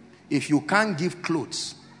 If you can't give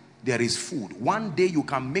clothes, there is food. One day you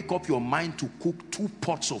can make up your mind to cook 2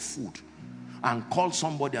 pots of food and call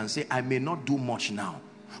somebody and say, "I may not do much now,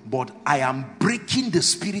 but I am breaking the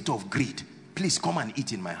spirit of greed. Please come and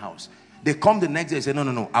eat in my house." They come the next day and say,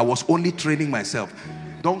 no, I was only training myself.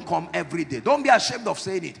 Don't come every day. Don't be ashamed of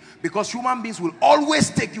saying it, because human beings will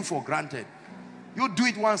always take you for granted. You do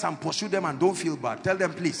it once and pursue them and don't feel bad. Tell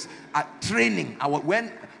them, "Please, at training,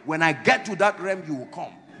 when I get to that realm, you will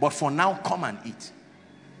come. But for now, come and eat."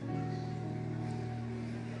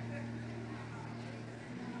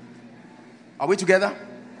 Are we together?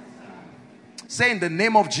 Say, in the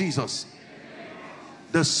name of Jesus,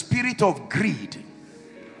 the spirit of greed,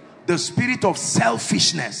 the spirit of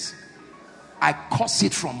selfishness, I curse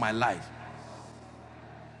it from my life.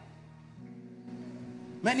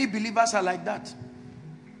 Many believers are like that.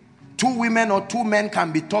 2 women or 2 men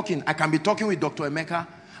can be talking. I can be talking with Dr. Emeka,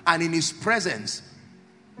 and in his presence,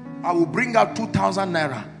 I will bring out 2,000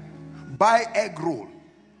 naira, buy egg roll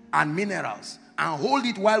and minerals, and hold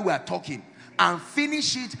it while we are talking, and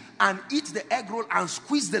finish it and eat the egg roll and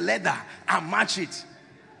squeeze the leather and match it.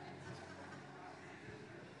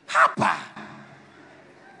 Hapa.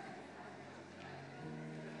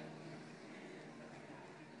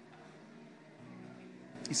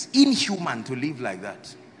 It's inhuman to live like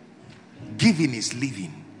that. Giving is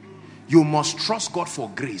living. You must trust God for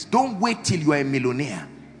grace. Don't wait till you are a millionaire.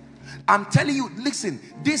 I'm telling you, listen,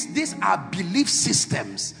 these are belief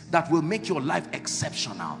systems that will make your life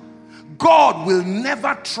exceptional. God will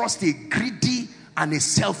never trust a greedy and a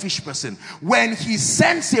selfish person. When he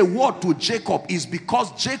sends a word to Jacob, is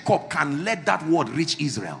because Jacob can let that word reach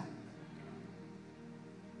Israel.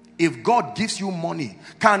 If God gives you money,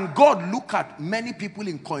 can God look at many people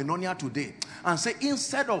in Koinonia today and say,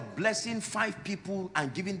 instead of blessing 5 people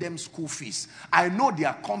and giving them school fees, I know they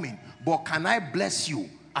are coming, but can I bless you?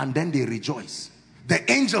 And then they rejoice.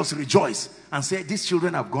 The angels rejoice and say, these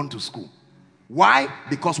children have gone to school. Why?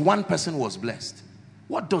 Because one person was blessed.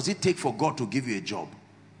 What does it take for God to give you a job?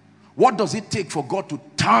 What does it take for God to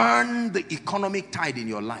turn the economic tide in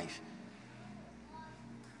your life?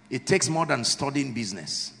 It takes more than studying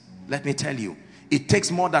business. Let me tell you, it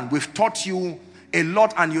takes more than, we've taught you a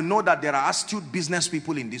lot, and you know that there are astute business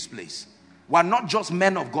people in this place. We're not just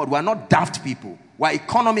men of God. We're not daft people. We're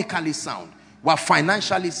economically sound. We're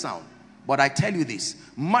financially sound. But I tell you this,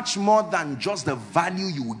 much more than just the value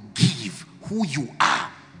you give, who you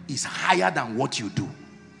are is higher than what you do.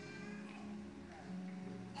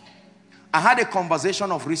 I had a conversation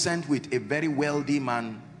of recent with a very wealthy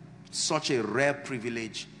man, such a rare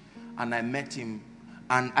privilege, and I met him,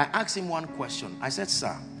 And I asked him one question. I said,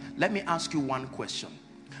 sir, let me ask you one question.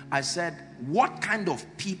 I said, what kind of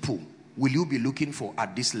people will you be looking for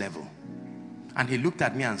at this level? And he looked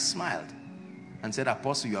at me and smiled and said,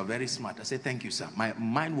 Apostle, you are very smart. I said, thank you, sir. My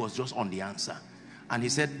mind was just on the answer. And he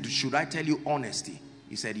said, should I tell you honesty?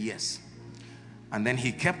 He said, yes. And then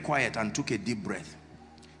he kept quiet and took a deep breath.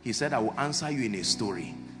 He said, I will answer you in a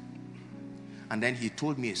story. And then he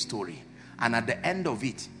told me a story. And at the end of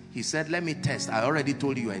it, he said, let me test. I already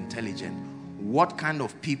told you you are intelligent. What kind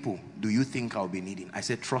of people do you think I'll be needing? I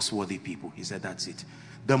said, trustworthy people. He said, that's it.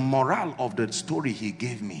 The moral of the story he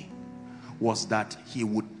gave me was that he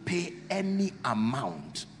would pay any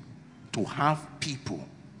amount to have people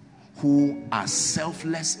who are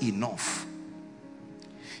selfless enough.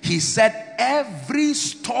 He said every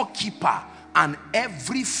storekeeper and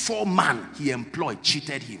every foreman he employed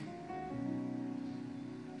cheated him.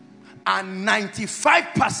 And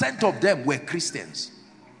 95% of them were Christians,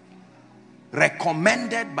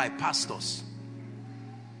 recommended by pastors.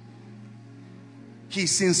 He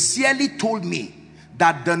sincerely told me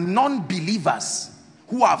that the non-believers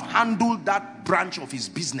who have handled that branch of his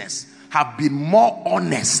business have been more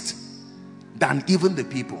honest than even the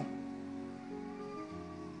people.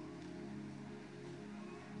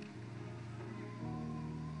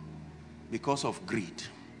 Because of greed.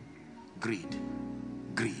 Greed.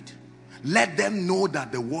 Greed. Let them know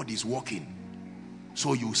that the word is working.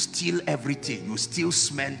 So you steal everything. You steal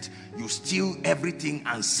cement. You steal everything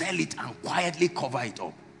and sell it and quietly cover it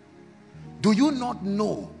up. Do you not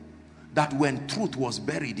know that when truth was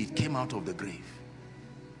buried, it came out of the grave?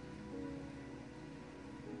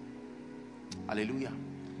 Hallelujah.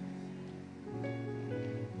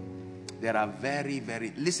 There are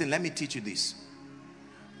listen, let me teach you this.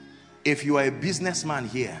 If you are a businessman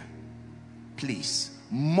here, please,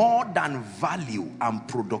 more than value and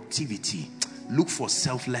productivity, look for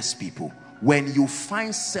selfless people. When you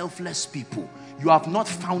find selfless people, you have not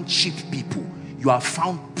found cheap people. You have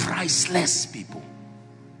found priceless people.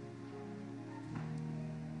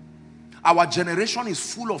 Our generation is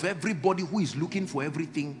full of everybody who is looking for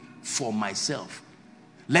everything for myself.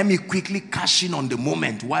 Let me quickly cash in on the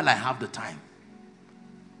moment while I have the time.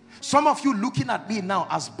 Some of you looking at me now,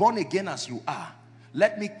 as born again as you are,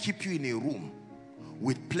 let me keep you in a room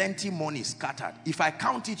with plenty money scattered. If I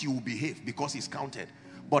count it, you will behave because it's counted.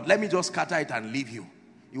 But let me just scatter it and leave you.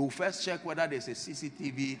 You will first check whether there's a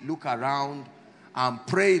CCTV, look around, and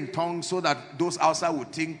pray in tongues so that those outside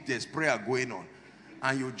would think there's prayer going on.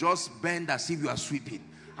 And you just bend as if you are sweeping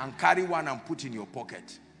and carry one and put in your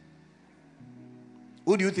pocket.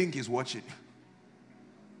 Who do you think is watching?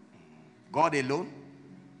 God alone?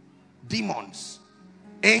 Demons,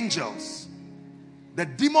 angels. The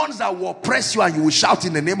demons that will oppress you and you will shout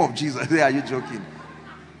in the name of Jesus. Are you joking?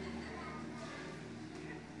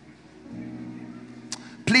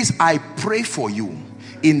 Please, I pray for you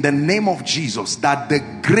in the name of Jesus that the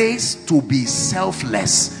grace to be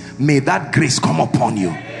selfless, may that grace come upon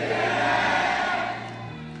you.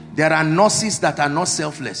 There are nurses that are not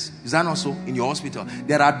selfless. Is that not so in your hospital?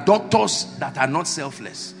 There are doctors that are not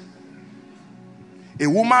selfless. A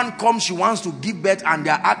woman comes, she wants to give birth, and they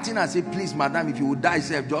are acting as if, please, madam, if you would die,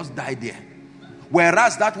 say, just die there.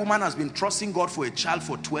 Whereas that woman has been trusting God for a child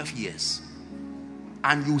for 12 years.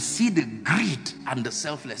 And you see the greed and the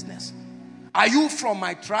selflessness. Are you from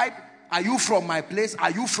my tribe? Are you from my place? Are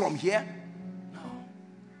you from here? No.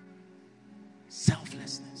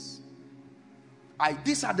 Selflessness.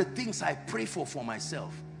 These are the things I pray for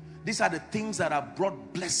myself. These are the things that have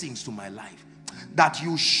brought blessings to my life. That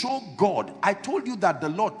you show God. I told you that the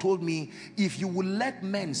Lord told me, if you will let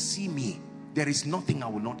men see me, there is nothing I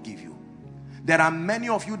will not give you. There are many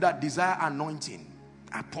of you that desire anointing.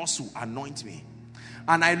 Apostle, anoint me.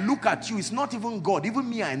 And I look at you, it's not even God, even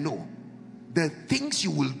me, I know the things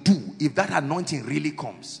you will do if that anointing really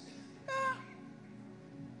comes.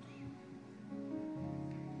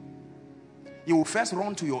 You will first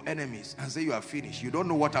run to your enemies and say you are finished. You don't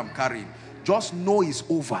know what I'm carrying. Just know it's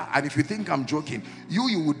over. And if you think I'm joking, you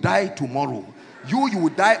will die tomorrow. You will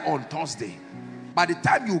die on Thursday. By the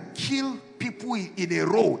time you kill people in a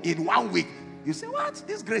row in 1 week, you say, what?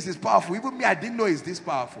 This grace is powerful. Even me, I didn't know it's this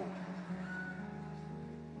powerful.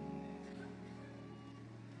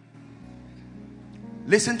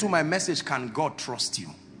 Listen to my message, Can God Trust You?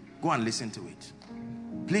 Go and listen to it.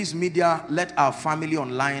 Please, media, let our family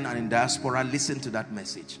online and in diaspora listen to that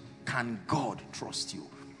message. Can God trust you?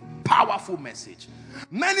 Powerful message.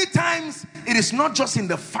 Many times, it is not just in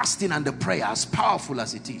the fasting and the prayer, as powerful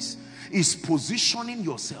as it is. It's positioning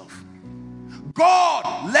yourself.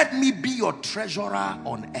 God, let me be your treasurer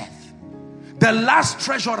on earth. The last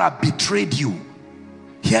treasurer betrayed you.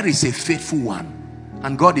 Here is a faithful one.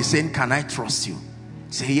 And God is saying, can I trust you?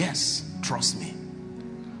 Say, yes, trust me.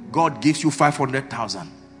 God gives you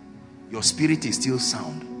 500,000. Your spirit is still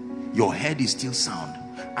sound. Your head is still sound.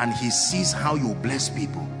 And he sees how you bless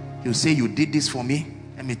people. He'll say, you did this for me.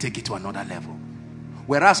 Let me take it to another level.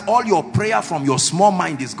 Whereas all your prayer from your small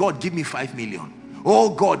mind is, God, give me 5 million. Oh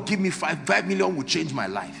God, give me 5 million will change my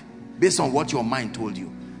life. Based on what your mind told you.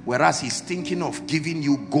 Whereas he's thinking of giving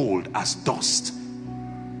you gold as dust.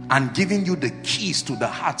 And giving you the keys to the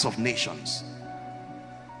hearts of nations.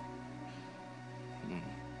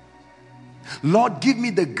 Lord, give me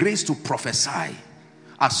the grace to prophesy.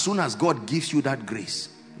 As soon as God gives you that grace,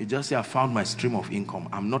 you just say, I found my stream of income.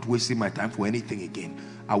 I'm not wasting my time for anything again.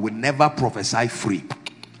 I will never prophesy free.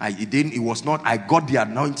 I got the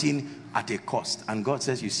anointing at a cost. And God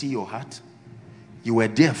says, you see your heart? You were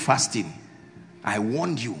there fasting. I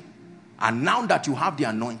warned you. And now that you have the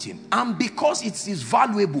anointing, and because it is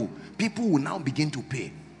valuable, people will now begin to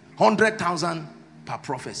pay 100,000 per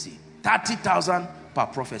prophecy, 30,000 per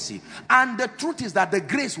prophecy. And the truth is that the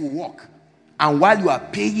grace will work. And while you are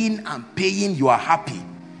paying and paying, you are happy.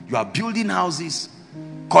 You are building houses,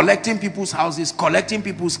 collecting people's houses, collecting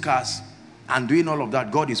people's cars, and doing all of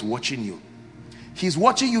that. God is watching you. He's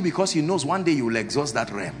watching you because he knows one day you will exhaust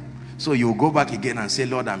that realm. So you will go back again and say,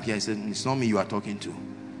 Lord, I'm here. He said, it's not me you are talking to.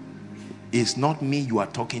 It's not me you are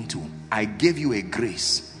talking to. I gave you a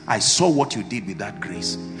grace. I saw what you did with that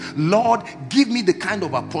grace. Lord, give me the kind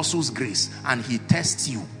of apostles' grace. And he tests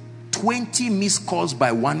you. 20 missed calls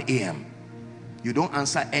by 1 a.m. You don't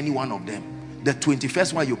answer any one of them. The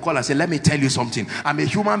 21st one you call and say, let me tell you something. I'm a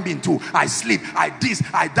human being too. I sleep, I this,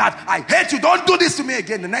 I that. I hate you. Don't do this to me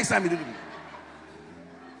again. The next time you do it.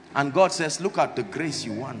 And God says, look at the grace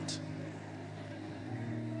you want.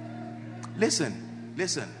 Listen,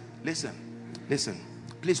 listen. Listen, listen,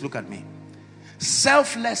 please look at me.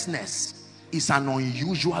 Selflessness is an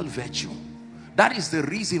unusual virtue. That is the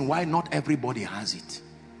reason why not everybody has it.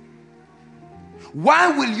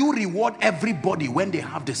 Why will you reward everybody when they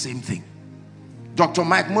have the same thing? Dr.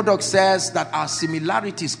 Mike Murdoch says that our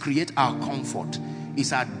similarities create our comfort.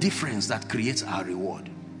 It's our difference that creates our reward.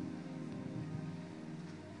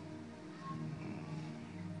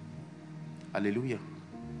 Hallelujah.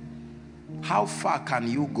 How far can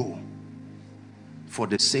you go for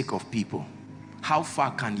the sake of people? How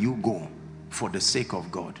far can you go for the sake of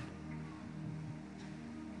God?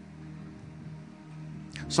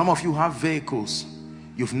 Some of you have vehicles.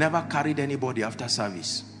 You've never carried anybody after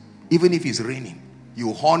service. Even if it's raining,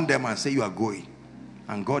 you horn them and say you are going.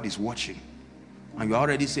 And God is watching. And you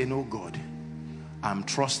already say, no, God, I'm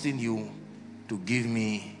trusting you to give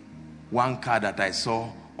me one car that I saw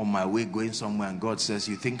on my way going somewhere. And God says,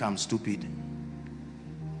 you think I'm stupid?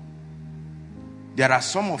 There are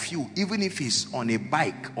some of you, even if it's on a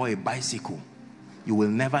bike or a bicycle, you will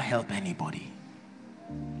never help anybody.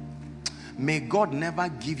 May God never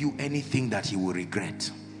give you anything that he will regret.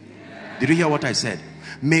 Did you hear what I said?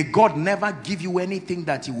 May God never give you anything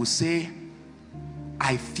that he will say,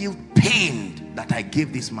 I feel pained that I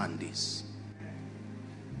gave this man this.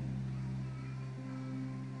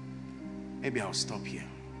 Maybe I'll stop here.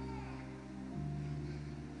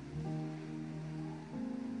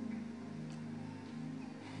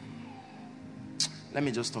 Let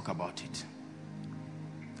me just talk about it.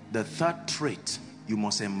 The third trait you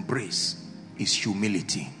must embrace is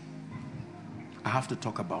humility. I have to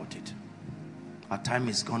talk about it. Our time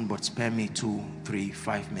is gone, but spare me 2, 3,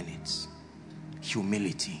 5 minutes.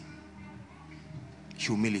 Humility.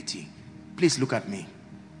 Humility. Please look at me.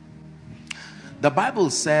 The Bible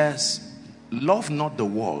says, love not the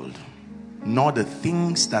world, nor the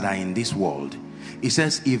things that are in this world. It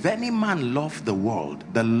says, if any man love the world,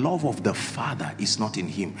 the love of the Father is not in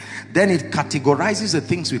him. Then it categorizes the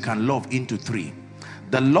things we can love into 3.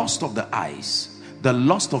 The lust of the eyes, the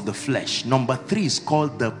lust of the flesh. Number 3 is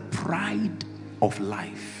called the pride of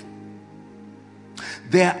life.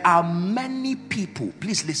 There are many people,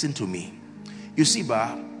 please listen to me. You see,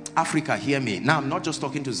 Africa, hear me. Now, I'm not just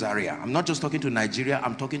talking to Zaria. I'm not just talking to Nigeria.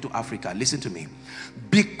 I'm talking to Africa. Listen to me.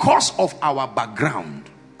 Because of our background,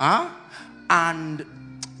 and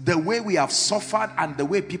the way we have suffered and the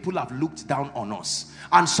way people have looked down on us,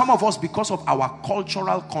 and some of us because of our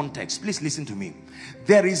cultural context, please listen to me.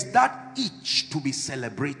 There is that itch to be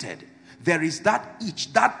celebrated. There is that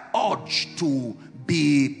itch, that urge to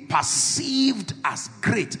be perceived as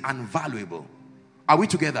great and valuable. Are we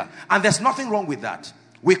together? And there's nothing wrong with that.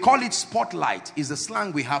 We call it spotlight, is the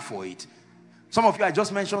slang we have for it. Some of you, I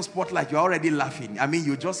just mentioned spotlight, you're already laughing. I mean,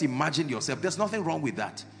 you just imagined yourself. There's nothing wrong with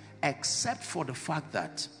that, except for the fact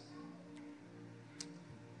that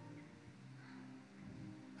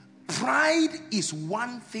Pride is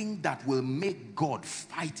one thing that will make God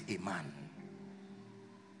fight a man.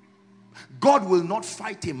 God will not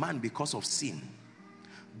fight a man because of sin.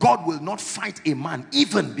 God will not fight a man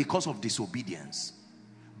even because of disobedience.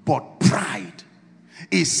 But pride,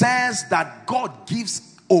 it says that God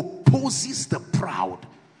opposes the proud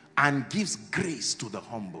and gives grace to the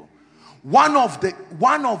humble. One of the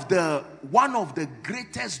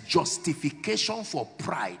greatest justification for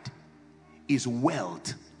pride is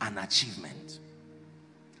wealth and achievement.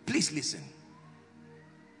 Please listen.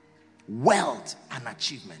 Wealth and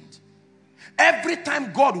achievement. Every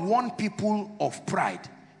time God warned people of pride,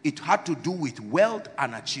 it had to do with wealth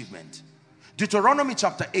and achievement. Deuteronomy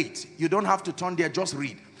chapter 8, you don't have to turn there, just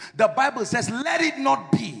read. The Bible says, let it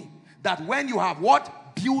not be that when you have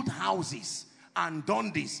what? Built houses and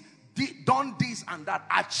done this and that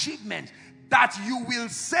achievement, that you will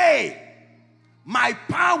say, my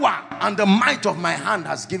power and the might of my hand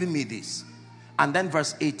has given me this. And then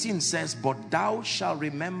verse 18 says, but thou shalt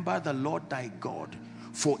remember the Lord thy God,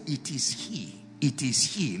 for it is he.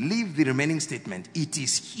 Leave the remaining statement. It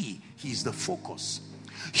is he. He is the focus.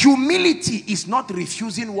 Humility is not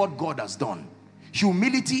refusing what God has done.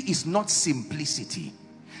 Humility is not simplicity.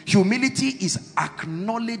 Humility is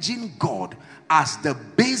acknowledging God as the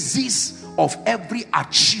basis of every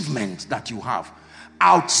achievement that you have.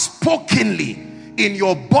 Outspokenly, in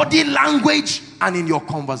your body language and in your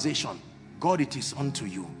conversation. God, it is unto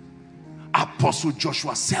you. Apostle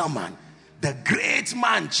Joshua Selman, the great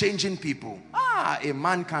man changing people. A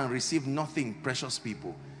man can receive nothing, precious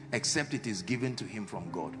people, except it is given to him from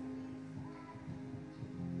God.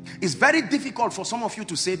 It's very difficult for some of you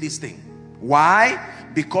to say this thing. Why?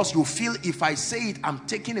 Because you feel if I say it, I'm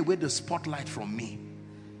taking away the spotlight from me.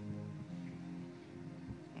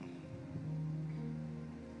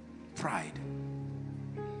 Pride.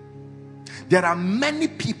 There are many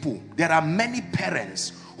people, there are many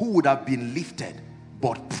parents who would have been lifted,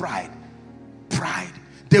 but pride.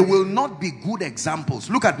 They will not be good examples.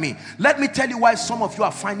 Look at me. Let me tell you why some of you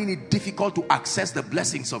are finding it difficult to access the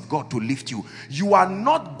blessings of God to lift you. You are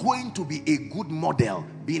not going to be a good model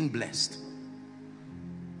being blessed.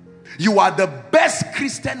 You are the best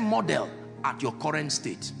Christian model at your current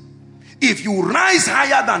state. If you rise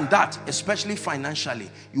higher than that, especially financially,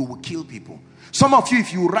 you will kill people. Some of you,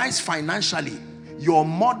 if you rise financially, your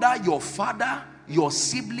mother, your father, your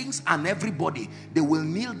siblings and everybody, they will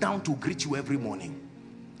kneel down to greet you every morning.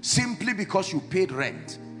 Simply because you paid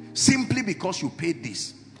rent. Simply because you paid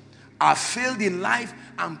this. I failed in life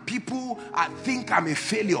and people think I'm a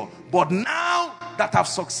failure. But now that I've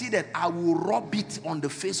succeeded, I will rub it on the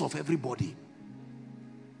face of everybody.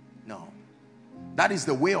 No. That is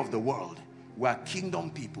the way of the world. We are kingdom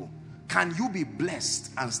people. Can you be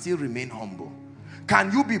blessed and still remain humble?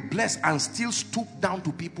 Can you be blessed and still stoop down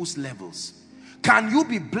to people's levels? Can you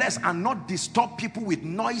be blessed and not disturb people with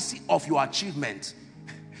noise of your achievement?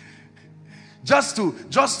 Just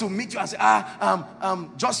to meet you and say,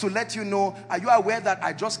 just to let you know, are you aware that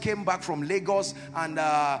I just came back from Lagos and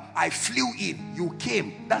I flew in? You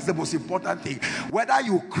came. That's the most important thing. Whether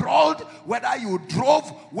you crawled, whether you drove,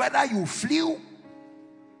 whether you flew,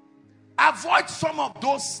 avoid some of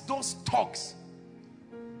those talks.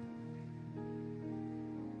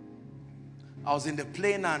 I was in the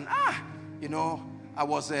plane and you know, I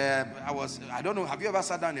don't know, have you ever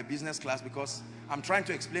sat down in a business class? Because I'm trying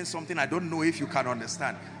to explain something I don't know if you can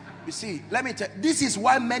understand. You see, let me tell you, this is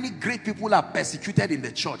why many great people are persecuted in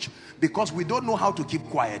the church, because we don't know how to keep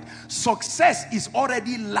quiet. Success is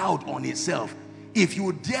already loud on itself. If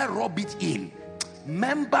you dare rub it in,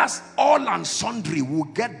 members all and sundry will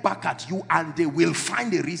get back at you, and they will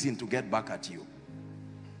find a reason to get back at you.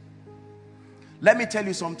 Let me tell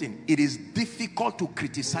you something. It is difficult to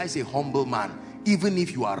criticize a humble man, even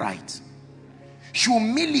if you are right.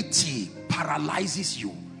 Humility paralyzes you.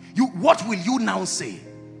 What will you now say?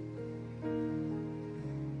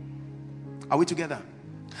 Are we together?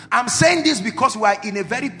 I'm saying this because we are in a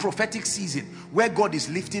very prophetic season where God is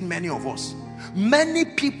lifting many of us. Many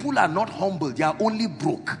people are not humble, they are only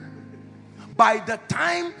broke. By the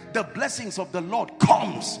time the blessings of the Lord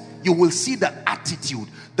comes, you will see the attitude,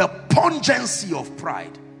 the pungency of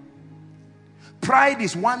pride. Pride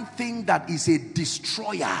is one thing that is a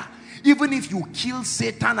destroyer. Even if you kill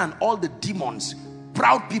Satan and all the demons,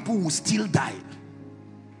 proud people will still die.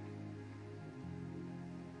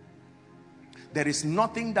 There is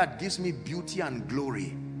nothing that gives me beauty and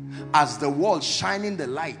glory as the world shining the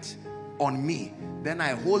light on me. Then I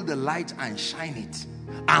hold the light and shine it.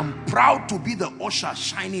 I'm proud to be the usher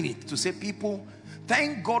shining it, to say, people,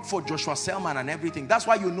 Thank God for Joshua Selman and everything. That's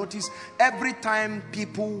why you notice every time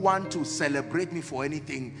people want to celebrate me for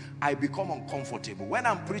anything, I become uncomfortable. When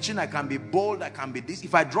I'm preaching, I can be bold, I can be this.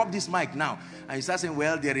 If I drop this mic now and you start saying,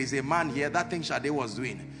 well, there is a man here, that thing Shade was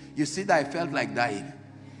doing, you see that I felt like dying.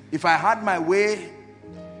 If I had my way,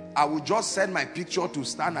 I would just send my picture to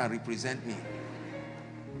stand and represent me.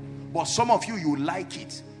 But some of you, you like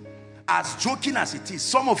it. As joking as it is,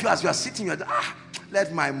 some of you, as you are sitting, you're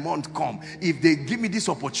let my month come. If they give me this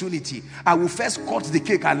opportunity, I will first cut the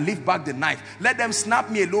cake and leave back the knife. Let them snap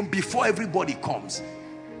me alone before everybody comes.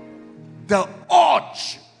 The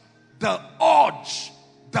urge to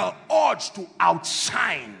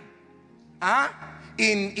outshine.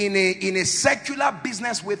 In a secular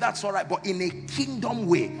business way, that's all right. But in a kingdom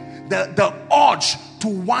way, the urge to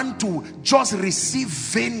want to just receive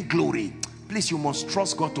vain glory. Please, you must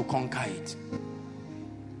trust God to conquer it.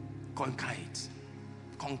 Conquer it.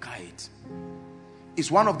 Conquer it.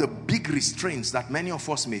 It's one of the big restraints that many of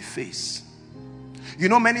us may face. You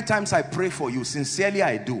know, many times I pray for you, sincerely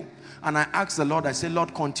I do, and I ask the Lord, I say,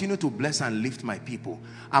 Lord, continue to bless and lift my people.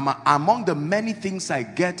 Among the many things I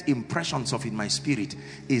get impressions of in my spirit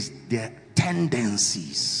is their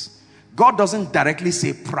tendencies. God doesn't directly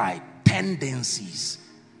say pride. Tendencies,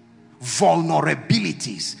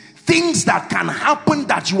 vulnerabilities, things that can happen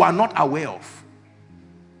that you are not aware of.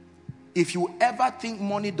 If you ever think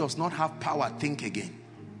money does not have power, think again.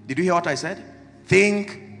 Did you hear what I said?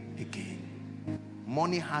 Think again.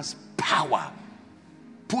 Money has power.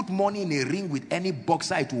 Put money in a ring with any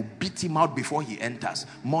boxer, it will beat him out before he enters.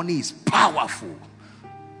 Money is powerful.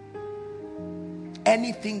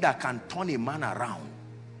 Anything that can turn a man around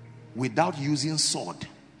without using sword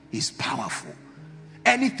is powerful.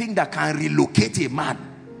 Anything that can relocate a man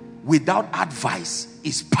without advice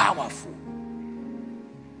is powerful.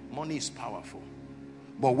 Money is powerful.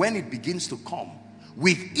 But when it begins to come,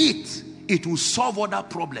 with it, it will solve other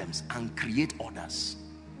problems and create others.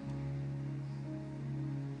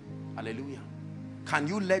 Hallelujah. Can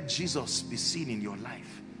you let Jesus be seen in your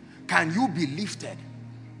life? Can you be lifted?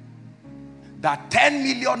 That 10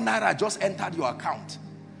 million naira just entered your account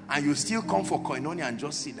and you still come for koinonia and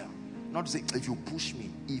just sit down. Not to say, if you push me,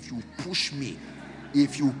 if you push me,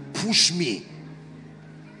 if you push me.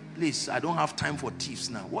 Please, I don't have time for thieves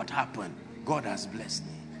now. What happened? God has blessed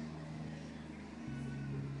me.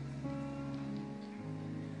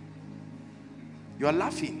 You're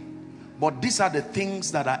laughing. But these are the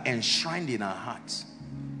things that are enshrined in our hearts.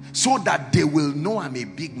 So that they will know I'm a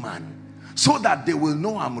big man. So that they will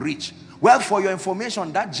know I'm rich. Well, for your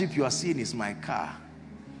information, that Jeep you are seeing is my car.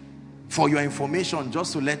 For your information,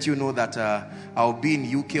 just to let you know that I'll be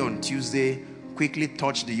in UK on Tuesday, quickly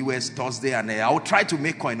touch the US Thursday, and I'll try to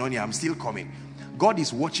make koinonia. I'm still coming. God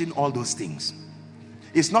is watching all those things.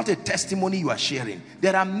 It's not a testimony you are sharing.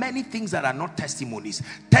 There are many things that are not testimonies.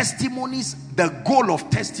 Testimonies, the goal of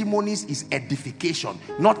testimonies is edification,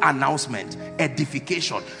 not announcement.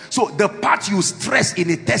 Edification. So the part you stress in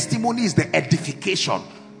a testimony is the edification.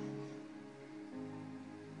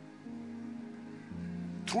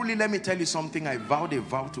 Truly, let me tell you something. I vowed a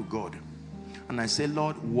vow to God. And I say,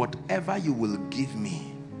 Lord, whatever you will give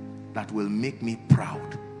me that will make me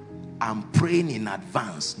proud, I'm praying in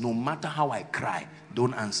advance. No matter how I cry,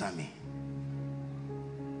 don't answer me.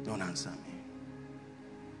 Don't answer me.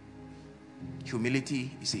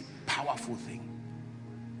 Humility is a powerful thing.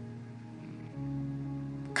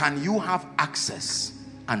 Can you have access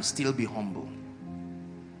and still be humble?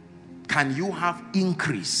 Can you have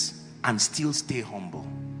increase and still stay humble?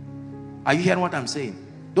 Are you hearing what I'm saying?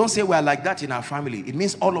 Don't say we're like that in our family. It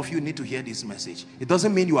means all of you need to hear this message. It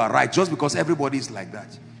doesn't mean you are right just because everybody is like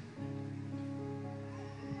that.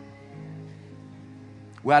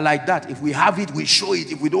 We are like that. If we have it, we show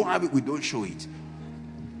it. If we don't have it, we don't show it.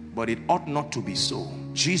 But it ought not to be so.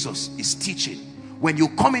 Jesus is teaching. When you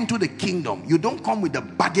come into the kingdom, you don't come with the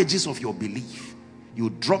baggages of your belief. You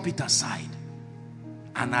drop it aside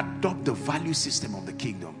and adopt the value system of the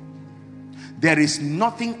kingdom. There is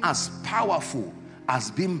nothing as powerful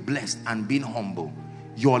as being blessed and being humble.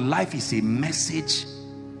 Your life is a message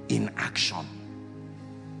in action.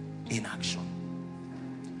 In action.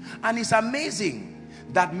 And it's amazing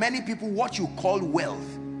that many people, what you call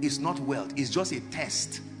wealth is not wealth. It's just a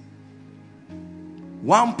test.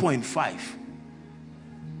 1.5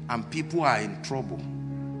 and people are in trouble.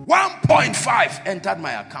 1.5 entered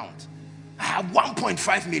my account. I have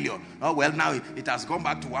 1.5 million. Oh, well, now it has gone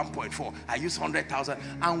back to 1.4. I use 100,000.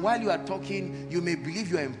 And while you are talking, you may believe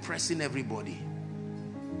you are impressing everybody.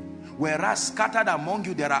 Whereas scattered among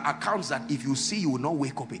you, there are accounts that if you see, you will not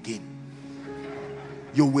wake up again.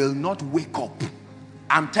 You will not wake up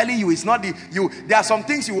I'm telling you, it's not there are some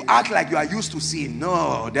things you act like you are used to seeing.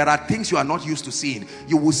 No, there are things you are not used to seeing.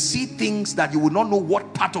 You will see things that you will not know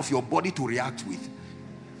what part of your body to react with.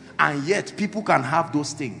 And yet, people can have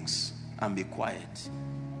those things and be quiet.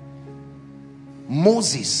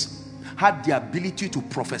 Moses had the ability to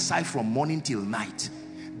prophesy from morning till night.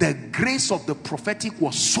 The grace of the prophetic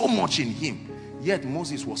was so much in him, yet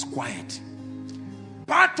Moses was quiet.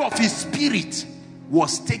 Part of his spirit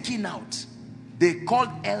was taken out. They called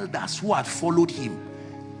elders who had followed him.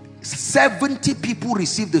 70 people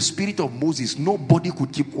received the spirit of Moses. Nobody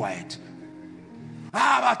could keep quiet.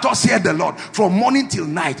 Thus said the Lord, from morning till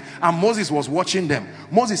night. And Moses was watching them.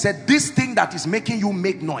 Moses said, this thing that is making you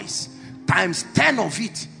make noise, times 10 of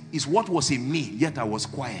it is what was in me, yet I was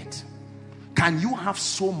quiet. Can you have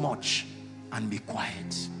so much and be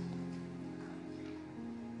quiet?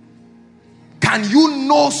 Can you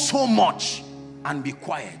know so much and be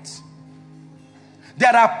quiet?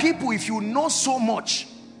 There are people, if you know so much,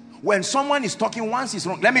 when someone is talking, once it's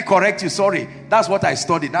wrong, let me correct you, sorry, that's what I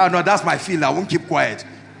studied. No, that's my field, I won't keep quiet.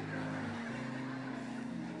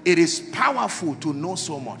 It is powerful to know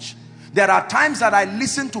so much. There are times that I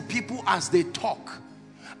listen to people as they talk,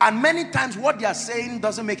 and many times what they are saying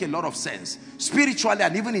doesn't make a lot of sense, spiritually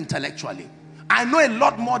and even intellectually. I know a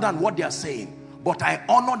lot more than what they are saying, but I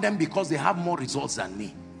honor them because they have more results than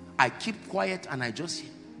me. I keep quiet and I just hear.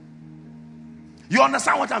 You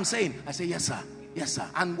understand what I'm saying? I say, yes, sir. Yes, sir.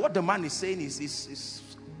 And what the man is saying is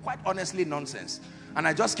quite honestly nonsense. And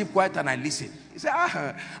I just keep quiet and I listen. He say,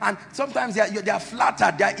 and sometimes they are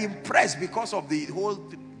flattered, they are impressed because of the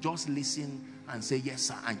whole, just listen and say, yes,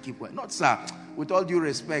 sir, and keep quiet. Not, sir, with all due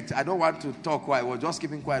respect, I don't want to talk quiet. We're just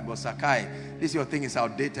keeping quiet, but Sakai, this your thing is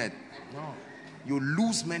outdated. No. You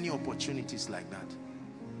lose many opportunities like that.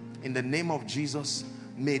 In the name of Jesus,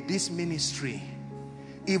 may this ministry,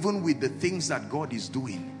 even with the things that God is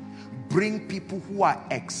doing, bring people who are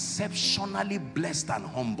exceptionally blessed and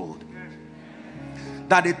humbled.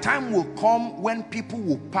 That a time will come when people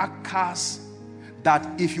will park cars that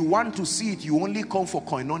if you want to see it, you only come for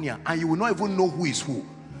koinonia and you will not even know who is who.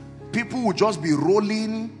 People will just be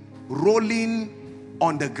rolling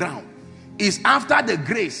on the ground. It's after the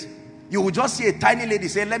grace, you will just see a tiny lady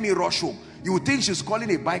say, let me rush home. You would think she's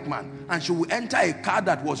calling a bike man, and she will enter a car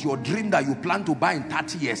that was your dream that you plan to buy in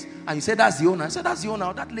 30 years. And you say, that's the owner. I said, that's the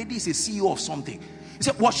owner. That lady is a CEO of something. He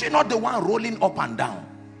said, was she not the one rolling up and down?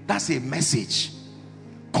 That's a message.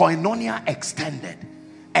 Koinonia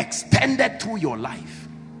extended through your life.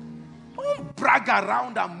 Don't brag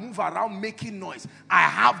around and move around making noise. I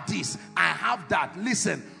have this, I have that.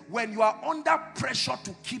 Listen, when you are under pressure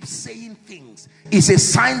to keep saying things, it's a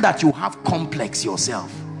sign that you have complex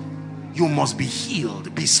yourself. You must be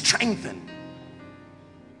healed, be strengthened.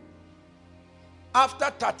 After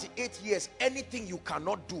 38 years, anything you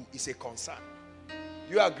cannot do is a concern.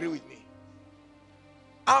 Do you agree with me?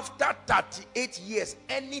 After 38 years,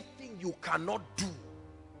 anything you cannot do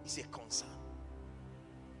is a concern.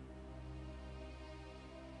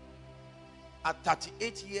 At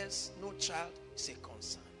 38 years, no child is a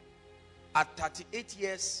concern. At 38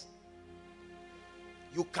 years,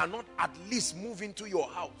 you cannot at least move into your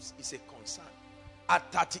house, is a concern.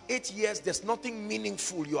 At 38 years, there's nothing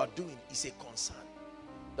meaningful you are doing, is a concern.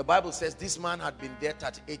 The Bible says this man had been there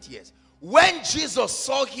 38 years. When Jesus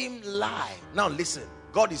saw him lie, now listen,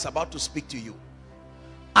 God is about to speak to you,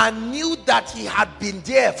 and knew that he had been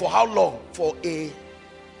there for how long?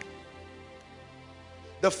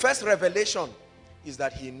 The first revelation is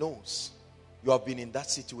that he knows you have been in that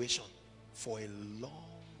situation for a long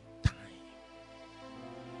time.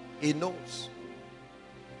 He knows.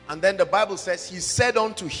 And then the Bible says, he said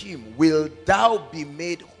unto him, will thou be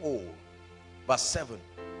made whole? Verse 7.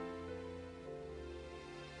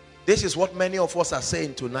 This is what many of us are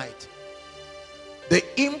saying tonight. The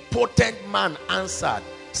impotent man answered,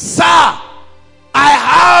 Sir, I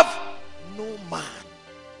have no man.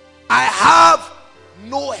 I have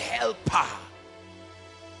no helper.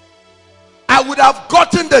 I would have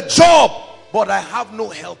gotten the job, but I have no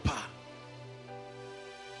helper.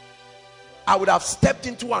 I would have stepped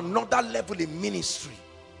into another level in ministry,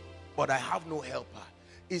 but I have no helper.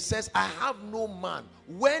 It says, I have no man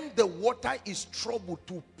when the water is troubled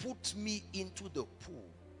to put me into the pool.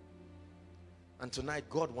 And tonight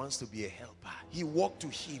God wants to be a helper. He walked to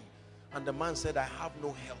him and the man said, I have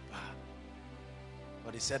no helper.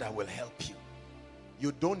 But he said, I will help you.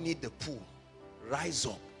 You don't need the pool. Rise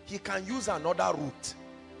up. He can use another route.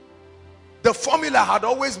 The formula had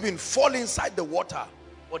always been fall inside the water.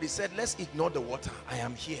 But he said, let's ignore the water. I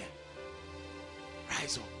am here.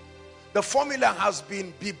 Rise up. The formula has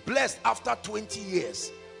been be blessed after 20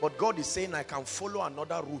 years. But God is saying, I can follow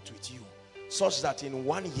another route with you, such that in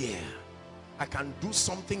 1 year, I can do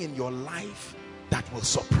something in your life that will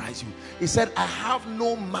surprise you. He said, I have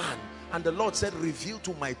no man. And the Lord said, reveal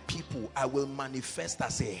to my people, I will manifest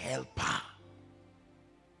as a helper.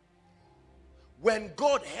 When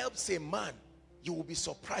God helps a man, you will be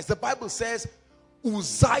surprised. The Bible says,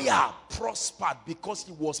 Uzziah prospered because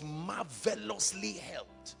he was marvelously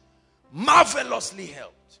helped. Marvelously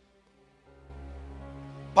helped.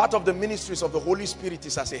 Part of the ministries of the Holy Spirit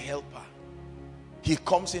is as a helper. He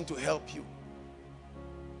comes in to help you.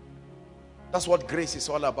 That's what grace is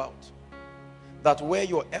all about. That where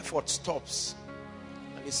your effort stops,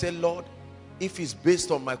 and you say, Lord, if it's based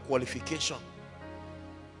on my qualification,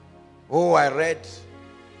 oh, I read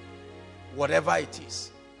whatever it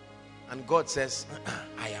is, and God says,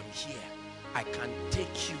 I am here. I can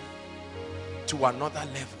take you to another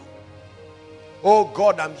level. Oh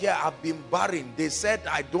God, I'm here. I've been barren. They said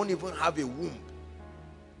I don't even have a womb.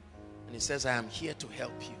 And he says, I am here to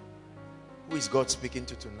help you. Who is God speaking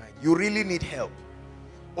to tonight? You really need help.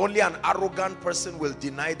 Only an arrogant person will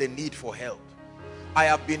deny the need for help. I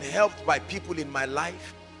have been helped by people in my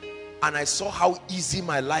life, and I saw how easy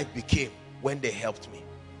my life became when they helped me.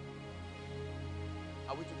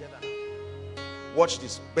 Are we together now? Watch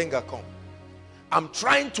this. Benga, come. I'm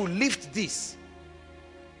trying to lift this,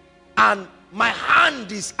 and my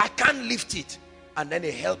hand is, I can't lift it. And then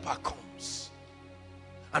a helper comes.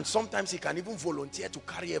 And sometimes he can even volunteer to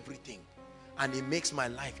carry everything. And it makes my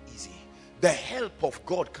life easy. The help of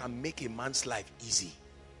God can make a man's life easy.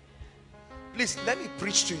 Please, let me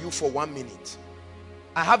preach to you for 1 minute.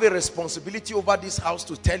 I have a responsibility over this house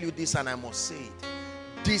to tell you this, and I must say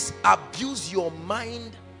it. Disabuse your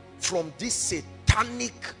mind from this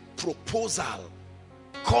satanic proposal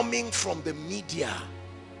coming from the media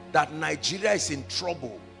that Nigeria is in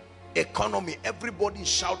trouble. Economy, everybody is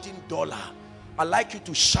shouting dollar. I'd like you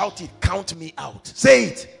to shout it, count me out. Say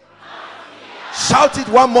it. Shout it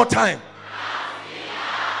one more time.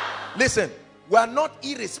 Listen, we are not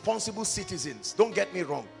irresponsible citizens. Don't get me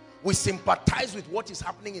wrong. We sympathize with what is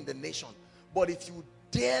happening in the nation. But if you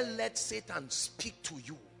dare let Satan speak to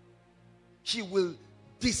you, he will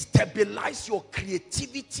destabilize your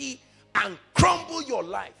creativity and crumble your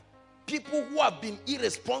life. People who have been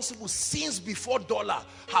irresponsible since before dollar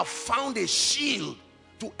have found a shield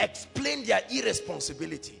to explain their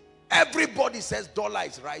irresponsibility. Everybody says dollar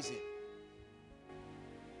is rising.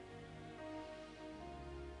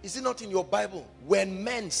 Is it not in your Bible? When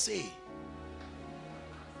men say,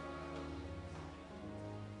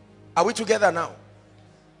 are we together now?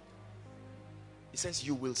 It says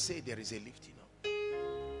you will say there is a lifting up.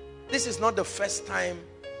 This is not the first time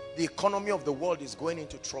the economy of the world is going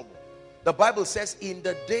into trouble. The Bible says in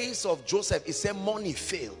the days of Joseph, it said money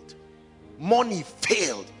failed. Money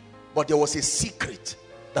failed. But there was a secret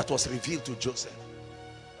that was revealed to Joseph.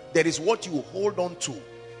 There is what you hold on to,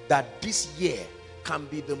 that this year can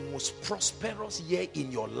be the most prosperous year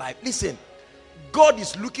in your life. Listen, God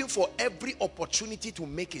is looking for every opportunity to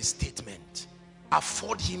make a statement.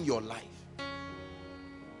 Afford him your life.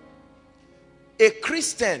 A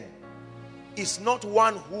Christian is not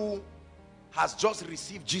one who has just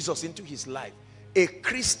received Jesus into his life. A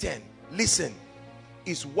Christian, listen,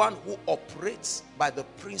 is one who operates by the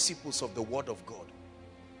principles of the Word of God.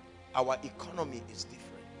 Our economy is different.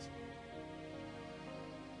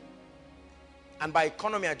 And by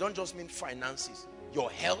economy, I don't just mean finances. Your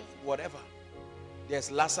health, whatever. There's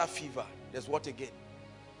Lassa fever. There's what again?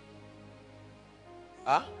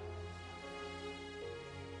 Huh?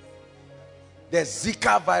 There's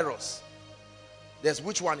Zika virus. There's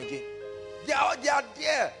which one again? They are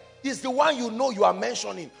there. It's the one you know you are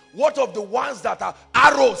mentioning. What of the ones that are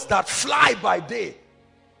arrows that fly by day?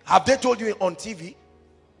 Have they told you on TV?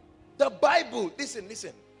 The Bible,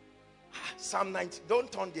 listen. Psalm 90,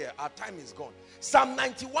 don't turn there. Our time is gone. Psalm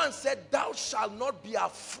 91 said, thou shalt not be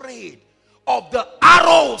afraid of the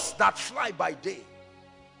arrows that fly by day.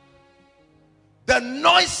 The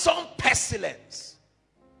noisome pestilence.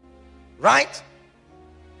 Right?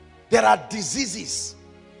 There are diseases.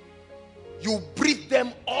 You breathe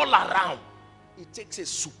them all around. It takes a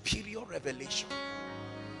superior revelation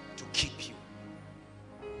to keep you.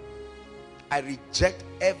 I reject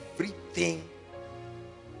everything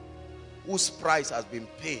whose price has been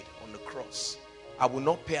paid on the cross. I will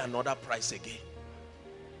not pay another price again.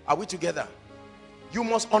 Are we together? You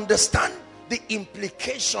must understand the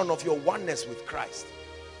implication of your oneness with Christ.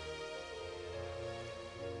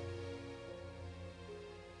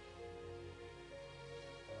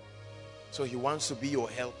 So he wants to be your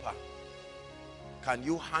helper. Can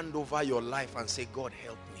you hand over your life and say, God,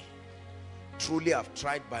 help me? truly I've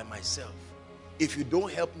tried by myself. If you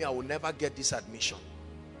don't help me, I will never get this admission.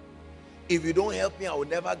 If you don't help me, I will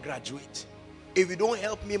never graduate. If you don't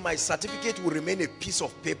help me, my certificate will remain a piece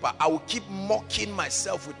of paper. I will keep mocking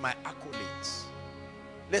myself with my accolades.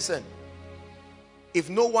 Listen, if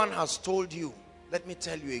no one has told you, let me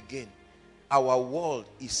tell you again, our world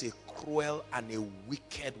is a cruel and a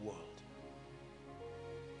wicked world.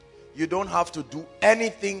 You don't have to do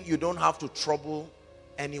anything. You don't have to trouble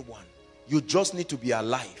anyone. You just need to be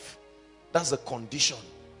alive. That's the condition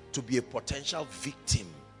to be a potential victim.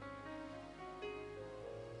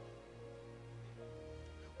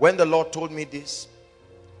 When the Lord told me this,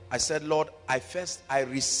 I said, Lord, I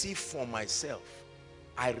receive for myself.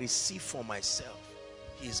 I receive for myself.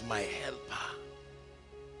 He is my helper.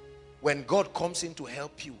 When God comes in to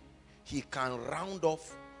help you, he can round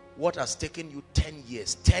off what has taken you 10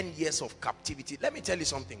 years, 10 years of captivity. Let me tell you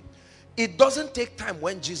something. It doesn't take time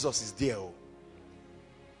when Jesus is there.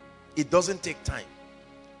 It doesn't take time.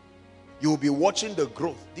 You will be watching the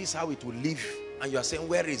growth. This is how it will live. And you are saying,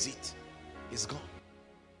 where is it? It's gone.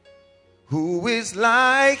 Who is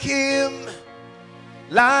like him,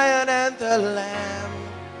 Lion and the Lamb,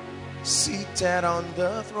 seated on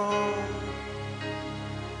the throne.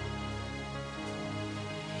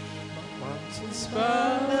 Mountains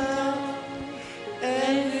bow down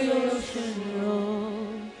and the ocean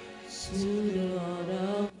rolls to the Lord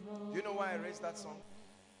of all. Do you know why I raised that song?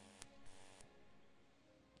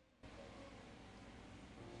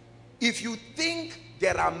 If you think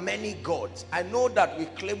there are many gods, I know that we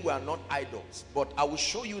claim we are not idols, but I will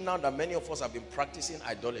show you now that many of us have been practicing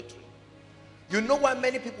idolatry. You know why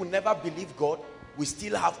many people never believe God? We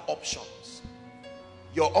still have options.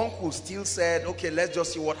 Your uncle still said, okay, let's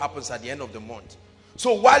just see what happens at the end of the month.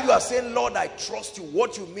 So while you are saying, Lord, I trust you,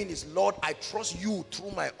 what you mean is, Lord, I trust you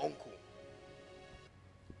through my uncle.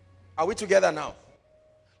 Are we together now?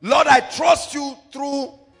 Lord, I trust you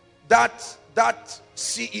through that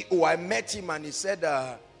CEO. I met him and he said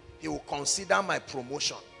he will consider my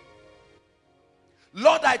promotion.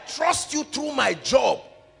 Lord, I trust you through my job.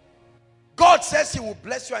 God says he will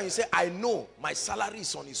bless you and you say, I know my salary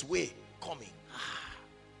is on its way coming.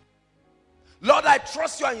 Lord, I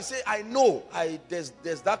trust you and you say, I know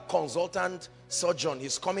there's that consultant surgeon.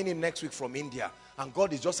 He's coming in next week from India and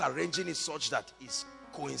God is just arranging it such that it's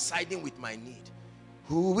coinciding with my need.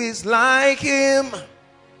 Who is like him,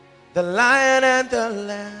 the Lion and the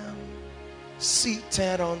Lamb,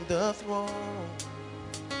 seated on the throne.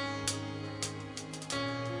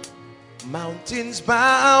 Mountains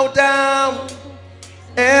bow down,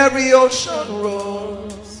 every ocean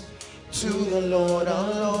rolls to the Lord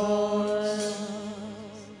of Lords.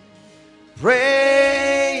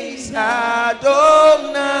 Praise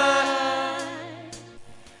Adonai,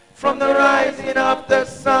 from the rising of the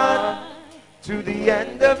sun to the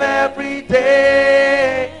end of every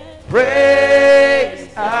day.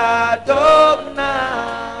 Praise Adonai.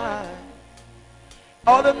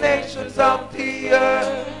 All the nations of the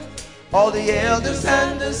earth, all the elders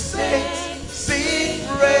and the saints sing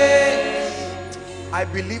praise. I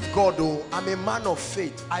believe God, oh, I'm a man of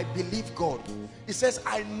faith. I believe God. He says,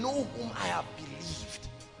 I know whom I have believed.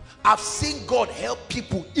 I've seen God help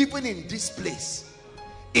people even in this place.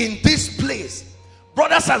 In this place,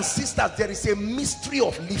 brothers and sisters, there is a mystery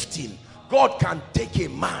of lifting. God can take a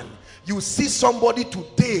man. You see somebody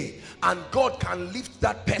today and God can lift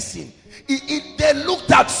that person. They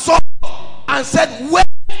looked at Saul and said,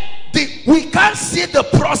 we can't see the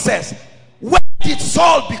process. When did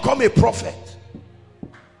Saul become a prophet?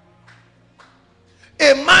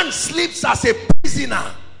 A man sleeps as a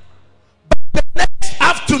prisoner, but the next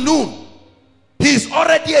afternoon he's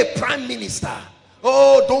already a prime minister.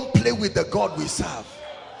 Oh, don't play with the God we serve.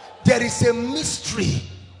 There is a mystery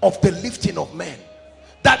of the lifting of men,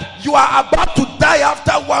 that you are about to die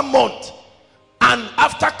after 1 month, and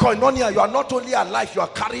after koinonia you are not only alive, you are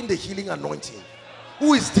carrying the healing anointing.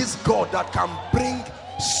 Who is this God that can bring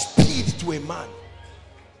speed to a man?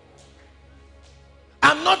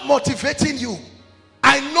 I'm not motivating you.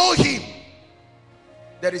 I know him.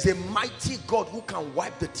 There is a mighty God who can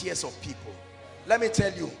wipe the tears of people. Let me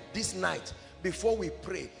tell you, this night, before we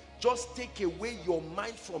pray, just take away your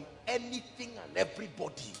mind from anything and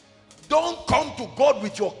everybody. Don't come to God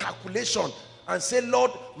with your calculation and say,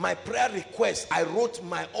 Lord, my prayer request, I wrote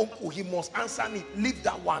my uncle, he must answer me. Leave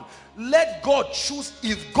that one. Let God choose.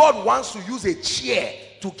 If God wants to use a chair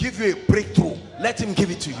to give you a breakthrough, let him give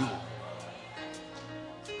it to you.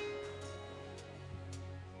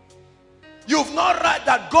 You've not read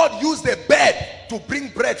that God used a bed to bring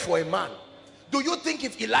bread for a man. Do you think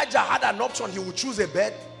if Elijah had an option, he would choose a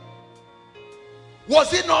bed?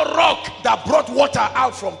 Was it not rock that brought water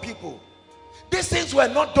out from people? These things were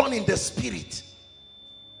not done in the spirit.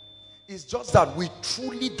 It's just that we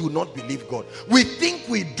truly do not believe God. We think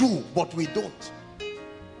we do, but we don't.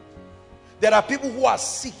 There are people who are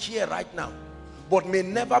sick here right now, but may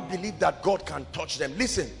never believe that God can touch them.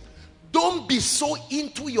 Listen, don't be so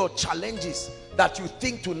into your challenges that you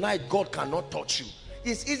think tonight God cannot touch you.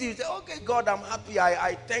 It's easy to say, okay, God, I'm happy.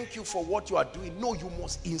 I thank you for what you are doing. No, you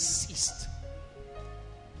must insist.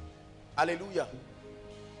 Hallelujah.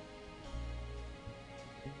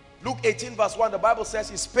 Luke 18 verse 1, the Bible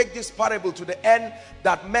says he spake this parable to the end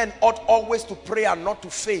that men ought always to pray and not to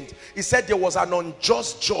faint. He said there was an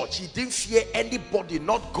unjust judge. He didn't fear anybody,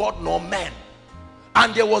 not God nor man.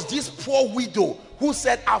 And there was this poor widow who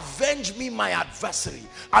said, avenge me my adversary.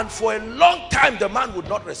 And for a long time the man would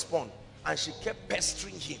not respond. And she kept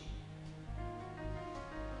pestering him.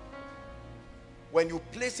 When you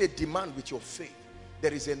place a demand with your faith,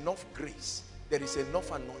 there is enough grace. There is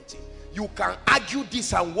enough anointing. You can argue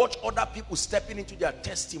this and watch other people stepping into their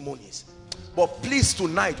testimonies. But please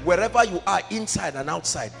tonight, wherever you are, inside and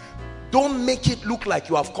outside, don't make it look like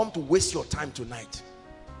you have come to waste your time tonight.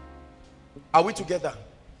 Are we together?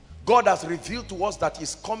 God has revealed to us that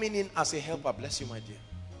he's coming in as a helper. Bless you, my dear.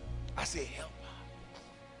 As a helper.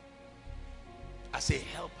 As a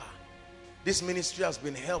helper. This ministry has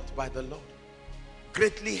been helped by the Lord.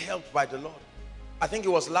 Greatly helped by the Lord. I think it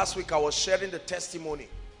was last week I was sharing the testimony.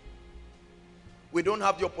 We don't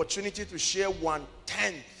have the opportunity to share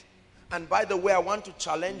 1/10. And by the way, I want to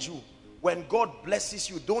challenge you. When God blesses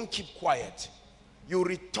you, don't keep quiet. You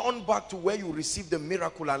return back to where you received the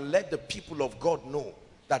miracle and let the people of God know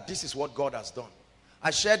that this is what God has done.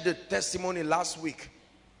 I shared the testimony last week.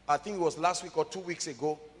 I think it was last week or 2 weeks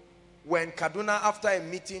ago. When Kaduna, after a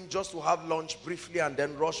meeting, just to have lunch briefly and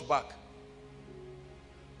then rush back.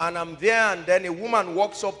 And I'm there, and then a woman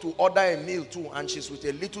walks up to order a meal too, and she's with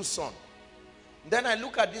a little son. Then I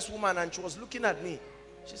look at this woman, and she was looking at me.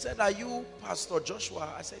 She said, are you Pastor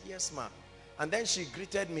Joshua? I said, yes, ma'am. And then she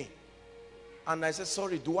greeted me. And I said,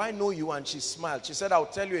 sorry, do I know you? And she smiled. She said, I'll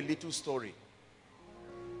tell you a little story.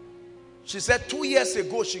 She said 2 years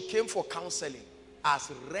ago, she came for counseling. As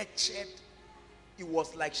wretched, it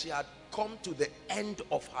was like she had come to the end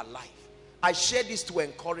of her life. I share this to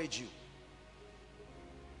encourage you.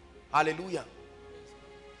 Hallelujah.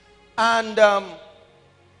 And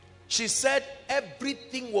she said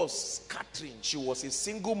everything was scattering. She was a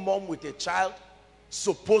single mom with a child,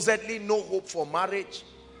 supposedly no hope for marriage.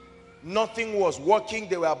 Nothing was working.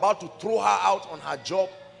 They were about to throw her out on her job.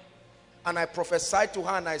 And I prophesied to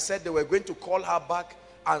her, and I said they were going to call her back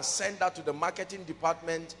and send her to the marketing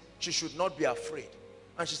department. She should not be afraid.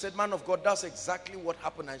 And she said, man of God, that's exactly what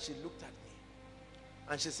happened. And she looked at me.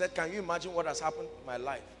 And she said, can you imagine what has happened in my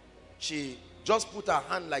life? She just put her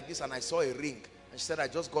hand like this, and I saw a ring. And she said, I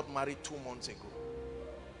just got married 2 months ago.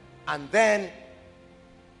 And then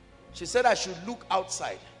she said I should look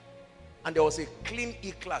outside. And there was a clean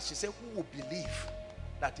E-class. She said, who will believe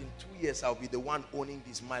that in 2 years I'll be the one owning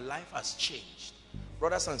this? My life has changed.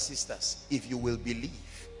 Brothers and sisters, if you will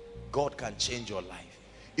believe, God can change your life.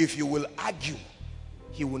 If you will argue,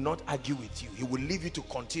 he will not argue with you. He will leave you to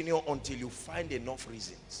continue until you find enough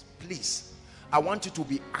reasons. Please, I want you to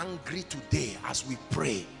be angry today as we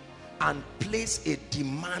pray and place a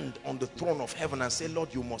demand on the throne of heaven and say,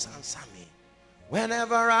 Lord, you must answer me.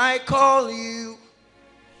 Whenever I call you,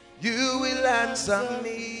 you will answer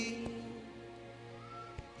me.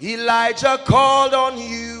 Elijah called on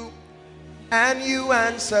you and you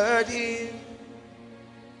answered him.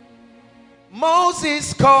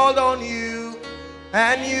 Moses called on you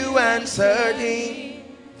and you answered him.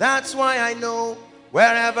 That's why I know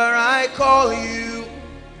wherever I call you,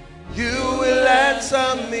 you will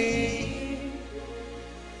answer me.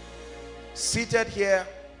 Seated here,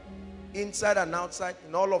 inside and outside,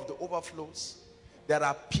 in all of the overflows, there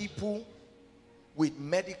are people with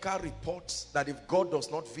medical reports that if God does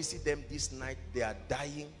not visit them this night, they are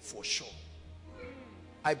dying for sure.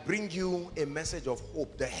 I bring you a message of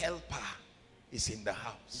hope. The helper is in the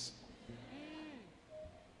house.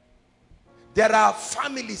 There are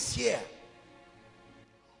families here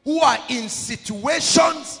who are in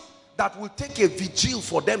situations that will take a vigil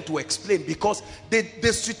for them to explain, because the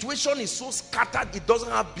situation is so scattered, it doesn't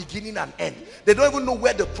have beginning and end. They don't even know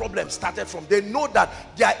where the problem started from. They know that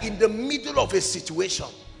they are in the middle of a situation.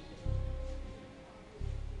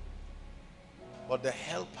 But the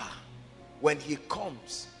helper, when he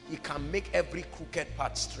comes, he can make every crooked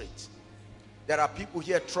path straight. There are people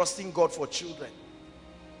here trusting God for children.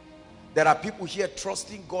 There are people here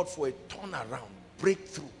trusting God for a turnaround,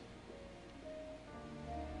 breakthrough.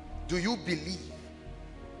 Do you believe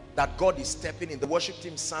that God is stepping in. The worship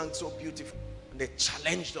team sang so beautiful and they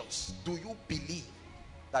challenged us. Do you believe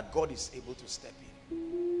that God is able to step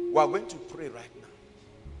in? We are going to pray right now.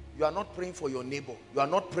 You are not praying for your neighbor. You are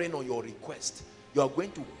not praying on your request. You are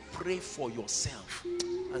going to pray for yourself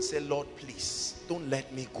and say, Lord, please don't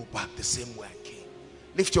let me go back the same way I came.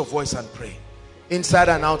 Lift your voice and pray. Inside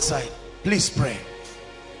and outside, please pray.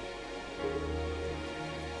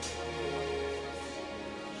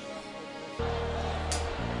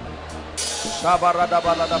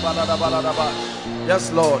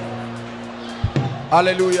 Yes, Lord.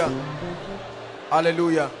 Hallelujah.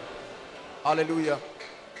 Hallelujah. Hallelujah.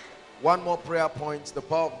 One more prayer point. The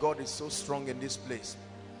power of God is so strong in this place.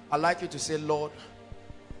 I'd like you to say, Lord,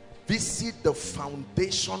 visit the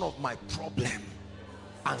foundation of my problem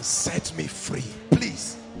and set me free.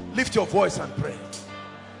 Please, lift your voice and pray.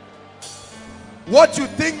 What you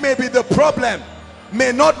think may be the problem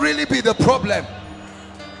may not really be the problem.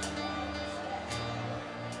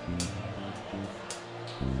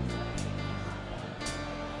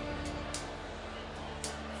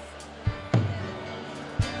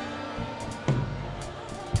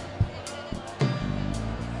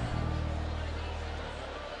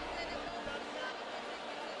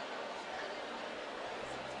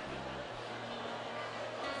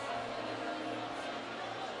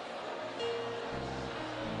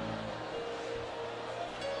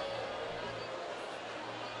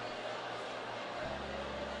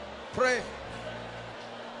 Pray.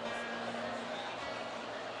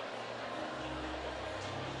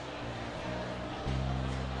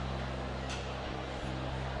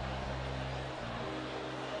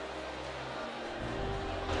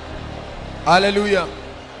 Hallelujah.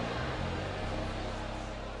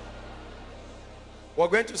 We're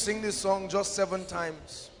going to sing this song just 7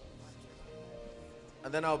 times.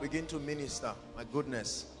 And then I'll begin to minister. My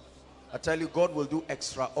goodness. I tell you, God will do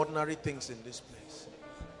extraordinary things in this place.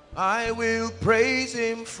 I will praise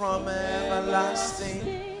him from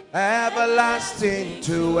everlasting, everlasting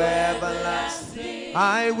to everlasting.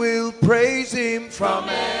 I will praise him from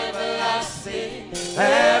everlasting,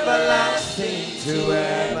 everlasting to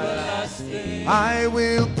everlasting. I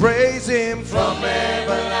will praise him from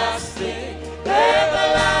everlasting,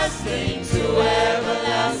 everlasting to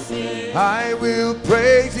everlasting. I will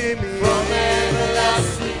praise him from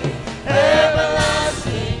everlasting,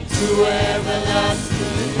 everlasting to everlasting.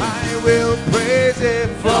 I will praise him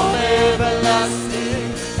from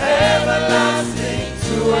everlasting, everlasting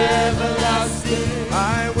to everlasting.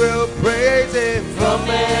 I will praise him from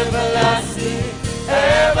everlasting,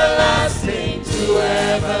 everlasting to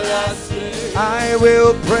everlasting. I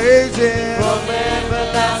will praise him from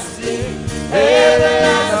everlasting,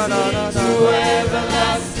 everlasting to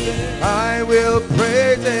everlasting. I will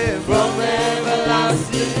praise him from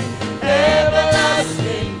everlasting,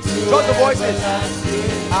 everlasting to everlasting. The voices.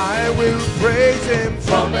 I will praise him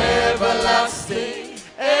from everlasting,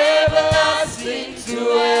 everlasting to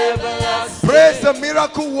everlasting. Praise the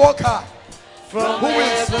miracle worker who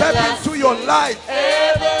will step into your life.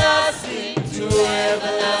 Everlasting to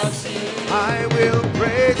everlasting. I will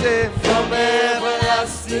praise him from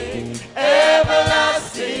everlasting,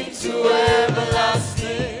 everlasting to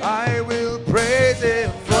everlasting. I will praise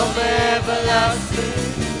him from everlasting,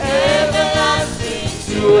 everlasting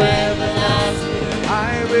to everlasting.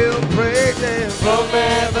 I will praise him from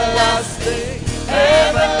everlasting,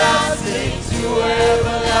 everlasting to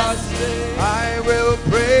everlasting. I will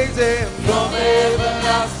praise him from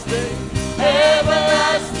everlasting,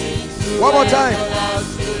 everlasting to everlasting. One more time.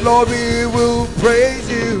 Lord, we will praise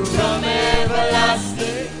you from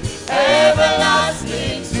everlasting,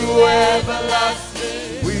 everlasting to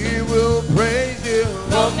everlasting. We will praise you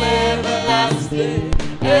from everlasting,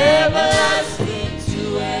 everlasting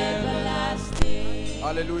to everlasting.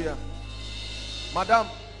 Hallelujah. Madam,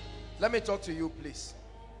 let me talk to you, please.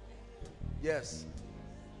 Yes.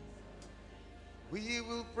 We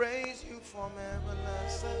will praise you from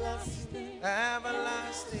everlasting,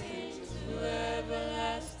 everlasting to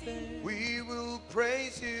everlasting. We will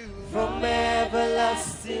praise you from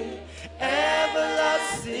everlasting,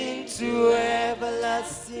 everlasting to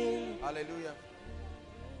everlasting. Hallelujah.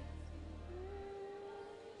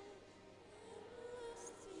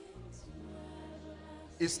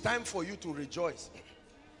 It's time for you to rejoice.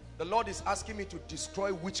 The Lord is asking me to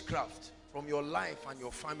destroy witchcraft from your life and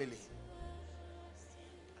your family.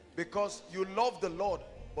 Because you love the Lord,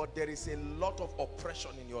 but there is a lot of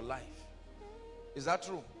oppression in your life. Is that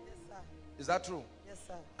true? Yes, sir. Is that true? Yes,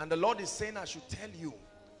 sir. And the Lord is saying I should tell you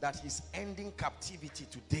that he's ending captivity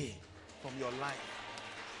today from your life.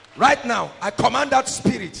 Right now, I command that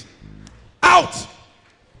spirit out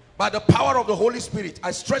By the power of the Holy Spirit,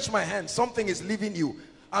 I stretch my hand. Something is leaving you.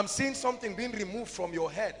 I'm seeing something being removed from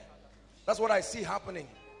your head. That's what I see happening.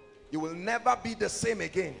 You will never be the same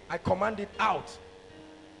again. I command it out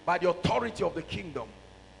by the authority of the kingdom.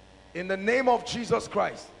 In the name of Jesus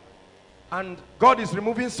Christ. And God is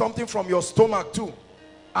removing something from your stomach too.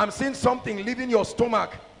 I'm seeing something leaving your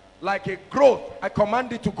stomach like a growth. I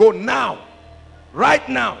command it to go now. Right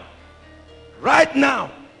now. Right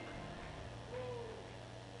now.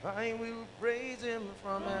 I will praise him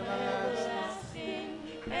from everlasting.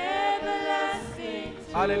 Everlasting.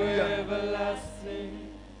 Hallelujah. Everlasting.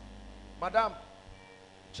 Madam,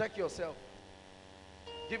 check yourself.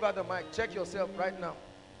 Give her the mic. Check yourself right now.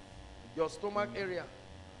 Your stomach area.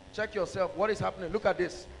 Check yourself. What is happening? Look at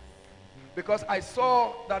this. Because I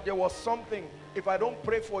saw that there was something. If I don't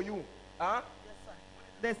pray for you, huh? Yes, sir.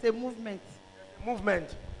 There's a movement.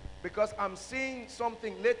 Movement. Because I'm seeing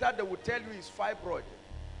something. Later they will tell you it's fibroid.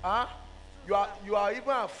 Huh? You are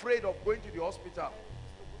even afraid of going to the hospital.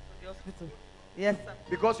 The hospital. Yes, sir.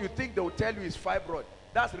 Because you think they will tell you it's fibroid.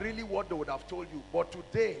 That's really what they would have told you. But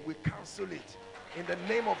today we cancel it in the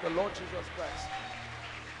name of the Lord Jesus Christ.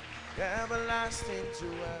 Everlasting to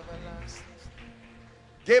everlasting.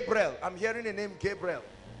 Gabriel, I'm hearing the name Gabriel.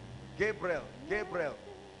 Gabriel, Gabriel.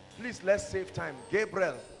 Please, let's save time.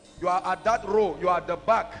 Gabriel, you are at that row. You are at the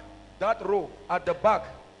back. That row at the back.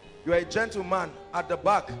 You are a gentleman at the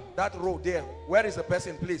back. That row there. Where is the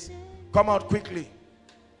person, please? Come out quickly.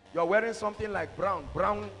 You are wearing something like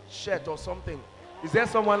brown shirt or something. Is there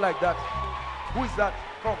someone like that? Who is that?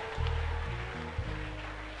 Come.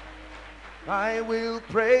 I will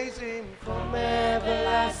praise him From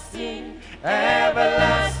everlasting,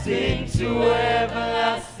 everlasting to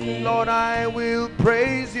everlasting. Lord, I will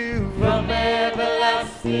praise you From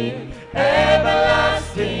everlasting,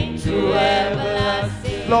 everlasting to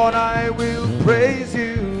everlasting. Lord, I will praise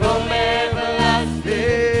you From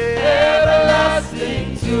everlasting,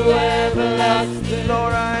 everlasting to everlasting.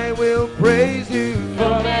 Lord, I will praise you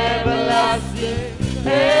From everlasting,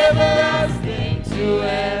 everlasting to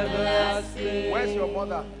everlasting. Where's your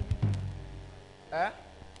mother?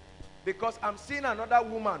 Because I'm seeing another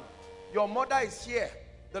woman. Your mother is here.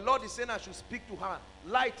 The Lord is saying I should speak to her.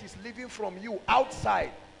 Light is leaving from you outside.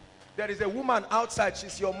 There is a woman outside.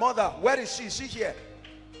 She's your mother. Where is she? Is she here?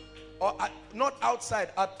 Or not outside.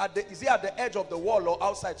 Is he at the edge of the wall or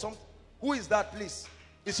outside? Who is that, please?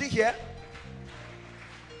 Is she here?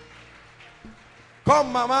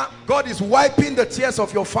 Come, mama. God is wiping the tears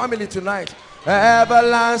of your family tonight.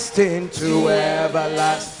 Everlasting to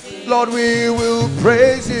everlasting. Lord, we will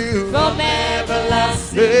praise you. From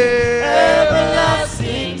everlasting,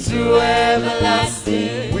 everlasting to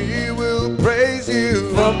everlasting. We will praise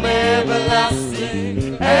you. From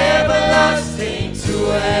everlasting, everlasting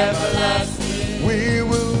to everlasting. We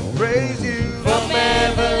will praise you. From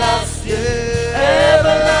everlasting,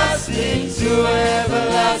 everlasting to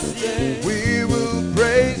everlasting. We will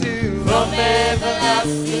praise you. From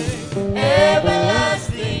everlasting,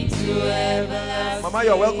 everlasting to everlasting. Mama,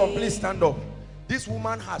 you're welcome. Please stand up. This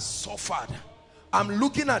woman has suffered. I'm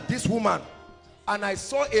looking at this woman and I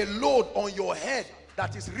saw a load on your head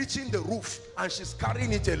that is reaching the roof and she's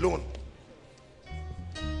carrying it alone.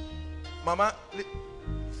 Mama,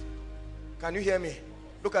 can you hear me?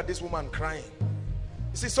 Look at this woman crying.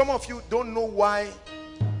 You see, some of you don't know why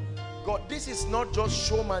God, this is not just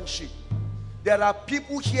showmanship. There are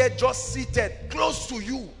people here just seated close to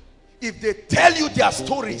you. If they tell you their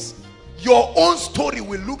stories, your own story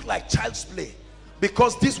will look like child's play.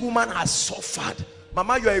 Because this woman has suffered.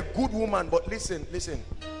 Mama, you are a good woman, but listen.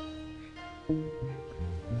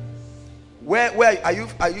 Where are you?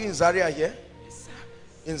 Are you in Zaria here? Yes, sir.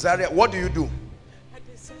 In Zaria, what do you do?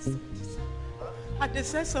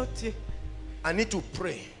 I need to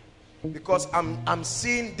pray because I'm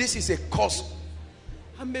seeing this is a cause.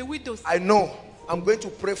 I'm a widow. I know. I'm going to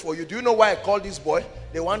pray for you. Do you know why I call this boy?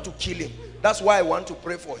 They want to kill him. That's why I want to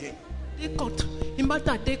pray for him. They cut. He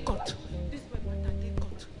matter they cut. This boy matter they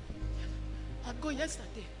cut. I go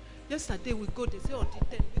yesterday. Yesterday we go. They say on the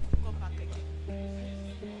 10th we will come back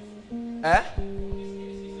again.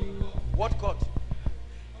 What cut?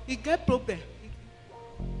 He get problem.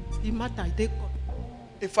 He matter they cut.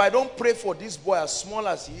 If I don't pray for this boy, as small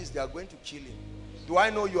as he is, they are going to kill him. Do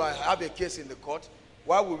I know you have a case in the court?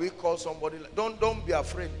 Why will we call somebody? Don't be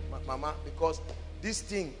afraid, mama, because this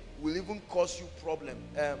thing will even cause you problem.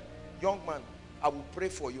 Young man, I will pray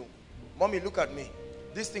for you. Mommy, look at me.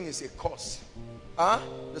 This thing is a curse.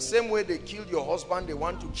 The same way they killed your husband, they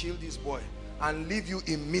want to kill this boy and leave you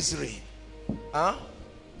in misery.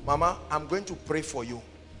 Mama, I'm going to pray for you.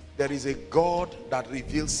 There is a God that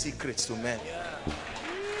reveals secrets to men.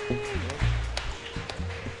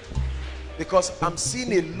 Because I'm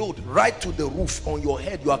seeing a load right to the roof on your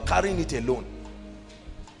head. You are carrying it alone.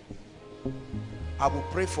 I will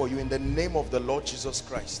pray for you in the name of the Lord Jesus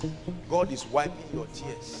Christ. God is wiping your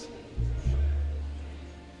tears.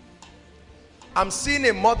 I'm seeing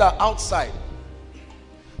a mother outside.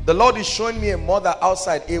 The Lord is showing me a mother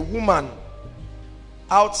outside, a woman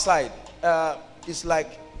outside. It's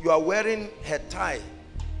like you are wearing her tie,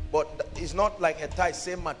 but it's not like her tie,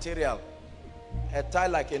 same material. Her tie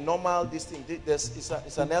like a normal this thing.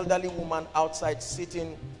 It's an elderly woman outside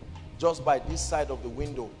sitting just by this side of the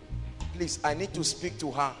window. Please, I need to speak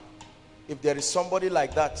to her. If there is somebody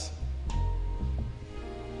like that,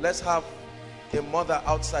 let's have a mother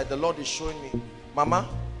outside. The Lord is showing me. Mama,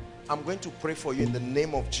 I'm going to pray for you in the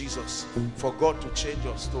name of Jesus for God to change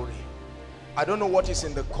your story. I don't know what is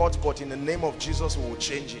in the court, but in the name of Jesus we will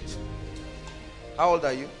change it. How old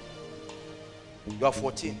are you? You are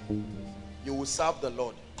 14. You will serve the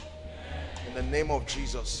Lord in the name of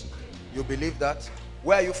Jesus. You believe that?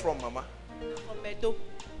 Where are you from, Mama? From Edo.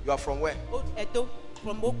 You are from where? Edo,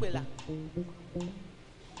 from Okwela.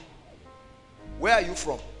 Where are you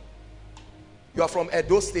from? You are from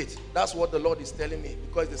Edo State. That's what the Lord is telling me,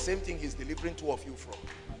 because the same thing He's delivering two of you from.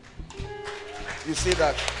 You see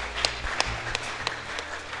that?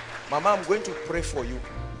 Mama, I'm going to pray for you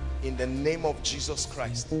in the name of Jesus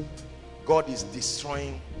Christ. God is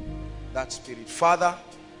destroying that spirit. Father,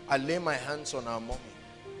 I lay my hands on our mommy.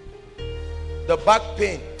 The back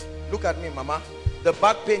pain, look at me, Mama. The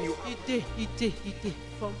back pain you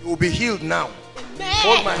will be healed now. Amen.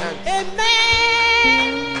 Hold my hand.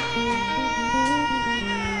 Amen.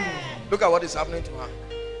 Look at what is happening to her.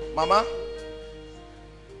 Mama,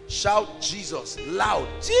 shout Jesus loud.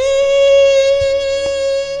 Jesus.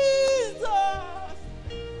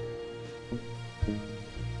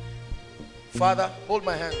 Father, hold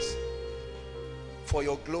my hands for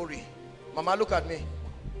your glory. Mama, look at me.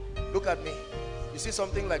 Look at me. You see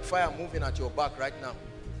something like fire moving at your back right now.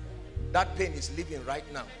 That pain is leaving right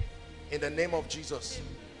now. In the name of Jesus.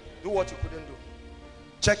 Do what you couldn't do.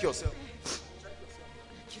 Check yourself.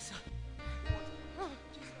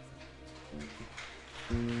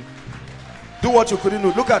 Do what you couldn't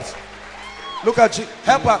do. Look at you.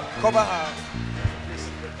 Help her. Cover her.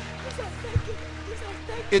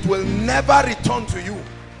 It will never return to you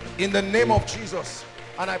in the name of Jesus.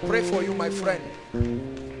 And I pray for you, my friend.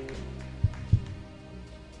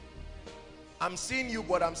 I'm seeing you,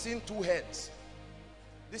 but I'm seeing two heads.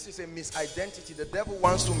 This is a misidentity. The devil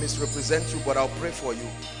wants to misrepresent you, but I'll pray for you.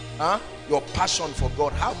 Your passion for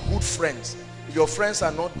God. Have good friends. If your friends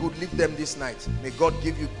are not good, leave them this night. May God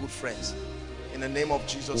give you good friends. In the name of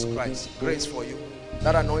Jesus Christ. Grace for you.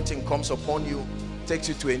 That anointing comes upon you, takes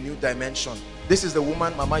you to a new dimension. This is the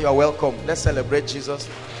woman. Mama, you are welcome. Let's celebrate Jesus.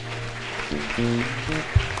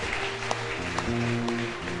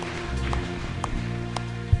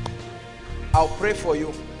 I'll pray for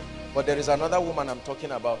you, but there is another woman I'm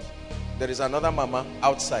talking about. There is another mama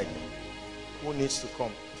outside who needs to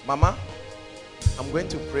come. Mama, I'm going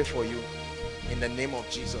to pray for you in the name of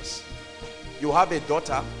Jesus. You have a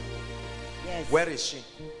daughter. Yes. Where is she?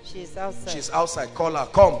 She's outside. She's outside. Call her.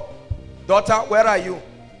 Come. Daughter, where are you?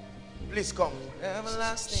 Please come.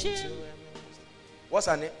 Everlasting. What's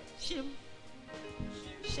her name?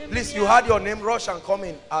 Please, you had your name. Rush and come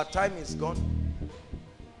in. Our time is gone.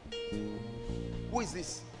 Who is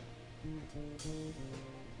this?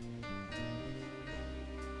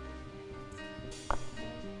 I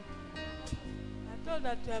thought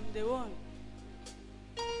that I'm the one.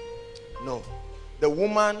 No. The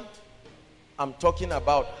woman I'm talking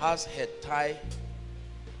about has her tie.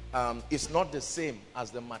 It's not the same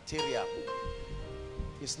as the material.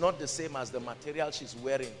 It's not the same as the material she's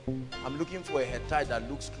wearing. I'm looking for a hair tie that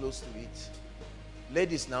looks close to it.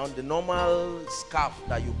 Ladies, now, the normal scarf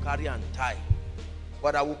that you carry and tie.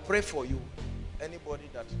 But I will pray for you. Anybody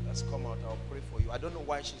that has come out, I'll pray for you. I don't know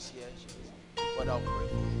why she's here, but I'll pray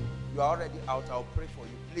for you. You are already out. I'll pray for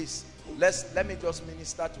you. Please, let me just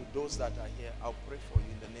minister to those that are here. I'll pray for you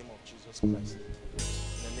in the name of Jesus Christ.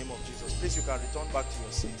 In the name of Jesus. Please, you can return back to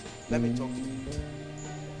your seat. Let me talk to you.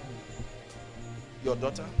 Your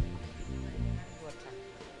daughter? Okay.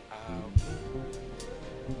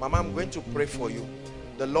 Mama, I'm going to pray for you.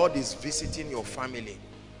 The Lord is visiting your family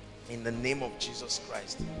in the name of Jesus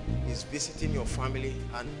Christ. He's visiting your family.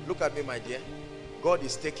 And look at me, my dear. God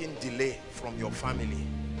is taking delay from your family.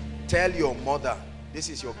 Tell your mother. This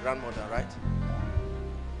is your grandmother, right?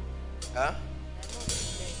 Huh?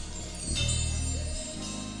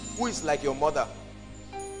 Who is like your mother?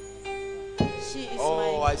 She is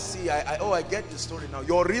I see. I get the story now.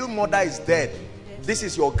 Your real mother is dead. This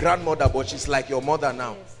is your grandmother, but she's like your mother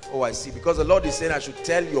now. Yes. Oh, I see. Because the Lord is saying I should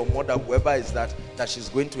tell your mother, whoever is that she's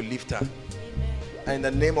going to lift her. And in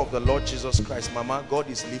the name of the Lord Jesus Christ, Mama, God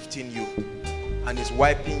is lifting you and is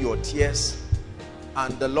wiping your tears.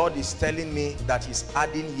 And the Lord is telling me that he's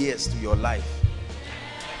adding years to your life.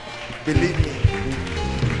 Believe me.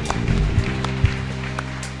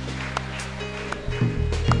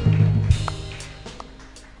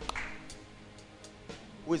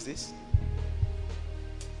 Who is this?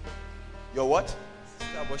 Your what?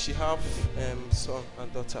 Yeah, but she have son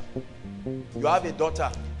and daughter. You have a daughter.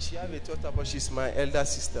 She have a daughter, but she's my elder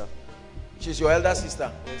sister. She's your elder sister.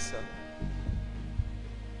 Yes, sir.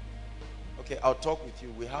 Okay, I'll talk with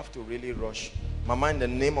you. We have to really rush. Mama, in the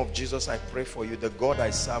name of Jesus, I pray for you. The God I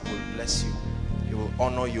serve will bless you. He will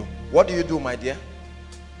honor you. What do you do, my dear?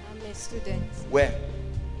 I'm a student. Where?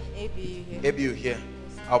 ABU here. ABU here.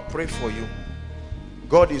 I'll pray for you.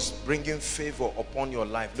 God is bringing favor upon your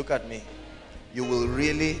life. Look at me. You will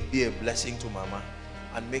really be a blessing to Mama.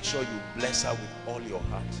 And make sure you bless her with all your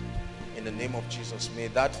heart. In the name of Jesus, may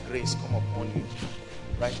that grace come upon you.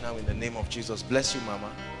 Right now, in the name of Jesus. Bless you, Mama.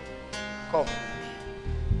 Come.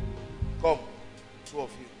 Come. Two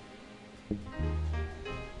of you.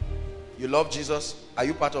 You love Jesus? Are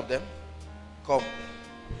you part of them? Come.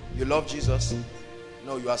 You love Jesus?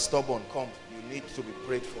 No, you are stubborn. Come. You need to be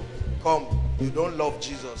prayed for. Come. You don't love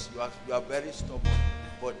Jesus. You are very stubborn.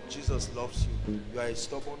 But Jesus loves you. You are a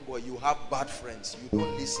stubborn boy. You have bad friends. You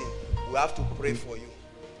don't listen. We have to pray for you.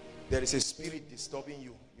 There is a spirit disturbing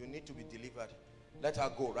you. You need to be delivered. Let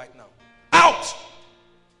her go right now. Out!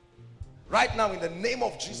 Right now, in the name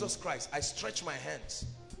of Jesus Christ, I stretch my hands.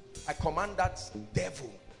 I command that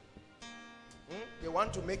devil. They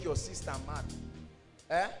want to make your sister mad.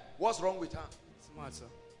 Eh? What's wrong with her? It's mad, sir.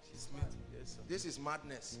 She's mad. Yes, sir. This is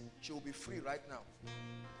madness. She will be free right now.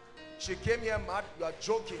 She came here mad. You are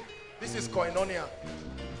joking. This is koinonia.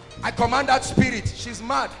 I command that spirit. She's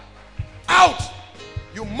mad. Out!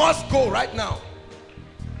 You must go right now.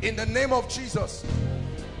 In the name of Jesus.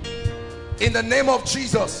 In the name of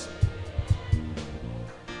Jesus.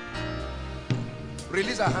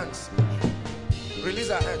 Release her hands. Release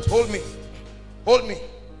her hands. Hold me. Hold me.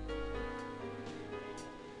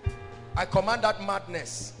 I command that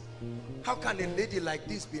madness. How can a lady like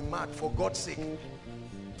this be mad, for God's sake?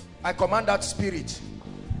 I command that spirit.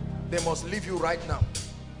 They must leave you right now.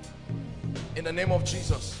 In the name of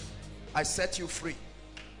Jesus, I set you free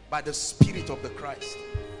by the Spirit of the Christ.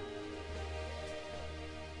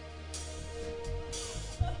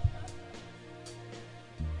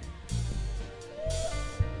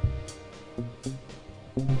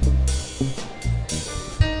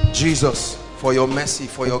 Jesus, for your mercy,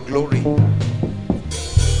 for your glory.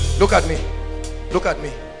 Look at me. Look at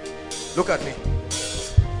me. Look at me.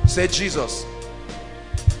 Say Jesus.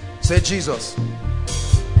 Say Jesus.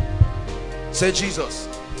 Say Jesus.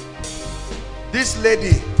 This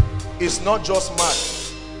lady is not just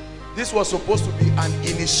mad. This was supposed to be an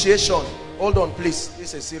initiation. Hold on, please.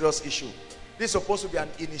 This is a serious issue. This is supposed to be an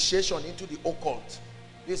initiation into the occult.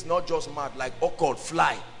 This is not just mad like occult,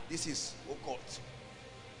 fly. This is occult.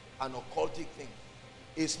 An occultic thing.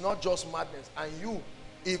 It's not just madness. And you,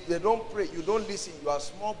 if they don't pray, you don't listen, you are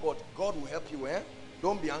small, but God will help you.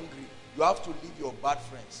 Don't be angry. You have to leave your bad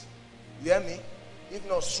friends. You hear me? If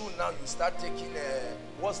not, soon now you start taking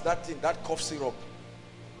what's that thing? That cough syrup.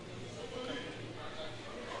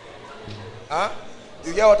 Huh?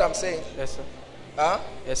 You hear what I'm saying? Yes, sir. Huh?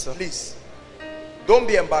 Yes, sir. Please. Don't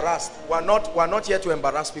be embarrassed. We're not here to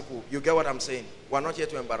embarrass people. You get what I'm saying? We're not here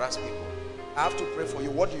to embarrass people. I have to pray for you.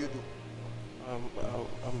 What do you do?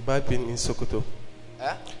 I'm vibing in Sokoto.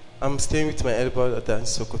 Huh? I'm staying with my elder brother in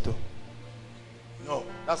Sokoto. No,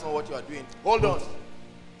 that's not what you are doing. Hold on.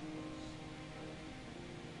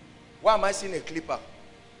 Why am I seeing a clipper?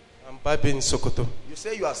 I'm vibing in Sokoto. You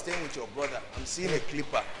say you are staying with your brother. I'm seeing a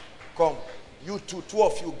clipper. Come. You two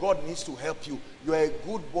of you, God needs to help you. You are a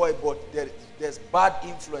good boy, but there's bad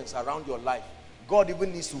influence around your life. God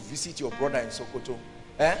even needs to visit your brother in Sokoto.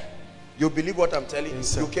 Eh? You believe what I'm telling you? Yes,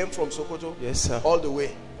 sir. You came from Sokoto? Yes, sir. All the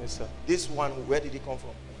way? Yes, sir. This one, where did he come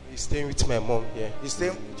from? He's staying with my mom here. He's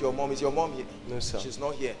staying with your mom. Is your mom here? No, sir. She's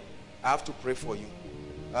not here. I have to pray for you.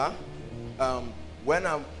 Huh? When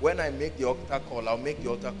I make the altar call, I'll make the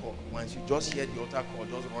altar call. Once you just hear the altar call,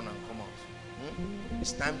 just run and come out.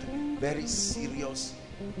 It's time to be very serious.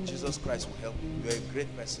 Jesus Christ will help you. You're a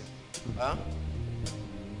great person. Huh?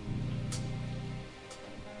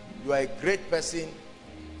 You are a great person.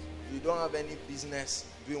 You don't have any business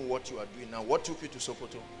doing what you are doing now. What took you to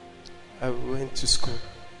Sokoto? I went to school.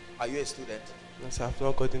 Are you a student? Yes, I have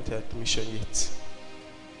not gotten the admission yet.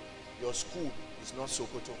 Your school, It's not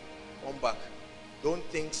Sokoto. Come back. Don't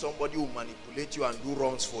think somebody will manipulate you and do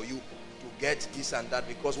wrongs for you to get this and that,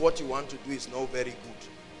 because what you want to do is not very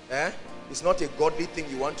good. It's not a godly thing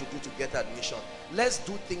you want to do to get admission. Let's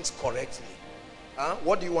do things correctly.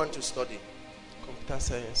 What do you want to study? Computer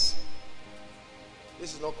science.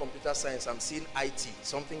 This is not computer science. I'm seeing IT,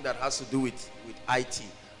 something that has to do with IT,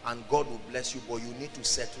 and God will bless you, but you need to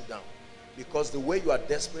settle down, because the way you are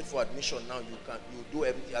desperate for admission now, you do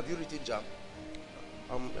everything. Have you written JAM?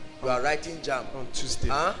 You are writing JAM on Tuesday.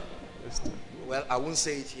 Well, I won't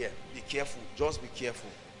say it here. Be careful. Just be careful.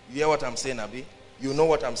 You hear what I'm saying, Abi? You know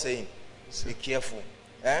what I'm saying? Yes, be careful.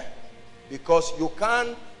 Because you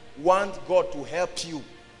can't want God to help you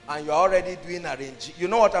and you're already doing arrange. You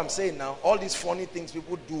know what I'm saying now? All these funny things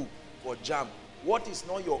people do for JAM. What is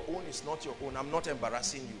not your own is not your own. I'm not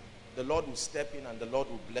embarrassing you. The Lord will step in and the Lord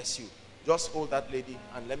will bless you. Just hold that lady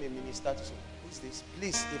and let me minister to you. Who's this?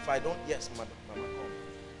 Please, if I don't, yes, Mama, come.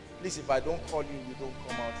 Please, if I don't call you, you don't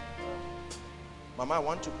come out. Mama, I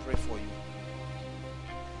want to pray for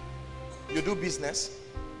you. You do business?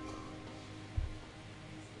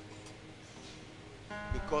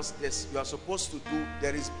 Because you are supposed to do,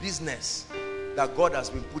 there is business that God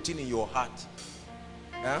has been putting in your heart.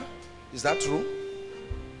 Is that true?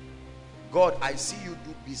 God, I see you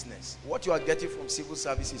do business. What you are getting from civil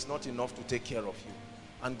service is not enough to take care of you.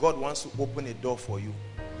 And God wants to open a door for you,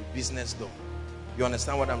 a business door. You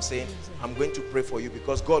understand what I'm saying? I'm going to pray for you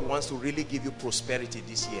because God wants to really give you prosperity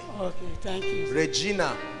this year. Okay, thank you.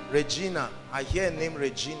 Regina, I hear a name,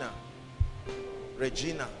 Regina.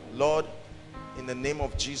 Regina, Lord, in the name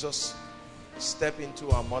of Jesus, step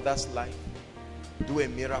into our mother's life. Do a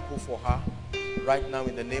miracle for her right now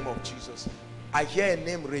in the name of Jesus. I hear a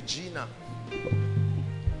name, Regina.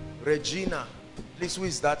 Regina. Please, who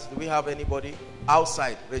is that? Do we have anybody?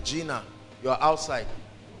 Outside. Regina, you're outside.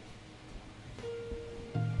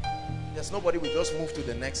 There's nobody. We just move to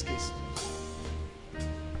the next case.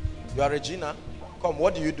 You are Regina. Come,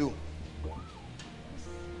 what do you do?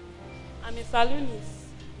 I'm a saloonist.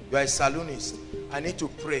 You are a saloonist. I need to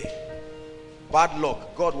pray. Bad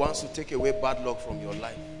luck. God wants to take away bad luck from your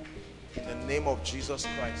life. In the name of Jesus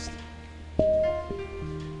Christ.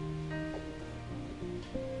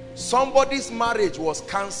 Somebody's marriage was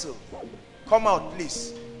cancelled. Come out,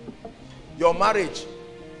 please. Your marriage.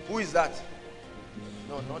 Who is that?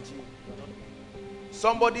 No, not you.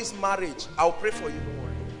 Somebody's marriage. I'll pray for you. Don't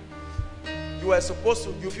worry. You were supposed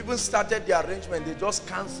to. You've even started the arrangement. They just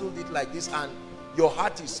cancelled it like this, and your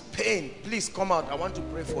heart is pain. Please come out. I want to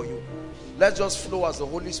pray for you. Let's just flow as the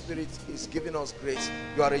Holy Spirit is giving us grace.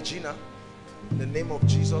 You are Regina. In the name of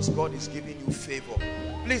Jesus, God is giving you favor.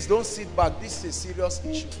 Please don't sit back. This is a serious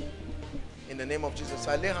issue. In the name of Jesus,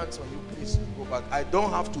 I lay hands on you. Please go back. I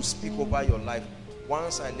don't have to speak over your life.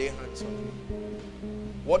 Once I lay hands on you.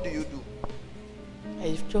 What do you do?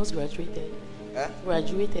 I've just graduated.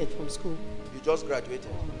 Graduated from school. You just graduated?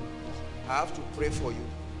 I have to pray for you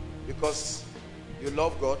because you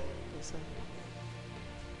love God. Yes, sir.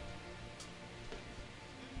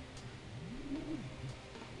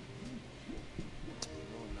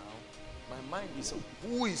 My mind is on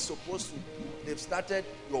who is supposed to. They've started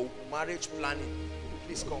your marriage planning.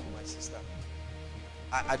 Please come, my sister.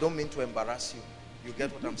 I don't mean to embarrass you. You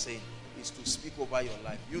get what I'm saying? It's to speak over your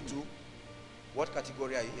life. You too. What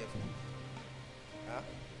category are you here for?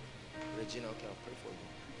 Regina, okay, I'll pray for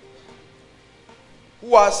you.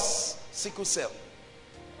 Who has sickle cell?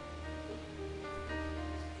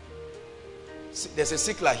 There's a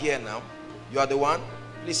sickler here now. You are the one?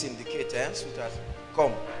 Please indicate, sweetheart.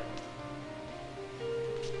 Come.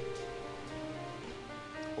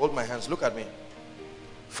 Hold my hands. Look at me.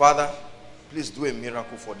 Father, please do a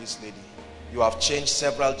miracle for this lady. You have changed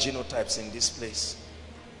several genotypes in this place.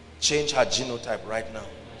 Change her genotype right now.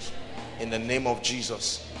 In the name of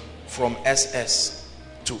Jesus. From SS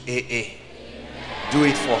to AA. Do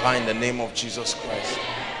it for her in the name of Jesus Christ.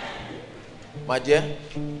 My dear,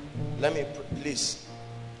 let me please.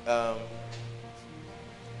 Are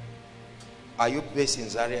you based in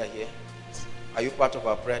Zaria here? Are you part of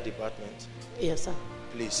our prayer department? Yes, sir.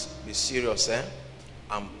 Please be serious, and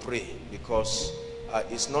pray, because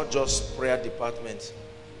it's not just prayer department.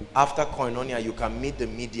 After Koinonia, you can meet the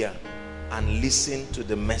media and listen to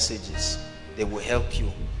the messages. They will help you.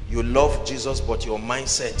 You love Jesus, but your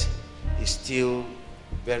mindset is still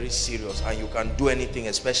very serious, and you can do anything,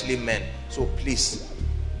 especially men. So please,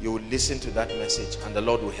 you will listen to that message and the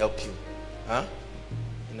Lord will help you.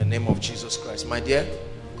 In the name of Jesus Christ. My dear,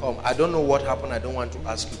 come. I don't know what happened. I don't want to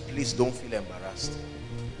ask you. Please don't feel embarrassed.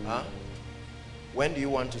 When do you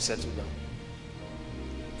want to settle down?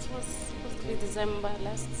 It was supposed to be December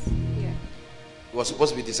last year. It was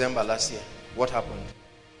supposed to be December last year. What happened?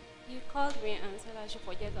 He called me and said I should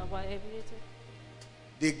forget about everything.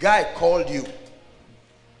 The guy called you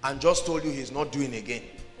and just told you he's not doing again.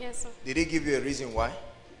 Yes, sir. Did he give you a reason why?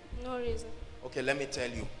 No reason. Okay, let me tell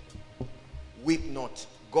you. Weep not.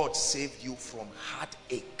 God saved you from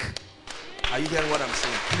heartache. Are you hearing what I'm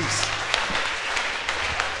saying? Please.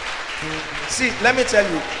 See, let me tell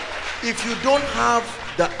you. If you don't have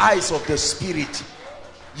the eyes of the Spirit,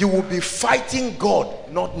 you will be fighting God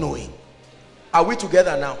not knowing. Are we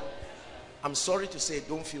together now? I'm sorry to say,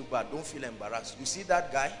 don't feel bad. Don't feel embarrassed. You see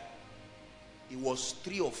that guy? It was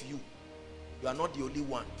 3 of you. You are not the only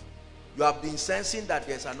one. You have been sensing that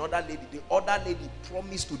there's another lady. The other lady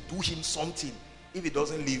promised to do him something if he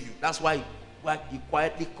doesn't leave you. That's why he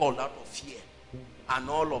quietly called out of fear and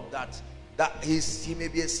all of that. He may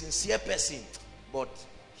be a sincere person, but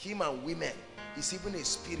him and women, is even a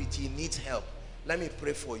spirit. He needs help. Let me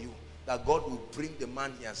pray for you that God will bring the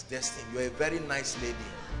man he has destined. You're a very nice lady.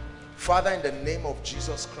 Father, in the name of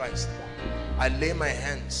Jesus Christ, I lay my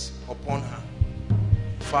hands upon her.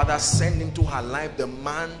 Father, send into her life the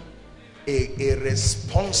man, a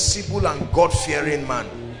responsible and God-fearing man.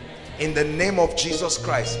 In the name of Jesus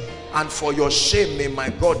Christ. And for your shame, may my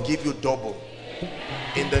God give you double.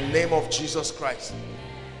 In the name of Jesus Christ.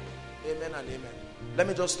 Amen and amen. Let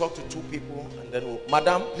me just talk to 2 people and then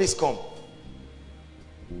Madam, please come.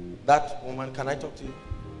 That woman, can I talk to you?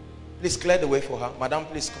 Please clear the way for her. Madam,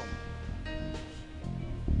 please come.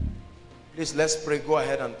 Please, let's pray. Go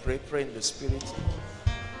ahead and pray. Pray in the Spirit.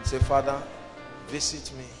 Say, Father,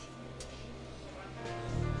 visit me.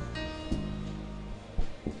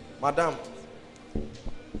 Madam,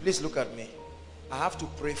 please look at me. I have to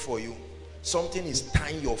pray for you. Something is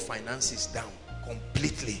tying your finances down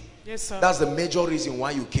completely. Yes, sir. That's the major reason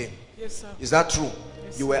why you came. Yes, sir. Is that true?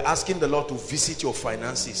 Yes, you were asking the Lord to visit your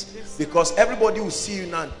finances. Yes, because everybody will see you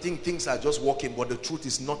now and think things are just working, but the truth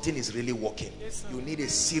is nothing is really working. Yes, sir. You need a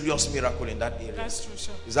serious miracle in that area. That's true,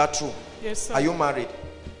 sir. Is that true? Yes, sir. Are you married?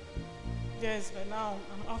 Yes, but now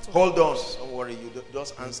I'm out of Hold on. Don't worry. You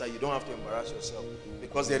just answer. You don't have to embarrass yourself.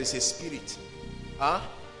 Because there is a spirit.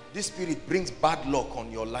 This spirit brings bad luck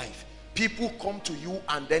on your life. People come to you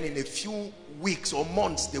and then in a few weeks or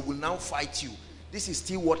months, they will now fight you. This is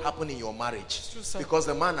still what happened in your marriage. True, sir. Because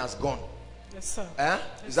the man has gone. Yes, sir. Yes,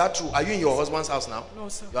 is that true? Are you in your husband's house now? No,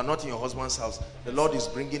 sir. You are not in your husband's house. The Lord is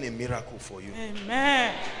bringing a miracle for you.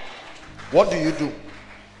 Amen. What do you do?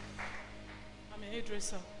 I'm a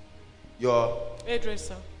hairdresser. You're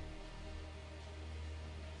Hairdresser.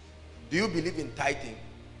 Do you believe in tithing?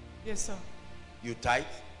 Yes, sir. You tithe?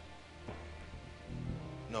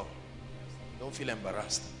 No. Don't feel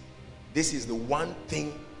embarrassed. This is the one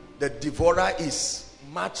thing the devourer is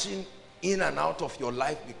marching in and out of your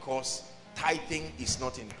life because tithing is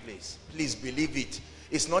not in place. Please believe it.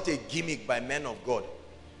 It's not a gimmick by men of God.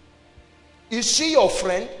 Is she your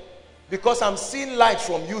friend? Because I'm seeing light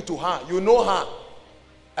from you to her. You know her.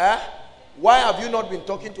 Why have you not been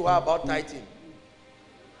talking to her about tithing?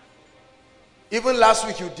 Even last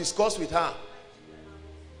week you discussed with her.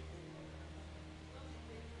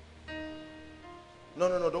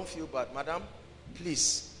 No, don't feel bad. Madam,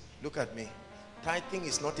 please, look at me. Tithing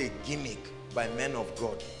is not a gimmick by men of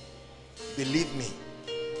God. Believe me.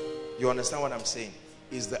 You understand what I'm saying?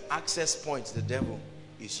 It's the access point the devil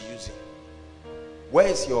is using. Where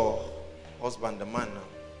is your husband, the man now?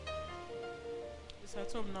 He's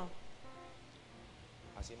at home now.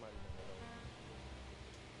 Has he married another woman?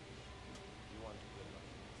 You want to get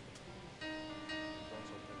married? Don't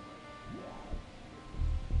something married.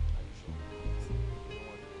 Are you sure? You don't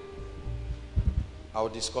want to? I will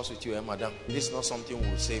discuss with you, madam. This is not something we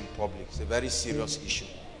will say in public. It's a very serious issue.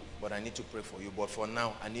 But I need to pray for you. But for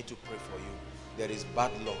now, I need to pray for you. There is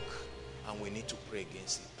bad luck and we need to pray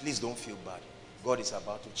against it. Please don't feel bad. God is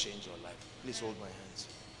about to change your life. Please hold my hands.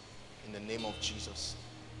 In the name of Jesus,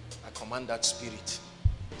 I command that spirit.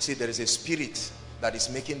 See, there is a spirit that is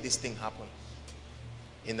making this thing happen.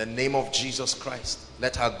 In the name of Jesus Christ,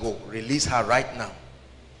 let her go. Release her right now.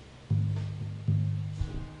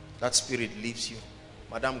 That spirit leaves you.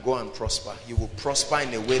 Madam, go and prosper. You will prosper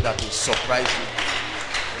in a way that will surprise you.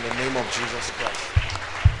 In the name of Jesus Christ.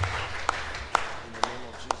 In the name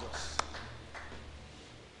of Jesus.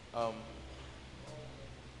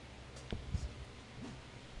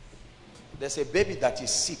 There's a baby that is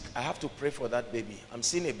sick. I have to pray for that baby. I'm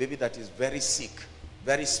seeing a baby that is very sick.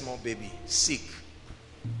 Very small baby. Sick.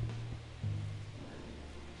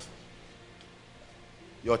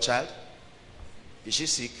 Your child? Is she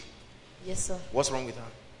sick? Yes, sir. What's wrong with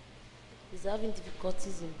her? He's having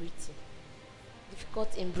difficulties in breathing.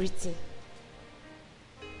 Difficulty in breathing.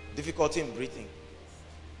 Difficulty in breathing.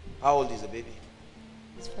 How old is the baby?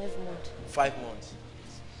 It's 5 months. 5 months.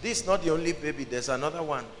 This is not the only baby. There's another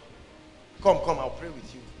one. Come, I'll pray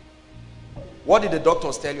with you. What did the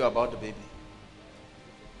doctors tell you about the baby?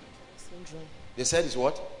 Syndrome. They said it's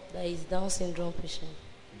what? That is Down syndrome patient.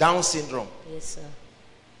 Down syndrome. Yes, sir.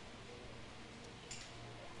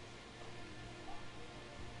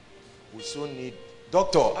 We soon need...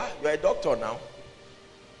 Doctor, you're a doctor now.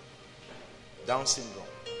 Down syndrome.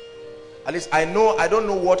 At least I don't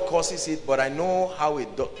know what causes it, but I know how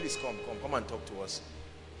it does. Please come and talk to us.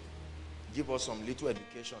 Give us some little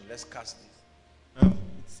education. Let's cast this.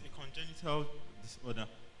 It's a congenital disorder,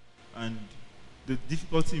 and the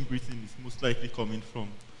difficulty in breathing is most likely coming from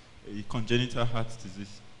a congenital heart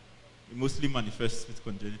disease. It mostly manifests with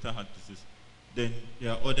congenital heart disease. Then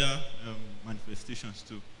there are other manifestations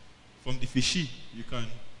too. From the fishy, you can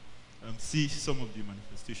see some of the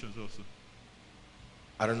manifestations also.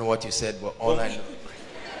 I don't know what you said, but all I know.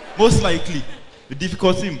 Most likely, the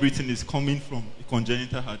difficulty in breathing is coming from a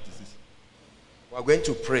congenital heart disease. We're going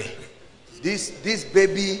to pray. This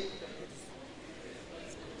baby...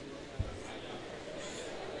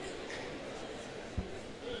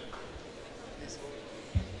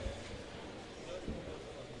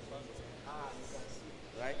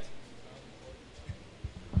 Right?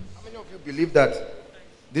 How many of you believe that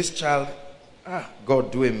this child...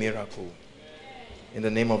 God, do a miracle. In the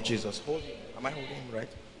name of Jesus. Hold him. Am I holding him right? In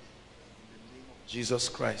the name of Jesus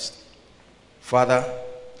Christ. Father,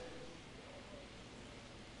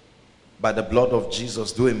 by the blood of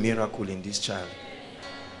Jesus, do a miracle in this child.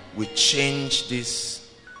 We change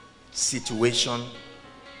this situation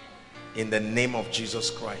in the name of Jesus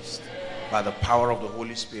Christ. By the power of the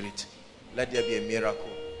Holy Spirit. Let there be a miracle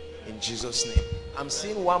in Jesus' name. I'm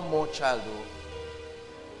seeing one more child though.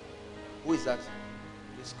 Who is that?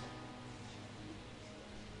 Please come.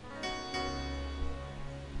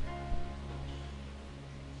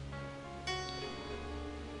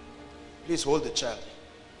 Please hold the child.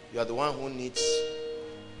 You are the one who needs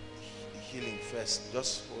the healing first.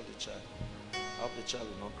 Just hold the child. I hope the child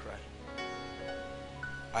will not cry.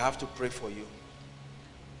 I have to pray for you.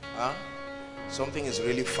 Something is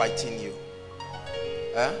really fighting you.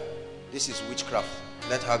 This is witchcraft.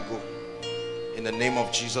 Let her go. In the name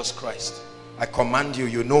of Jesus Christ. I command you,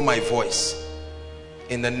 you know my voice.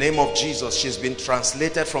 In the name of Jesus, she's been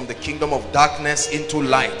translated from the kingdom of darkness into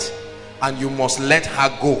light. And you must let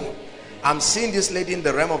her go. I'm seeing this lady in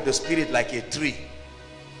the realm of the spirit like a tree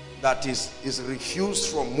that is refused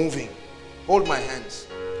from moving. Hold my hands.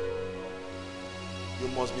 You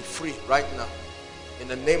must be free right now. In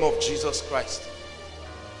the name of Jesus Christ.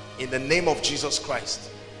 In the name of Jesus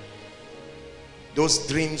Christ. Those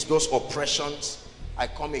dreams, those oppressions, I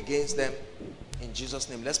come against them in Jesus'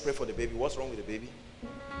 name. Let's pray for the baby. What's wrong with the baby?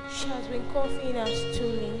 She has been coughing and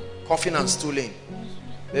stooling. Coughing and stooling.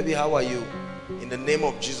 Baby, how are you? In the name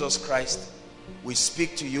of Jesus Christ, we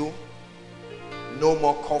speak to you. No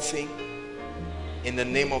more coughing. In the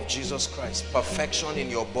name of Jesus Christ. Perfection in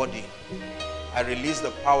your body. I release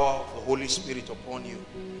the power of the Holy Spirit upon you.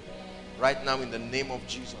 Right now in the name of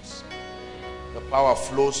Jesus. The power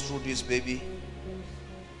flows through this baby.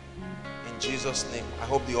 In Jesus' name. I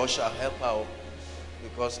hope the usher help her,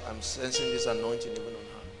 because I'm sensing this anointing even on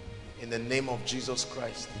her. In the name of Jesus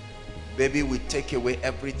Christ. Baby, we take away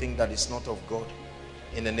everything that is not of God.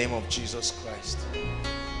 In the name of Jesus Christ.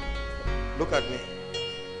 Look at me.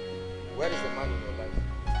 Where is the man in your life?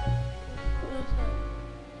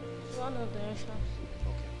 One of the ushers.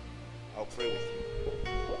 Okay. I'll pray with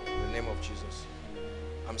you. In the name of Jesus.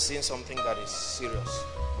 I'm seeing something that is serious,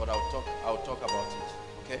 but I'll talk about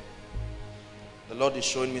it. Okay? The Lord is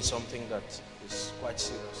showing me something that is quite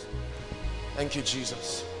serious. Thank you,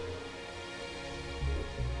 Jesus.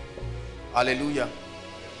 Hallelujah.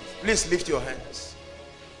 Please lift your hands.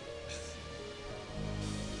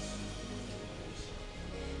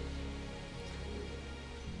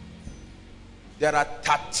 There are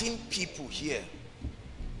 13 people here.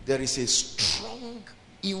 There is a strong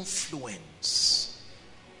influence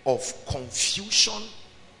of confusion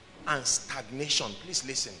and stagnation. Please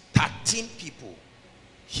listen. 13 people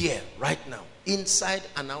here right now, inside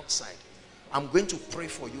and outside. I'm going to pray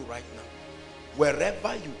for you right now.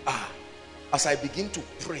 Wherever you are, as I begin to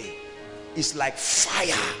pray, it's like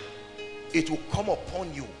fire. It will come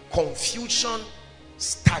upon you. Confusion,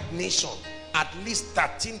 stagnation. At least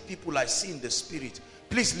 13 people I see in the spirit.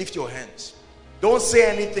 Please lift your hands. Don't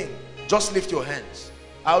say anything. Just lift your hands.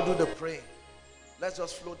 I'll do the praying. Let's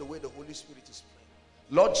just flow the way the Holy Spirit is praying.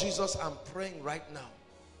 Lord Jesus, I'm praying right now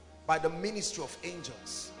by the ministry of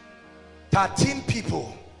angels. 13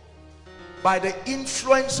 people, by the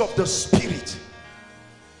influence of the Spirit,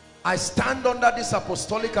 I stand under this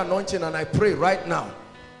apostolic anointing and I pray right now,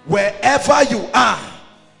 wherever you are,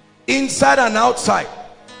 inside and outside,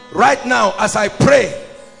 right now as I pray,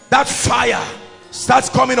 that fire starts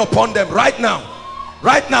coming upon them right now.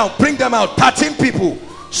 Right now, bring them out. 13 people.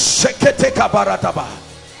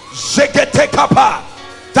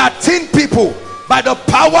 13 people, by the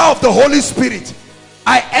power of the Holy Spirit.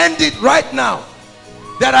 I end it right now.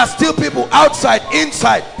 There are still people outside,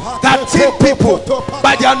 inside. 13 people,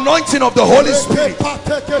 by the anointing of the Holy Spirit.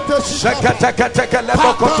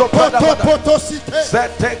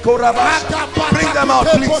 Bring them out,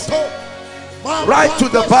 please. Right to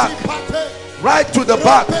the back. Right to the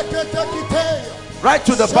back. Right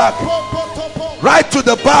to the back. Right to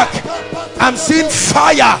the back. I'm seeing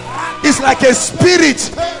fire. It's like a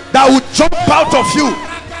spirit that would jump out of you.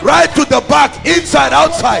 Right to the back, inside,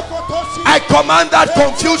 outside. I command that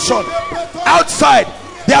confusion outside.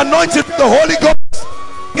 The anointing of the Holy Ghost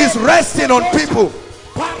is resting on people.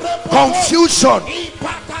 Confusion,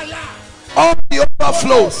 all the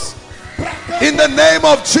overflows in the name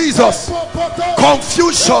of Jesus.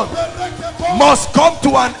 Confusion must come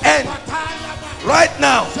to an end right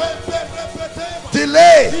now.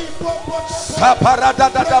 Delay.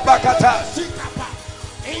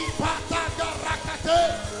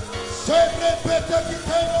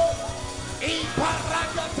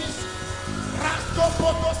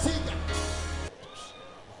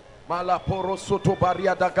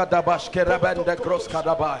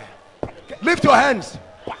 Lift your hands.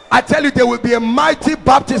 I tell you, there will be a mighty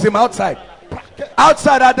baptism outside.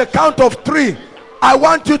 Outside, at the count of 3, I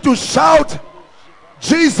want you to shout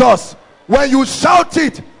Jesus. When you shout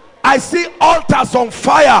it, I see altars on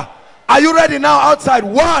fire. Are you ready now? Outside,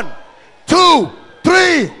 1, 2,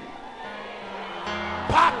 3.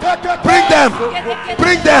 Bring them.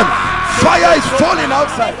 Bring them. Fire is falling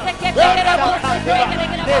outside.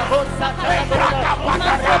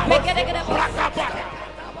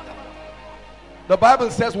 The Bible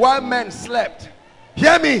says, while men slept,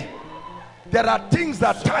 hear me, there are things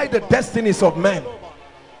that tie the destinies of men.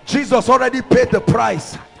 Jesus already paid the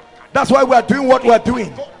price. That's why we are doing what we are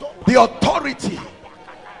doing. The authority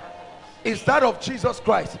is that of Jesus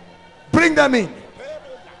Christ. Bring them in.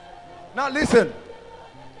 Now listen.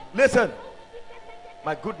 Listen.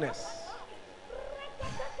 My goodness.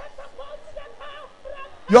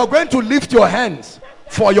 You're going to lift your hands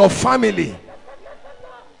for your family.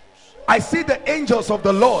 I see the angels of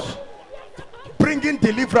the Lord bringing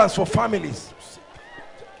deliverance for families.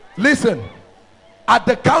 Listen. At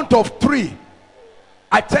the count of 3,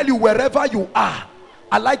 I tell you, wherever you are,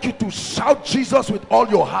 I'd like you to shout Jesus with all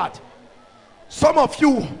your heart. Some of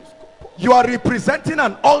you, you are representing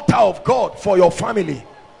an altar of God for your family.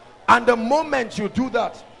 And the moment you do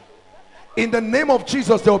that, in the name of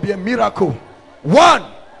Jesus, there will be a miracle. 1,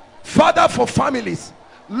 Father, for families,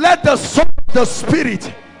 let the soul of the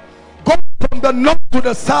Spirit go from the north to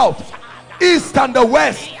the south, east and the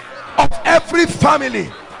west of every family.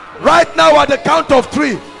 Right now, at the count of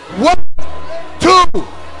 3. 1, 2,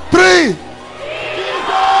 3.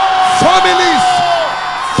 Families,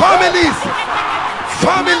 families,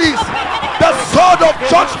 families. The sword of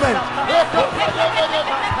judgment.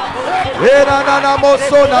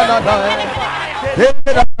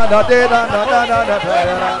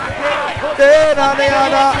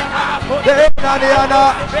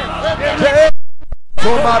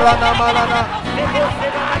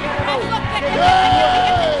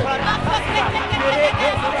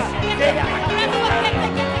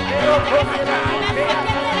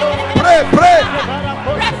 Pray, pray.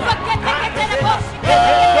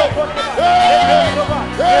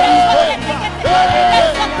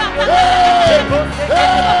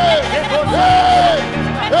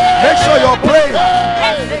 Make sure you're praying.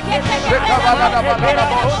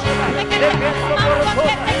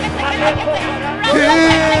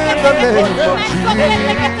 In the name of Jesus,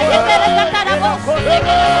 there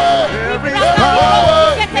is power.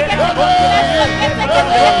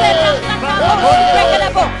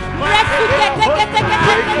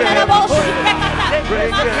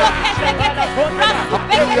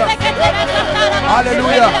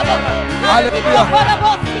 Hallelujah. Hallelujah.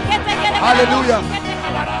 Hallelujah.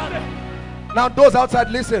 Now those outside,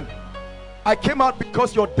 listen. I came out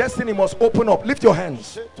because your destiny must open up. Lift your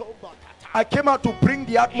hands. I came out to bring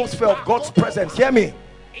the atmosphere of God's presence. Hear me.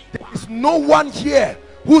 There is no one here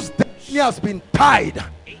whose destiny has been tied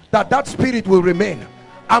that spirit will remain.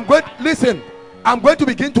 I'm going to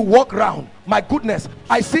begin to walk around. My goodness,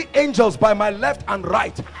 I see angels by my left and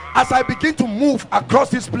right. As I begin to move across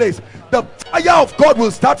this place, the fire of God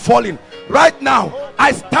will start falling. Right now,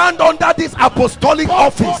 I stand under this apostolic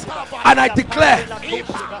office and I declare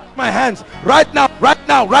my hands right now, right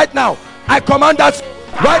now, right now. I command that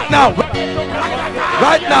right now,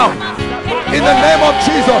 right now, in the name of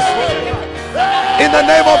Jesus, in the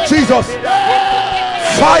name of Jesus.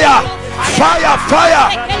 Fire, fire, fire,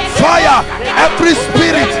 fire. Every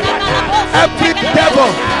spirit, every devil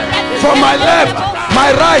from my left, my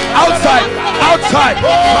right, outside, outside,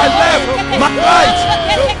 my left, my right,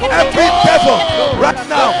 every devil right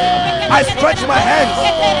now, I stretch my hands.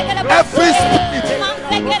 Every spirit,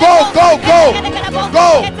 go, go, go, go,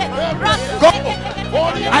 go.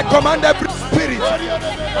 I command every spirit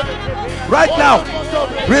right now,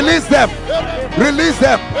 release them, release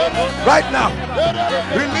them right now,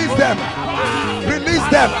 release them, release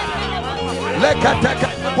them.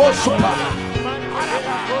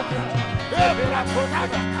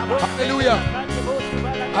 Hallelujah,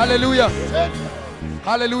 hallelujah,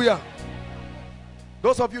 hallelujah.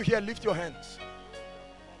 Those of you here, lift your hands,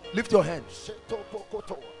 lift your hands.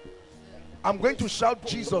 I'm going to shout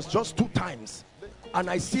Jesus just 2 times, and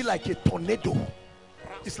I see like a tornado.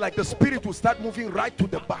 It's like the spirit will start moving right to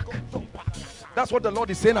the back. That's what the Lord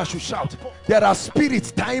is saying I should shout. There are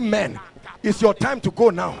spirits tying men. It's your time to go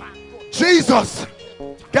now. Jesus,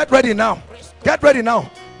 get ready now, get ready now.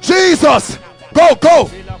 Jesus, go, go,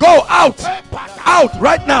 go out, out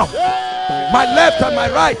right now. My left and my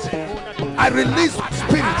right, I release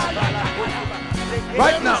spirit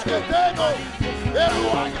right now,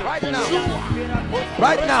 right now,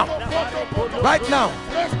 right now, right now.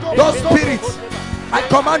 Those spirits, I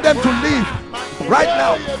command them to leave right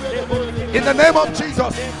now in the name of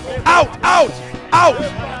Jesus. Out, out, out,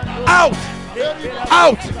 out,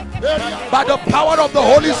 out. By the power of the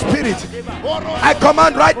Holy Spirit, I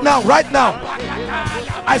command right now, right now.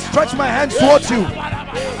 I stretch my hands towards you.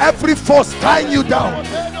 Every force tying you down,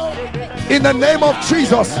 in the name of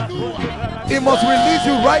Jesus, it must release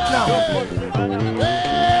you right now.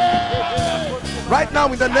 Right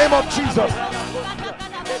now, in the name of Jesus.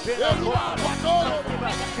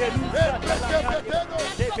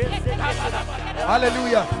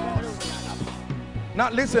 Hallelujah.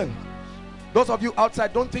 Now listen, those of you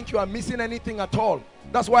outside, don't think you are missing anything at all.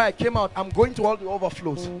 That's why I came out. I'm going to all the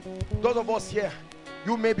overflows. Those of us here,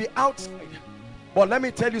 you may be outside, but let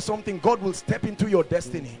me tell you something. God will step into your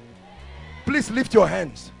destiny. Please lift your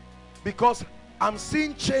hands, because I'm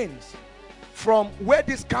seeing chains from where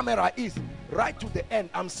this camera is right to the end.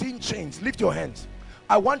 I'm seeing chains. Lift your hands.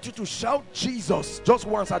 I want you to shout Jesus just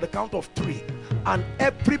once at the count of 3, and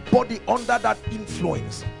everybody under that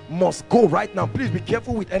influence must go right now. Please be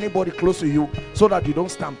careful with anybody close to you so that you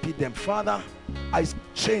don't stampede them. Father, I see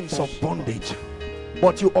chains of bondage,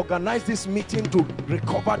 but you organize this meeting to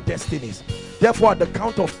recover destinies. Therefore, at the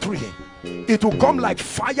count of 3, it will come like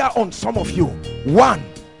fire on some of you. 1,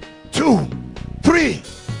 2, 3.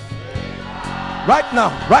 Right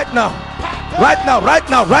now, right now, right now, right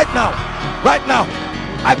now, right now, right now.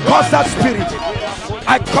 I curse that spirit.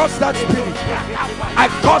 I curse that spirit. I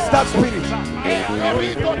curse that spirit.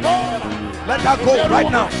 Let her go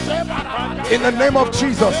right now. In the name of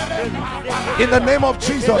Jesus. In the name of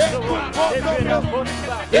Jesus.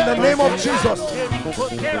 In the name of Jesus.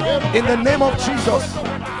 In the name of Jesus.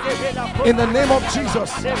 In the name of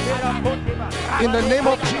Jesus. In the name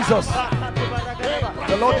of Jesus.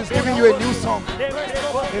 The Lord is giving you a new song.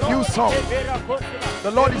 A new song.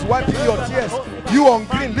 The Lord is wiping your tears. You on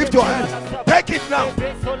green, lift your hands. Take it now.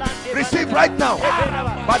 Receive right now.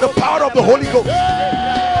 By the power of the Holy Ghost.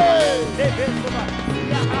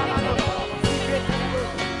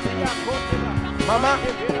 Mama,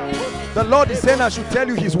 the Lord is saying I should tell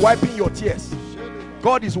you He's wiping your tears.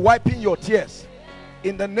 God is wiping your tears.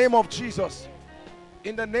 In the name of Jesus.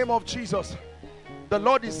 In the name of Jesus. The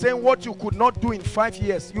Lord is saying what you could not do in 5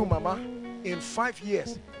 years, you mama, in 5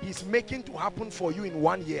 years, He's making to happen for you in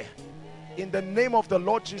 1 year. In the name of the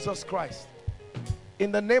Lord Jesus Christ.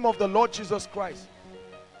 In the name of the Lord Jesus Christ.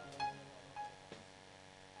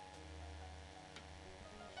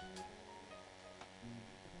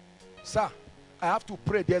 Sir, I have to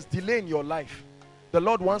pray. There's delay in your life. The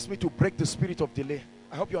Lord wants me to break the spirit of delay.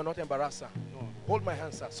 I hope you are not embarrassed, sir. No. Hold my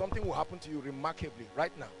hand, sir. Something will happen to you remarkably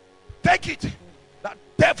right now. Take it. That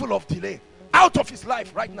devil of delay out of his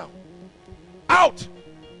life right now. Out.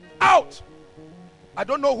 Out. I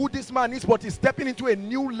don't know who this man is, but he's stepping into a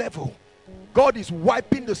new level. God is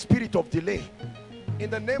wiping the spirit of delay.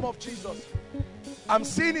 In the name of Jesus. I'm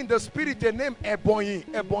seeing in the spirit a name,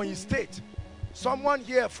 Ebonyi State. Someone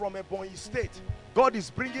here from Ebonyi State. God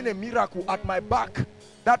is bringing a miracle at my back.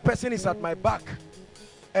 That person is at my back.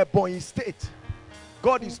 Ebonyi State.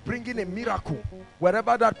 God is bringing a miracle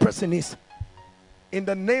wherever that person is. In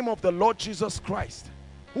the name of the Lord Jesus Christ.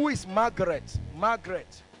 Who is Margaret?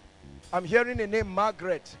 Margaret. I'm hearing the name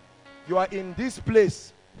Margaret. You are in this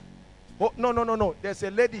place. Oh, no. There's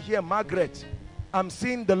a lady here, Margaret. I'm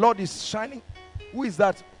seeing the Lord is shining. Who is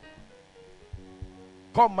that?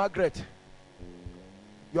 Come, Margaret.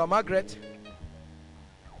 You are Margaret.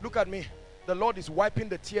 Look at me. The Lord is wiping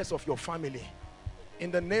the tears of your family. In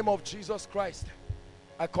the name of Jesus Christ,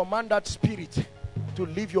 I command that spirit to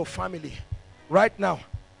leave your family right now.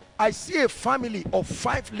 I see a family of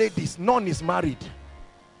 5 ladies. None is married.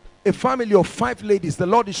 A family of 5 ladies. The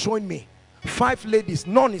Lord is showing me 5 ladies.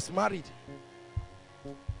 None is married.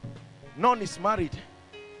 None is married.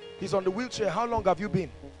 He's on the wheelchair. How long have you been?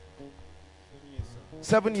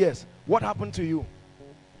 7 years. What happened to you?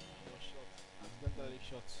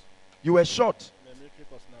 You were shot.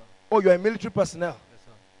 Oh, you're a military personnel. Yes,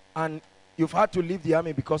 sir. And you've had to leave the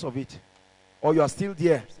army because of it. Or you are still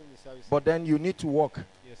there. But then you need to walk.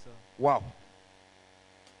 Yes, sir. Wow.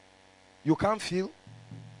 You can't feel?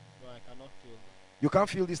 No, I cannot feel. You can't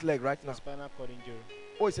feel this leg right now? Spinal cord injury.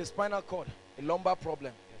 Oh, it's a spinal cord. A lumbar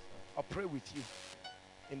problem. Yes, sir. I'll pray with you.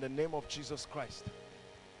 In the name of Jesus Christ.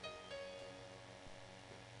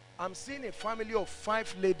 I'm seeing a family of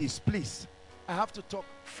 5 ladies. Please. I have to talk.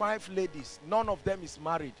 5 ladies. None of them is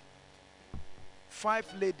married. 5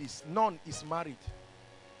 ladies. None is married.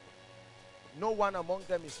 No one among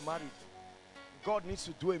them is married. God needs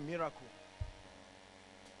to do a miracle.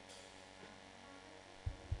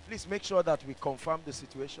 Please make sure that we confirm the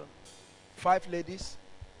situation. 5 ladies.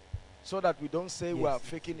 So that we don't say we are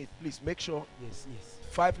faking it. Please make sure. Yes.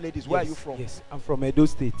 5 ladies. Where are you from? Yes, I'm from Edo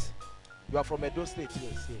State. You are from Edo State?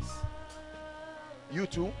 Yes. You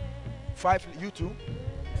too? 5, you too?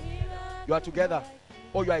 You are together?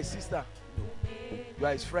 Oh, you are his sister? No. You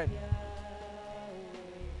are his friend?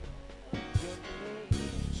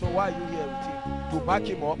 So why are you here with him? To back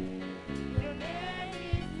him up?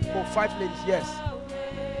 Oh, 5 ladies, yes.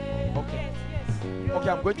 Okay,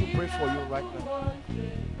 I'm going to pray for you right now.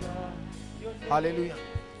 Hallelujah.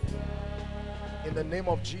 In the name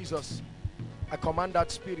of Jesus, I command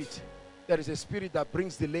that spirit. There is a spirit that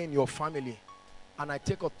brings delay in your family. And I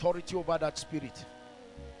take authority over that spirit.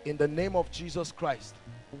 In the name of Jesus Christ.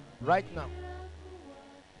 Right now.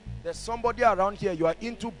 There's somebody around here. You are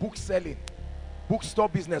into book selling. Bookstore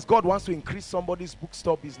business. God wants to increase somebody's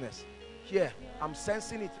bookstore business. Here. I'm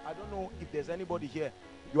sensing it. I don't know if there's anybody here.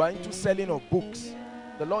 You are into selling of books.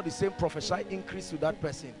 The Lord is saying prophesy increase to that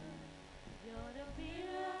person.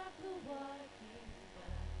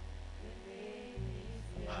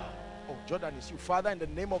 Oh, Jordan is you. Father, in the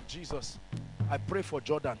name of Jesus, I pray for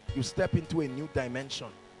Jordan. You step into a new dimension.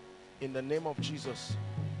 In the name of Jesus,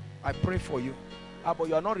 I pray for you. But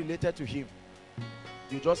you are not related to him.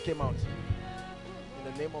 You just came out.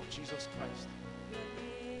 In the name of Jesus Christ.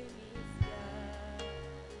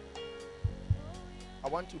 I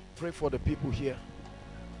want to pray for the people here.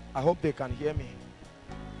 I hope they can hear me.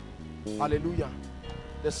 Hallelujah.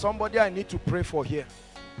 There's somebody I need to pray for here.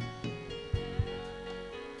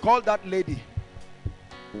 Call that lady.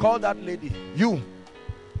 Call that lady. You.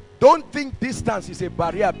 Don't think distance is a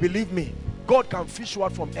barrier. Believe me. God can fish you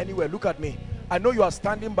out from anywhere. Look at me. I know you are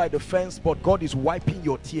standing by the fence, but God is wiping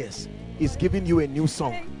your tears. He's giving you a new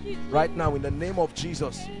song. Right now, in the name of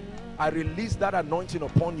Jesus, I release that anointing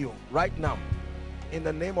upon you. Right now. In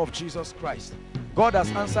the name of Jesus Christ. God has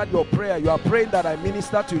answered your prayer. You are praying that I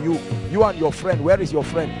minister to you. You and your friend. Where is your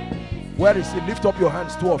friend? Where is he? Lift up your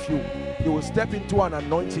hands, 2 of you. You will step into an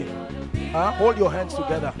anointing. Hold your hands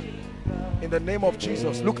together. In the name of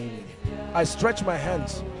Jesus. Look, I stretch my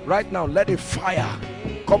hands. Right now, let a fire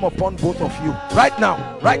come upon both of you. Right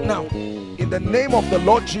now. Right now. In the name of the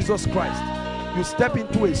Lord Jesus Christ. You step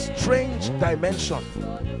into a strange dimension.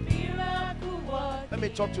 Let me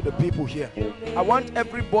talk to the people here. I want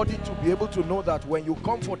everybody to be able to know that when you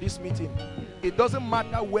come for this meeting, it doesn't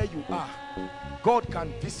matter where you are. God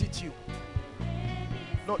can visit you.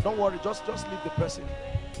 No, don't worry. Just leave the person.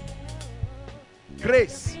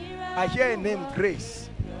 Grace. I hear a name, Grace.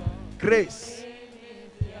 Grace.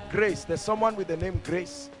 Grace. There's someone with the name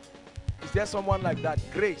Grace. Is there someone like that?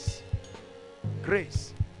 Grace.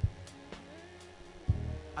 Grace.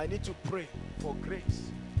 I need to pray for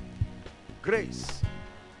grace. Grace.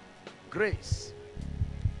 Grace.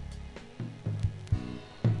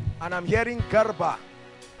 And I'm hearing Garba.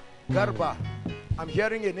 Garba. I'm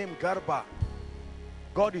hearing a name, Garba.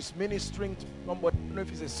 God is ministering to somebody. I don't know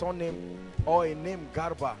if it's a surname or a name,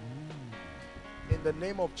 Garba. In the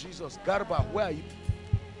name of Jesus. Garba, where are you?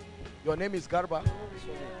 Your name is Garba?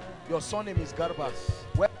 Your surname is Garba.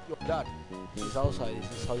 Where is your dad? He's outside. He's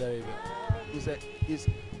in Saudi Arabia.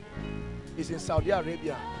 is in Saudi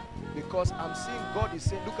Arabia, because I'm seeing God is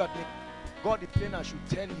saying, look at me, God is saying I should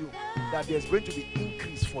tell you that there's going to be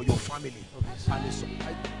increase for your family. And it's,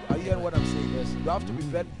 are you hearing what I'm saying? Yes. You have to be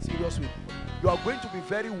very serious with it. You are going to be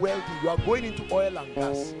very wealthy. You are going into oil and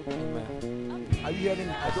gas. Amen. Are you hearing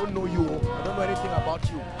me? I don't know you. I don't know anything about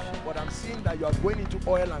you. But I'm seeing that you are going into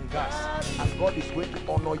oil and gas. And God is going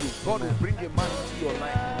to honor you. God will bring a man into your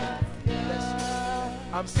life. Bless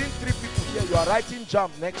you. I'm seeing 3 people here. You are writing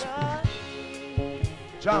jam next week.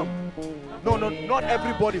 Jam. No, not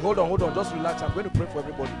everybody. Hold on. Just relax. I'm going to pray for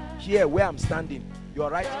everybody. Here where I'm standing. You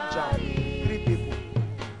are writing jam. 3 people.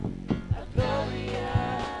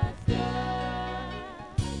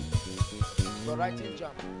 You are writing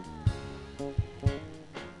jam.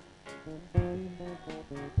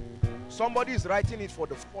 Somebody is writing it for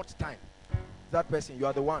the 4th time. That person, you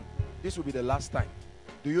are the one. This will be the last time.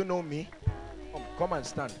 Do you know me? Come and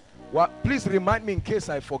stand. Well, please remind me in case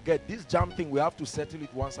I forget. This jam thing, we have to settle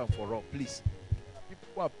it once and for all. Please. People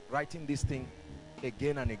who are writing this thing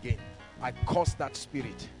again and again, I curse that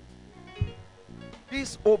spirit.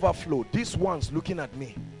 This overflow, these ones looking at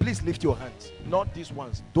me, please lift your hands. Not these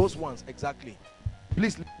ones, those ones exactly.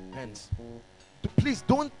 Please lift your hands. Please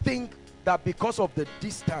don't think that because of the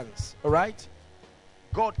distance, all right,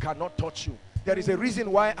 God cannot touch you. There is a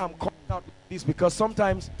reason why I'm calling out this, because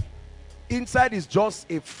sometimes inside is just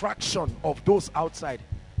a fraction of those outside,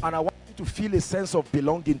 and I want you to feel a sense of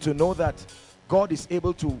belonging, to know that God is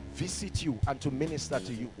able to visit you and to minister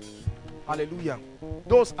to you. Hallelujah.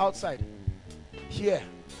 Those outside here,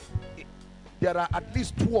 there are at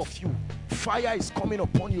least 2 of you. Fire is coming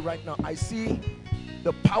upon you right now. I see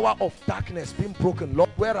the power of darkness being broken. Lord,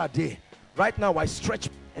 where are they? Right now I stretch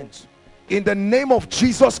my hands. In the name of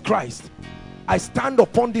Jesus Christ, I stand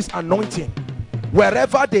upon this anointing.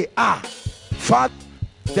 Wherever they are, Father,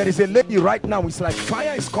 there is a lady right now. It's like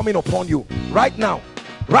fire is coming upon you. Right now.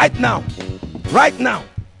 Right now. Right now.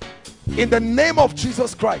 In the name of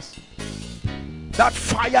Jesus Christ, that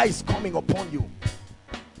fire is coming upon you.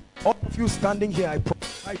 All of you standing here, I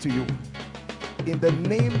prophesy to you, in the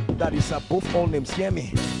name that is above all names, hear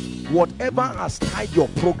me. Whatever has tied your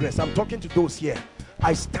progress, I'm talking to those here,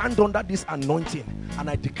 I stand under this anointing and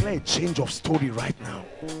I declare a change of story right now.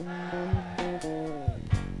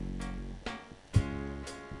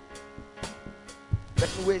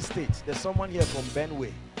 Benway State. There's someone here from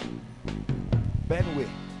Benway.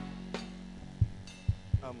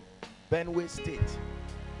 Benway State.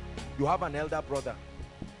 You have an elder brother.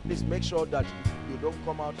 Please make sure that you don't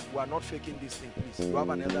come out. We are not faking this thing, please. You have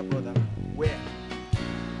an elder brother. Where?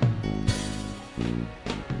 I'm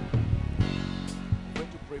going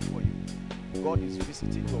to pray for you. God is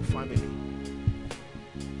visiting your family.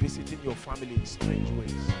 Visiting your family in strange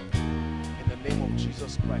ways. In the name of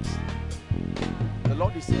Jesus Christ. The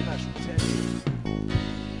Lord is saying I should tell you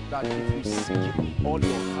that if you seek Him with all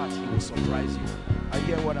your heart, He will surprise you. I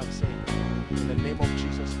hear what I'm saying. In the name of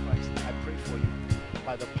Jesus Christ, I pray for you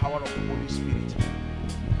by the power of the Holy Spirit.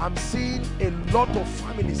 I'm seeing a lot of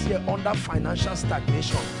families here under financial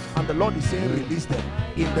stagnation, and the Lord is saying release them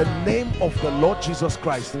in the name of the Lord Jesus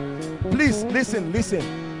Christ. Please listen.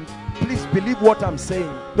 Please believe what I'm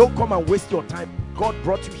saying. Don't come and waste your time. God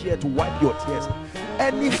brought you here to wipe your tears.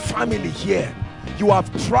 Any family here, you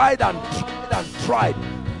have tried and tried and tried,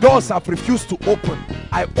 doors have refused to open.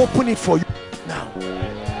 I open it for you now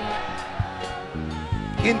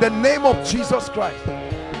in the name of Jesus Christ.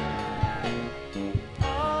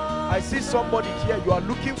 I see somebody here, you are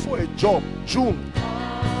looking for a job. June,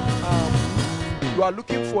 you are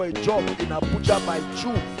looking for a job in Abuja by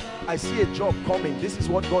June. I see a job coming. This is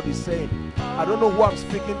what God is saying. I don't know who I'm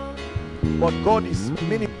speaking, but God is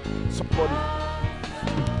meaning somebody.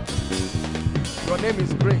 Your name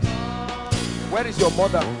is Grace. Where is your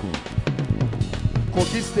mother?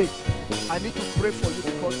 Kogi State. I need to pray for you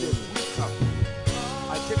because there's witchcraft.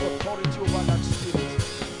 I take authority over that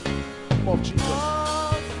spirit of Jesus.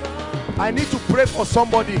 I need to pray for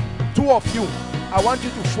somebody. 2 of you, I want you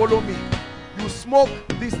to follow me. You smoke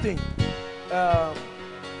this thing.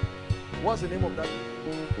 What's the name of that?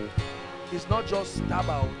 It's not just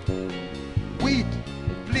tobacco. Weed.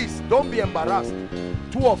 Please don't be embarrassed.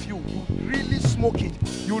 2 of you, you really smoke it.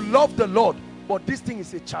 You love the Lord, but this thing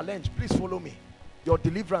is a challenge. Please follow me. Your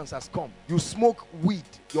deliverance has come. You smoke weed.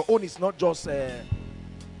 Your own is not just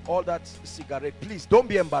all that cigarette. Please don't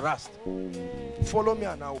be embarrassed. Follow me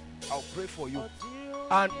and I'll pray for you.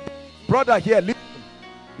 And brother here,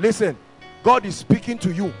 listen. God is speaking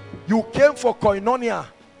to you. You came for koinonia,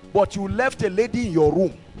 but you left a lady in your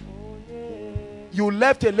room. You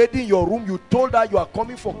left a lady in your room. You told her you are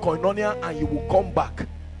coming for koinonia and you will come back.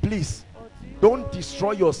 Please, don't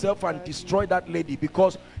destroy yourself and destroy that lady,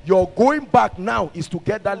 because your going back now is to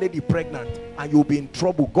get that lady pregnant and you'll be in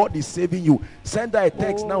trouble. God is saving you. Send her a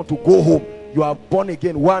text now to go home. You are born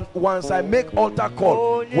again. Once I make altar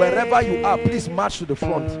call, wherever you are, please march to the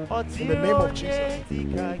front in the name of Jesus.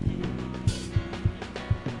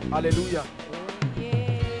 Hallelujah.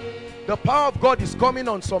 The power of God is coming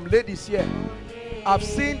on some ladies here. I've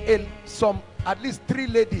seen at least 3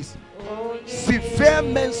 ladies, severe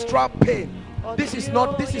menstrual pain. This is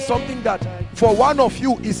something that for one of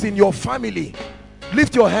you is in your family.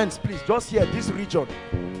 Lift your hands, please. Just here, this region.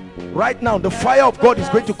 Right now, the fire of God is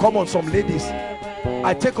going to come on some ladies.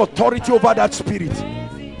 I take authority over that spirit.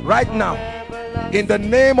 Right now, in the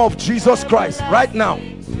name of Jesus Christ. Right now,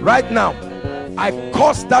 I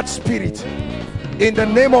curse that spirit. In the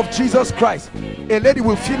name of Jesus Christ. A lady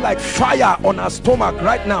will feel like fire on her stomach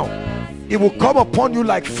right now. It will come upon you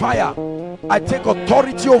like fire. I take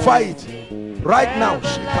authority over it right now.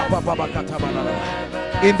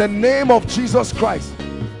 In the name of Jesus Christ.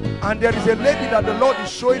 And there is a lady that the Lord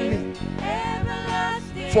is showing me.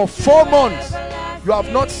 For 4 months, you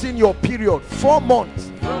have not seen your period. 4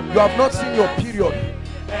 months, you have not seen your period.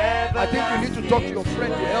 I think you need to talk to your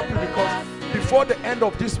friend to help you, because before the end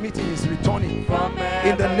of this meeting is returning.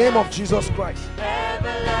 In the name of Jesus Christ.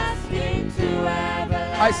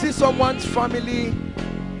 I see someone's family,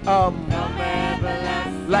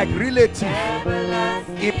 like relative,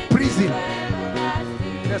 in prison.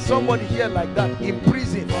 There's somebody here like that, in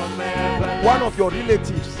prison. One of your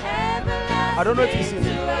relatives. I don't know if he's in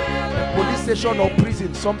a police station or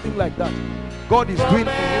prison, something like that. God is doing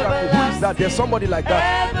a miracle. Who is that? There's somebody like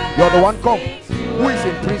that. You're the one. Come. Who is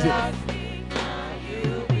in prison?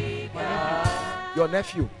 Your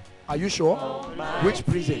nephew. Are you sure? Which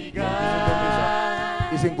prison?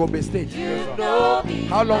 He's in Gombe State.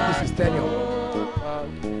 How long is his tenure?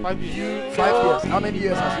 5 years. 5 years. How many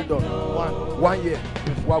years has he done? 1 year.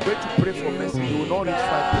 We are going to pray for mercy. He will not reach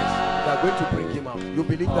 5 years. They are going to bring him out. You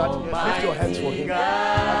believe that? Lift your hands for him.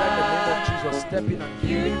 Father, in the name of Jesus, step in and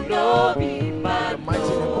heal him. In the mighty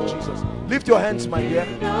name of Jesus. Lift your hands, my dear.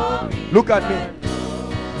 Look at me.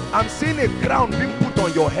 I'm seeing a crown being put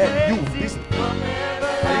on your head.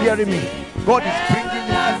 Are you hearing me? God is bringing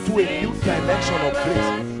you into a new dimension of grace.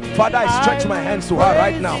 Father, I stretch my hands to her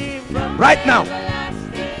right now. Right now.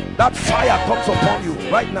 That fire comes upon you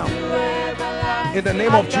right now. In the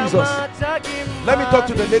name of Jesus. Let me talk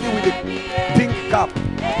to the lady with the pink cap.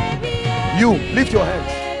 You, lift your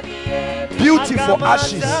hands. Beauty for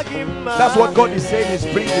ashes. That's what God is saying is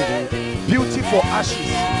bringing. Beauty for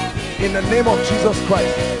ashes. In the name of Jesus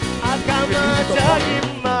Christ.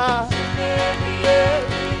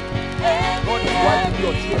 God is wiping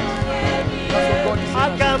your tears. That's what God is saying.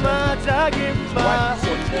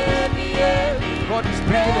 God is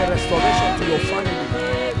bringing a restoration to your family.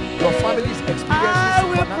 Your family is experiencing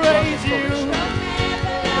supernatural restoration.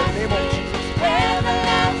 In the name of Jesus.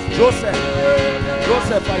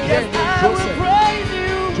 Joseph, I hear you.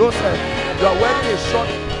 Joseph, you are wearing a short.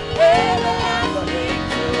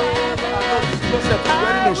 Joseph is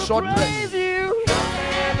wearing a short dress.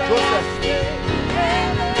 Joseph, you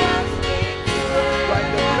are in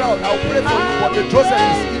the crowd. I'll pray for you, but the Joseph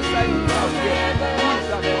is inside the crowd here. Who is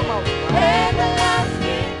that? Come out.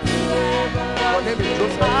 Your name is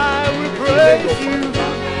Joseph. I will praise you.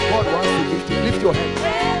 God wants to lift you. Lift your hands.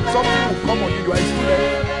 Something will come on you. You are a student.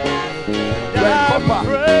 You are a copper.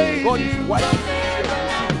 God is wiping your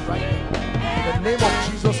right now. In the name of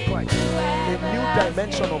Jesus Christ. A new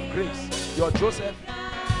dimension of grace. You're Joseph.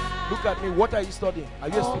 Look at me. What are you studying? Are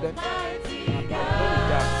you a student? So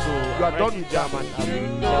you are done with jam.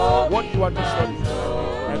 What do you want to study?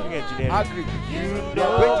 Agri. You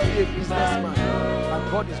are going to be a businessman, and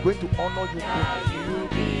God is going to honor you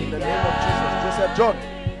in the name of Jesus. Joseph John,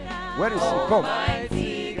 where is he? Come.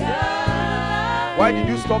 Why did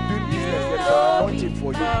you stop doing business? There is an anointing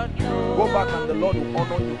for you. Go back and the Lord will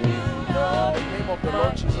honor you in the name of the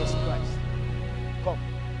Lord Jesus Christ. Come.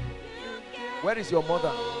 Where is your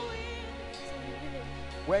mother?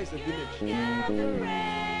 Where is the village?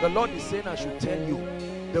 The Lord is saying I should tell you,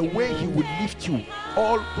 the way he will lift you,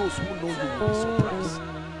 all those who know you will be surprised.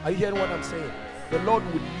 Are you hearing what I'm saying? The Lord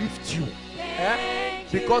will lift you.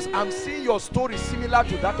 Because I'm seeing your story similar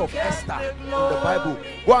to that of Esther in the Bible.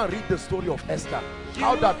 Go and read the story of Esther.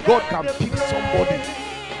 How that God can pick somebody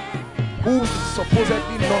who is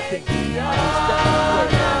supposedly nothing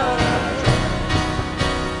and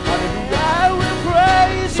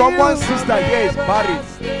hallelujah. Someone's sister here is barren.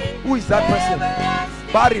 Who is that person?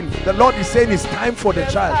 Barren. The Lord is saying it's time for the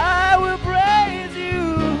child. I will praise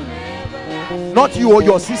you. Not you or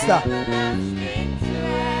your sister.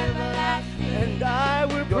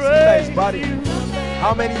 Barry.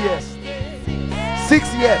 How many years?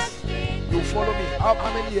 6 years. You follow me. How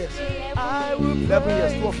many years? 11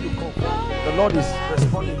 years. 2 of you come. The Lord is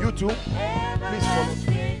responding. You too. Please follow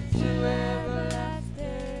me.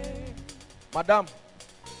 Madam,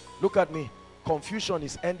 look at me. Confusion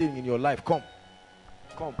is ending in your life. Come.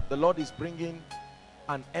 Come. The Lord is bringing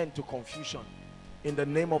an end to confusion in the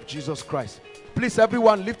name of Jesus Christ. Please,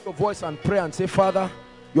 everyone, lift your voice and pray and say, Father,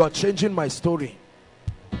 you are changing my story.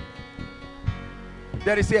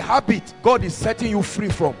 There is a habit God is setting you free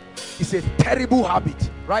from. It's a terrible habit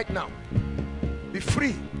right now. Be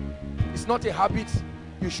free. It's not a habit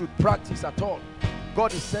you should practice at all.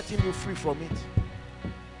 God is setting you free from it.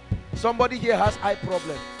 Somebody here has eye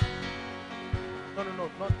problem. No, not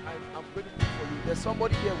I'm going to do for you. There's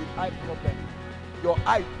somebody here with eye problem. Your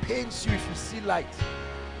eye pains you if you see light.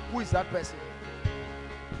 Who is that person?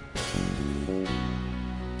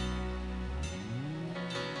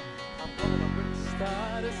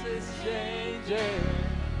 Status is changing.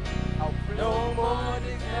 No more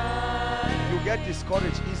decline. You get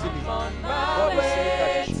discouraged easily. God is saying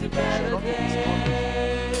that you should not be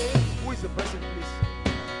discouraged. Who is the person, please?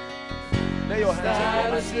 Lay your hands on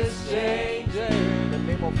your eyes. In the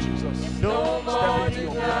name of Jesus. No more Step into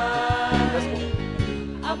your mind. Let's go.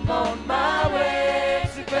 I'm on my way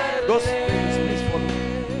to better Those ladies, please follow me.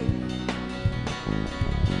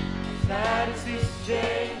 Status is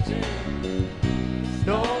changing.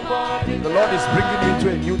 No more The Lord is bringing you into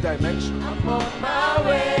a new dimension. I'm on my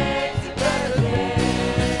way to better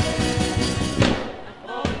days. I'm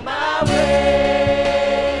on my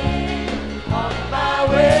way. On my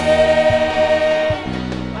way.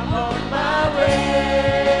 I'm on my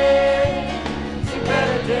way to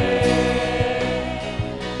better days.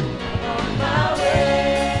 I'm on my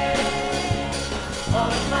way.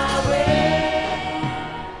 On my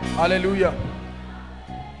way. Hallelujah.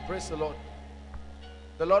 Praise the Lord.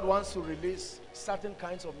 The Lord wants to release certain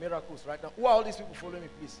kinds of miracles right now. Who are all these people following me,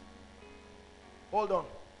 please? Hold on.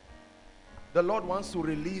 The Lord wants to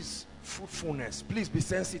release fruitfulness. Please be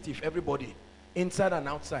sensitive, everybody, inside and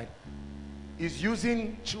outside. He's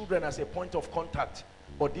using children as a point of contact,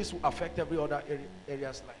 but this will affect every other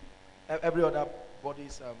area's life, every other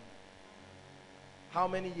body's. How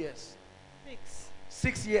many years? 6.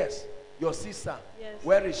 6 years. Your sister. Yes.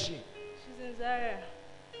 Where is she? She's in Zaria.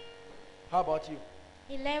 How about you?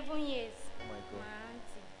 11 years. Oh my God.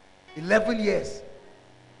 My 11 years.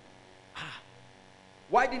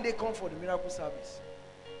 Why didn't they come for the miracle service?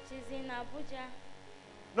 auntie. She's in Abuja.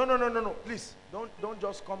 No. Please, don't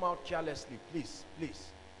just come out carelessly. Please.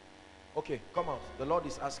 Okay, come out. The Lord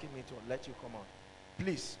is asking me to let you come out.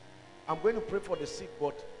 Please, I'm going to pray for the sick,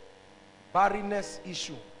 but barrenness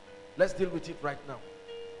issue, let's deal with it right now.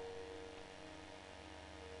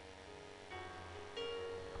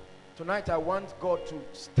 Tonight, I want God to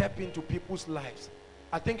step into people's lives.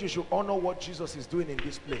 I think you should honor what Jesus is doing in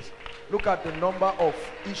this place. Look at the number of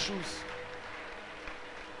issues.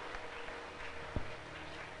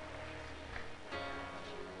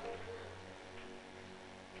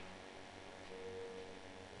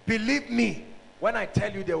 Believe me when I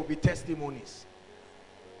tell you there will be testimonies.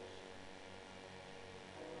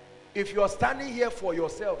 If you're standing here for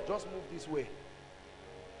yourself, just move this way.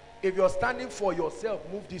 If you're standing for yourself,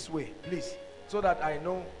 move this way, please, so that I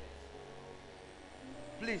know.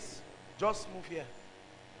 Please, just move here.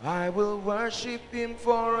 I will worship him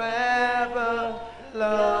forever,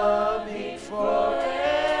 love him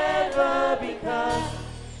forever, because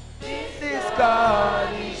this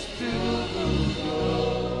God is too good.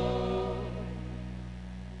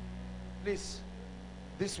 Please,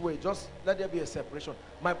 this way, just let there be a separation.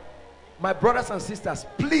 My brothers and sisters,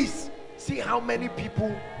 please see how many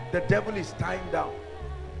people the devil is tying down.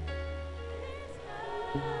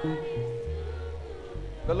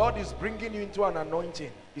 The Lord is bringing you into an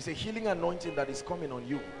anointing. It's a healing anointing that is coming on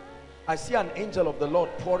you. I see an angel of the Lord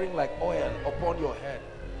pouring like oil upon your head.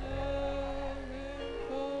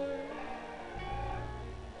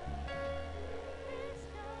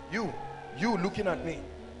 You looking at me,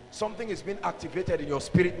 something is being activated in your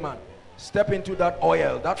spirit, man. Step into that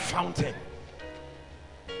oil, that fountain.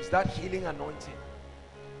 It's that healing anointing.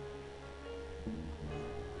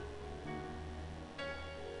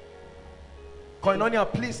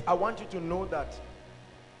 Koinonia, please, I want you to know that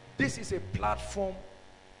this is a platform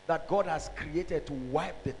that God has created to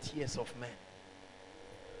wipe the tears of men.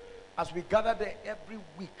 As we gather there every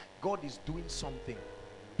week, God is doing something.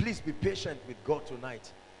 Please be patient with God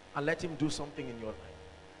tonight and let him do something in your life.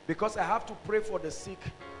 Because I have to pray for the sick.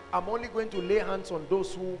 I'm only going to lay hands on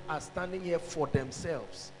those who are standing here for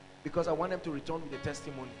themselves, because I want them to return with a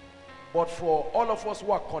testimony. but for all of us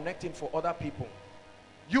who are connecting for other people.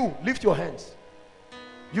 You, lift your hands.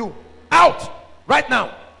 You, out right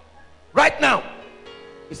now. Right now.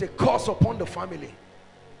 It's a curse upon the family.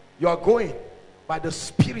 You are going by the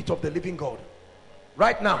Spirit of the living God.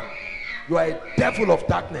 Right now, you are a devil of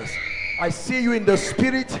darkness. I see you in the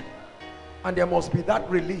Spirit, and there must be that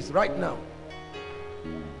release right now.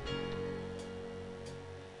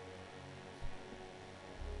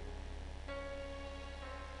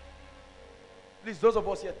 Please, those of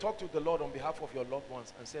us here, talk to the Lord on behalf of your loved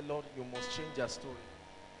ones and say, Lord, you must change their story.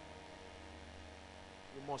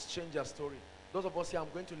 You must change their story. Those of us here, I'm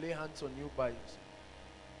going to lay hands on you by you.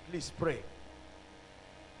 Please pray.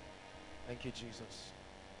 Thank you, Jesus.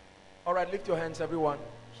 All right, lift your hands, everyone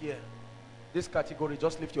here. This category,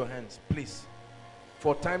 just lift your hands, please.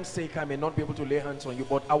 For time's sake, I may not be able to lay hands on you,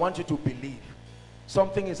 but I want you to believe.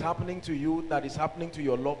 Something is happening to you that is happening to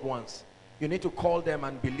your loved ones. You need to call them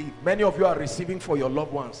and believe. Many of you are receiving for your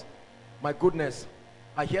loved ones. My goodness,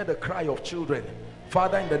 I hear the cry of children.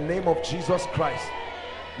 Father, in the name of Jesus Christ,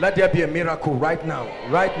 let there be a miracle right now,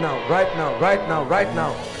 right now, right now, right now, right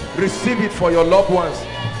now. Receive it for your loved ones.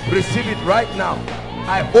 Receive it right now.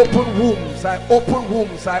 I open wombs, I open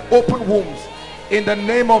wombs, I open wombs. In the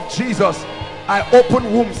name of Jesus, I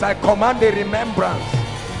open wombs. I command a remembrance.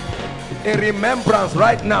 A remembrance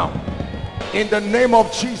right now. In the name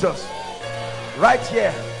of Jesus. Right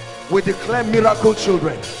here, we declare miracle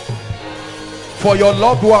children. For your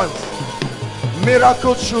loved ones,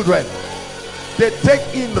 miracle children. They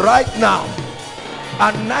take in right now,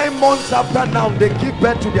 and 9 months after now they give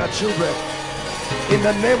birth to their children in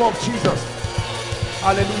the name of Jesus.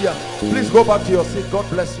 Hallelujah. Please go back to your seat. God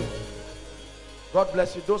bless you. God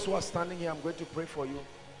bless you. Those who are standing here, I'm going to pray for you.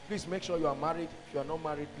 Please make sure you are married. If you are not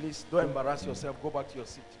married, please don't embarrass yourself. Go back to your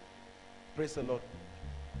seat. Praise the Lord.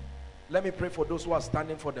 Let me pray for those who are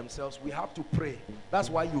standing for themselves. We have to pray. That's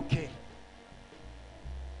why you came.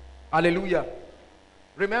 Hallelujah.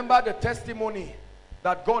 Remember the testimony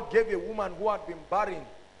that God gave a woman who had been barren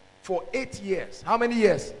for 8 years. How many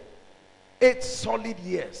years? 8 solid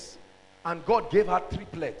years. And God gave her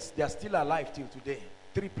triplets. They are still alive till today.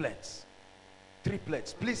 Triplets.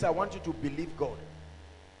 Triplets. Please, I want you to believe God.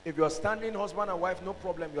 If you are standing husband and wife, no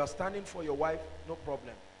problem. You are standing for your wife, no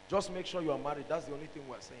problem. Just make sure you are married. That's the only thing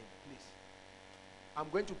we are saying. Please. I'm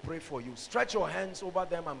going to pray for you. Stretch your hands over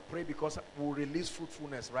them and pray, because we'll release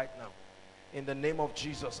fruitfulness right now. In the name of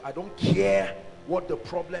Jesus. I don't care what the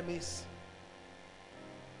problem is.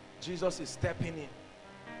 Jesus is stepping in.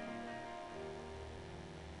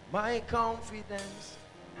 My confidence,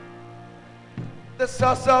 the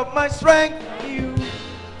source of my strength, you,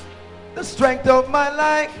 the strength of my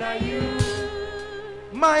life, you,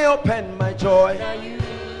 my hope and my joy, you,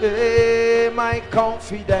 hey, my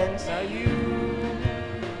confidence, you.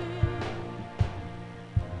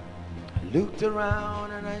 I looked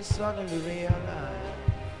around and I suddenly realized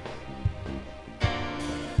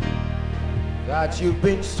that you've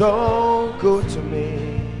been so good to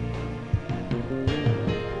me.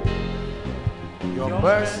 Your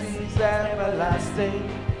mercy is everlasting,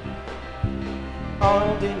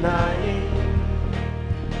 undenying,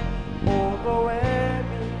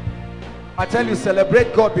 overwhelming. I tell you,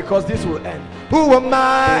 celebrate God, because this will end. Who am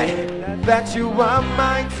I that you are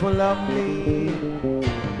mindful of me?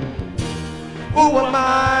 Who am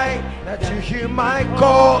I that you hear my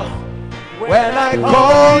call when I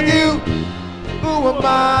call you? Who am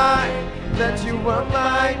I that you are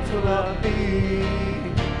mindful of me?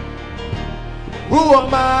 Who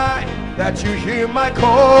am I that you hear my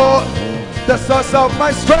call? The source of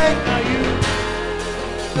my strength,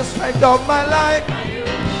 the strength of my life,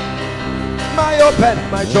 my hope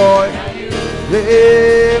and my joy,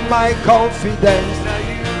 yeah, my confidence,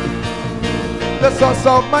 the source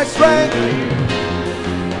of my strength,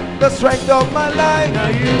 the strength of my life,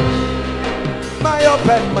 my hope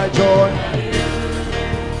and my joy,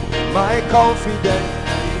 my confidence,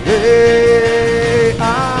 yeah,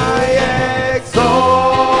 I exalt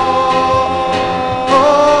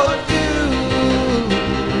you,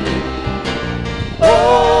 oh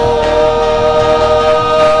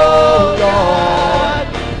Lord,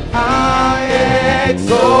 I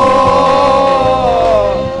exalt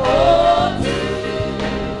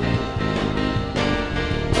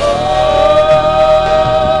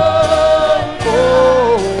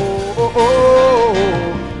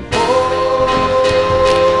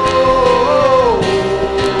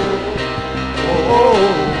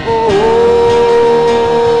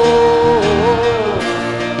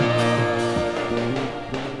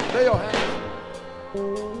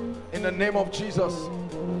of Jesus.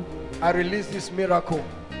 I release this miracle.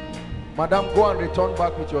 Madam, go and return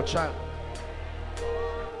back with your child.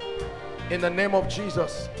 In the name of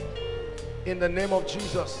Jesus. In the name of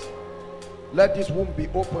Jesus. Let this womb be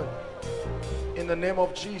open. In the name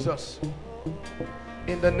of Jesus.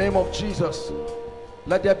 In the name of Jesus.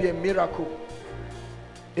 Let there be a miracle.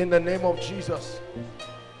 In the name of Jesus.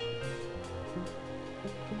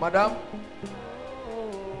 Madam,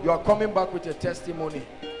 you are coming back with a testimony.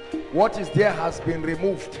 What is there has been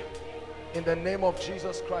removed. In the name of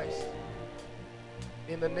Jesus Christ.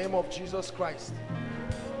 In the name of Jesus Christ.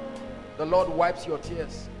 The Lord wipes your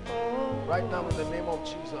tears. Right now in the name of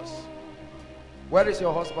Jesus. Where is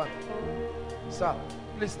your husband? Sir,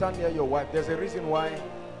 please stand near your wife. There's a reason why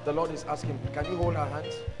the Lord is asking. Can you hold her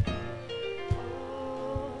hands?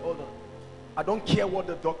 Hold on. I don't care what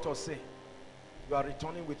the doctors say. You are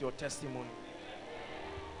returning with your testimony.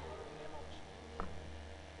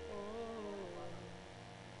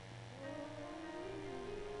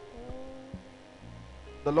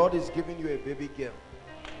 The Lord is giving you a baby girl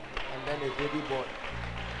and then a baby boy.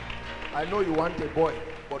 I know you want a boy,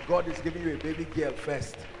 but God is giving you a baby girl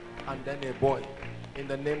first and then a boy. In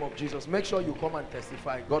the name of Jesus. Make sure you come and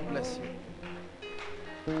testify. God bless you.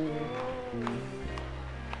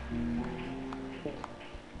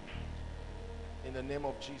 In the name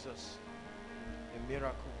of Jesus. A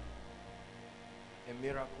miracle. A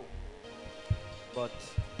miracle. But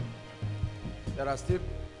there are still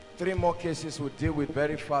 3 more cases we'll deal with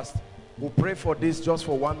very fast. We'll pray for this just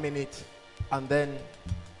for 1 minute and then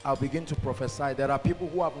I'll begin to prophesy. There are people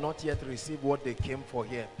who have not yet received what they came for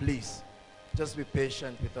here. Please, just be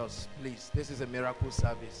patient with us. Please, this is a miracle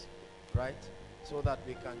service, right? So that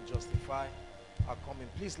we can justify our coming.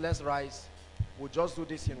 Please, let's rise. We'll just do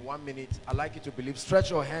this in 1 minute. I'd like you to believe.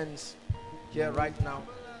 Stretch your hands here right now.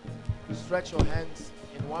 Stretch your hands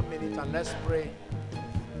in 1 minute and let's pray.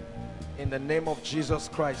 In the name of Jesus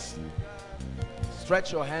Christ.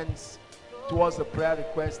 Stretch your hands towards the prayer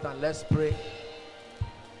request and let's pray.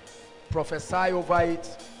 Prophesy over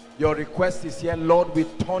it. Your request is here. Lord, we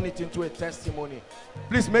turn it into a testimony.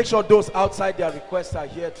 Please make sure those outside their requests are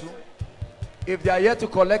here too. If they are here to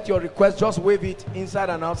collect your request, just wave it inside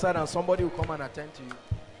and outside and somebody will come and attend to you.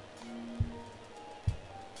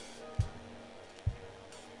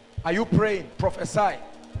 Are you praying? Prophesy.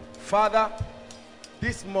 Father,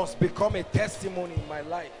 this must become a testimony in my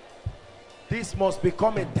life. This must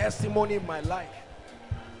become a testimony in my life.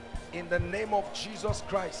 In the name of Jesus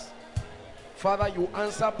Christ. Father, you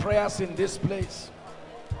answer prayers in this place.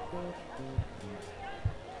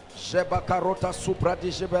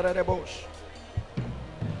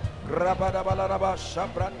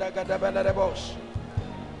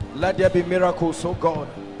 Let there be miracles, oh God.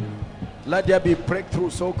 Let there be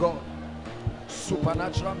breakthroughs, oh God.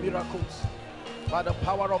 Supernatural miracles. By the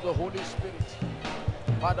power of the Holy Spirit.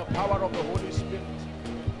 By the power of the Holy Spirit.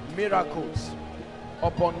 Miracles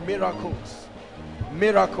upon miracles.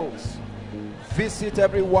 Miracles. Visit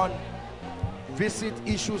everyone. Visit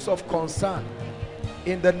issues of concern.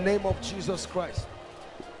 In the name of Jesus Christ.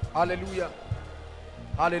 Hallelujah.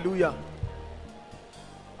 Hallelujah.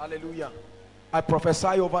 Hallelujah. I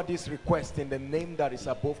prophesy over this request in the name that is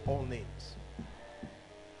above all names.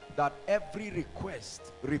 That every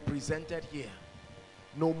request represented here,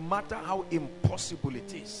 no matter how impossible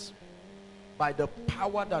it is, by the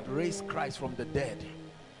power that raised Christ from the dead,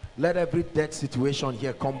 let every dead situation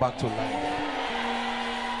here come back to life.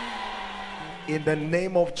 In the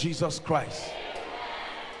name of Jesus Christ,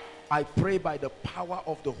 I pray by the power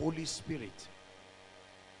of the Holy Spirit.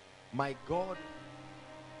 My God,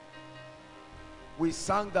 we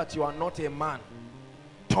sang that you are not a man.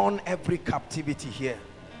 Turn every captivity here.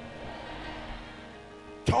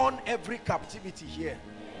 Turn every captivity here.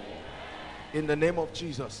 In the name of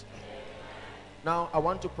Jesus. Now I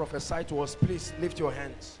want to prophesy to us. Please lift your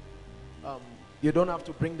hands. You don't have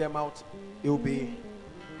to bring them out. It will be,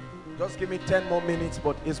 just give me 10 more minutes,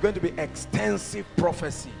 but it's going to be extensive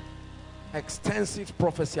prophecy. Extensive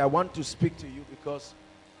prophecy. I want to speak to you because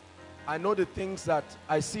I know the things that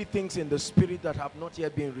I see, things in the spirit that have not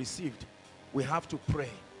yet been received. We have to pray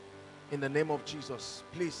in the name of Jesus.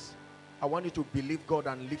 Please, I want you to believe God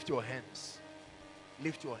and lift your hands.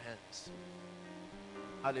 Lift your hands.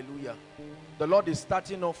 Hallelujah. The Lord is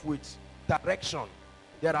starting off with direction.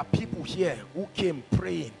 There are people here who came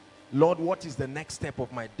praying, Lord, what is the next step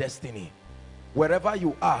of my destiny? Wherever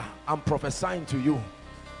you are, I'm prophesying to you.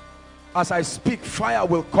 As I speak, fire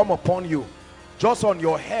will come upon you. Just on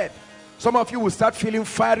your head. Some of you will start feeling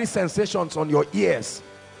fiery sensations on your ears.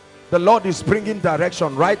 The Lord is bringing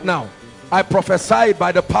direction right now. I prophesy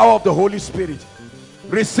by the power of the Holy Spirit.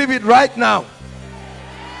 Receive it right now.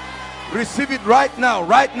 Receive it right now,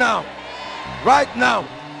 right now. Right now,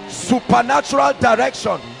 supernatural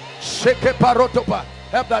direction.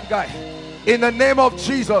 Help that guy. In the name of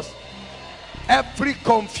Jesus, every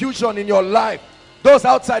confusion in your life, those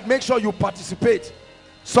outside, make sure you participate.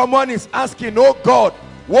 Someone is asking, oh God,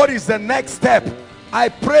 what is the next step? I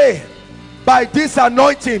pray by this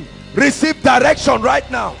anointing, receive direction right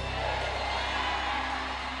now.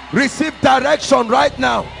 Receive direction right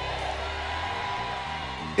now.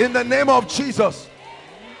 In the name of Jesus.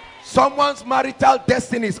 Someone's marital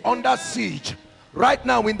destiny is under siege right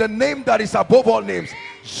now, in the name that is above all names.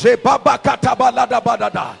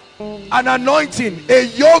 An anointing, a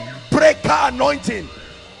yoke breaker anointing.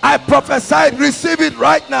 I prophesied, receive it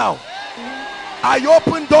right now. I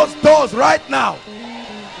open those doors right now.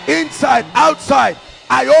 Inside, outside,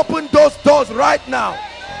 I open those doors right now.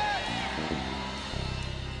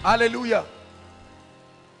 Hallelujah.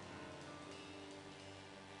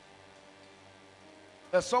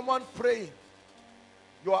 There's someone praying.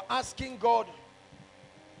 You are asking God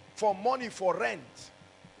for money for rent.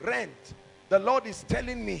 The Lord is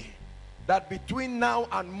telling me that between now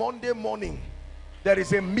and Monday morning, there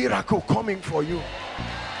is a miracle coming for you.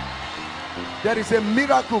 There is a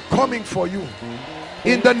miracle coming for you.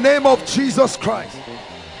 In the name of Jesus Christ.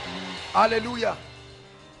 Hallelujah.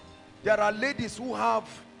 There are ladies who have,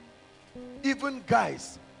 even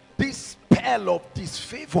guys, this spell of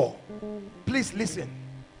disfavor. Please listen.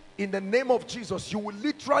 In the name of Jesus, you will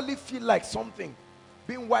literally feel like something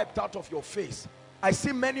being wiped out of your face. I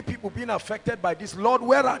see many people being affected by this. Lord,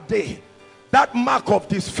 where are they? That mark of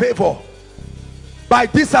disfavor, by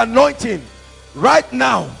this anointing, right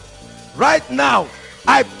now,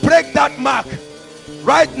 I break that mark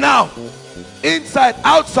right now, inside,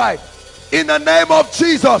 outside, in the name of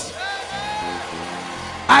Jesus.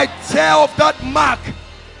 I tear off that mark,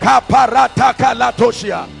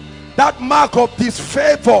 that mark of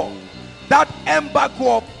disfavor, that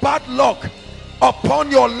embargo of bad luck upon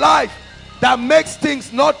your life that makes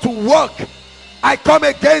things not to work. I come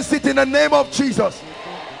against it in the name of Jesus.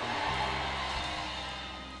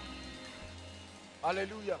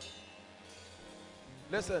 Hallelujah.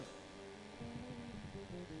 Listen,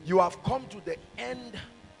 you have come to the end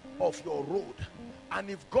of your road, and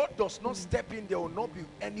if God does not step in, there will not be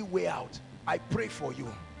any way out. I pray for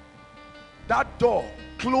you. That door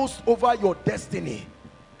closed over your destiny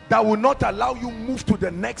that will not allow you move to the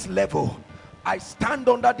next level. I stand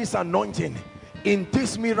under this anointing in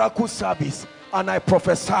this miracle service, and I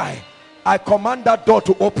prophesy, I command that door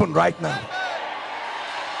to open right now.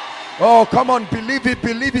 Oh, come on, believe it,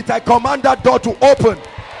 believe it. I command that door to open.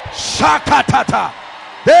 Shakatata.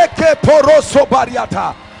 Eke poroso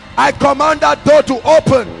bariata. I command that door to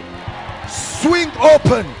open. Swing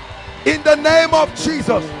open in the name of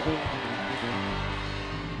Jesus.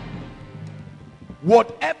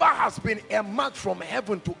 Whatever has been earmarked from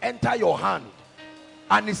heaven to enter your hand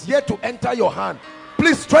and is yet to enter your hand,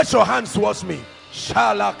 please stretch your hands towards me.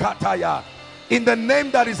 Shalakataya. In the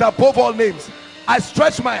name that is above all names, I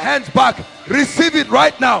stretch my hands back. Receive it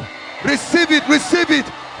right now. Receive it, receive it,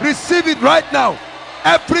 receive it right now.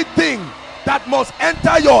 Everything that must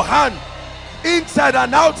enter your hand, inside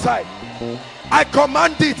and outside, I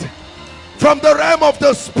command it from the realm of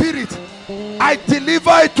the spirit. I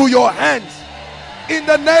deliver it to your hands in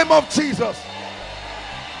the name of Jesus.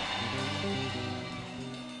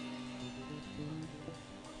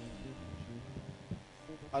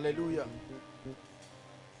 Hallelujah.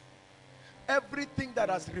 Everything that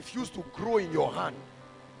has refused to grow in your hand,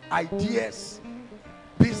 ideas,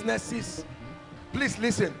 businesses, please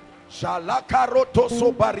listen.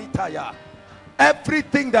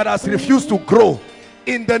 Everything that has refused to grow,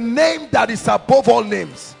 in the name that is above all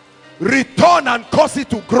names, return and cause it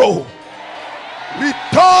to grow.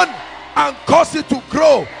 Return and cause it to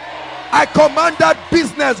grow. I command that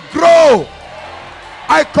business grow.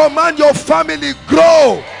 I command your family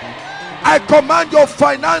grow. I command your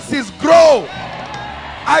finances grow.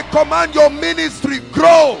 I command your ministry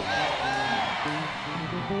grow.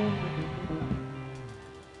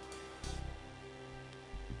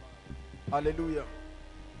 Hallelujah.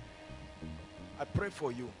 I pray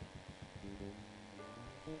for you.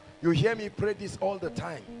 You hear me pray this all the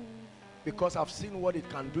time because I've seen what it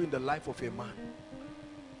can do in the life of a man.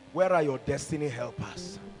 Where are your destiny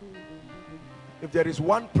helpers? If there is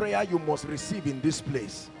one prayer you must receive in this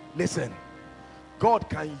place, listen. God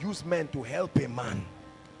can use men to help a man,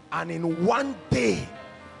 and in one day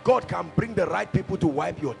God can bring the right people to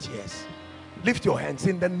wipe your tears. Lift your hands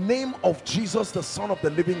in the name of Jesus, the Son of the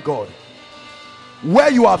living God.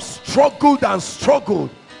 Where you have struggled and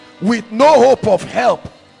struggled with no hope of help,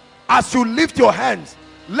 as you lift your hands,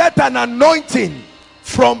 let an anointing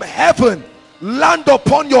from heaven land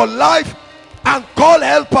upon your life and call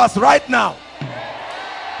helpers right now.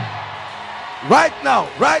 Right now,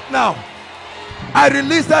 right now. I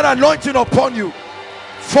release that anointing upon you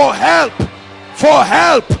for help, for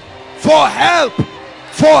help, for help,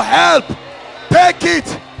 for help. Take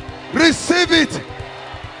it, receive it,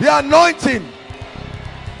 the anointing.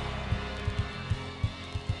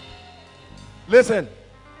 Listen,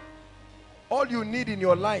 all you need in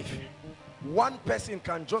your life, one person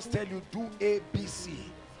can just tell you do A, B, C,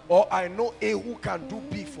 or I know A who can do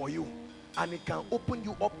B for you, and it can open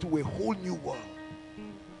you up to a whole new world.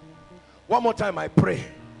 One more time I pray.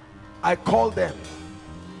 I call them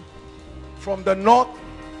from the north,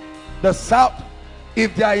 the south.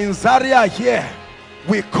 If they are in Zaria here,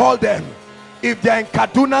 we call them. If they are in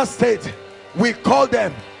Kaduna State, we call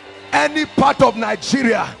them. Any part of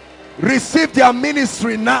Nigeria, receive their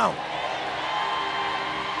ministry now.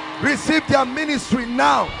 Receive their ministry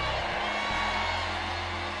now.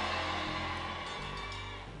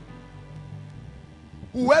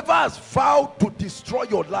 Whoever has vowed to destroy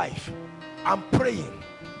your life, I'm praying.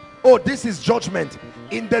 Oh, this is judgment.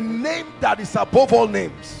 In the name that is above all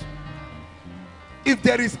names. If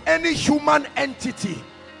there is any human entity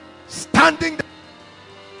standing,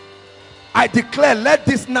 I declare, let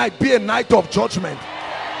this night be a night of judgment.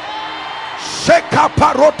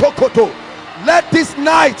 Let this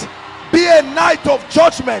night be a night of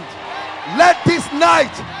judgment. Let this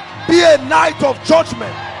night be a night of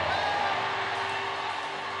judgment.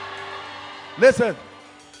 Listen,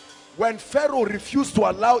 when Pharaoh refused to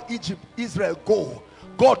allow Israel go,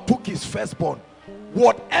 God took his firstborn.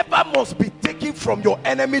 Whatever must be taken from your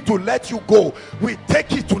enemy to let you go, we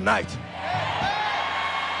take it tonight.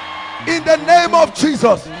 In the name of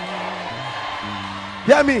Jesus.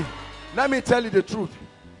 Hear me. Let me tell you the truth.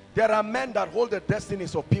 There are men that hold the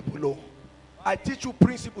destinies of people low. I teach you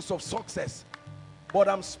principles of success, but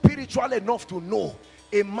I'm spiritual enough to know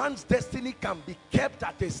a man's destiny can be kept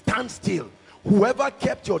at a standstill. Whoever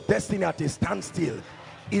kept your destiny at a standstill,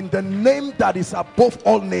 in the name that is above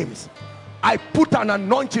all names, I put an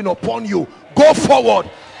anointing upon you. Go forward,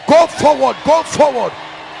 go forward, go forward,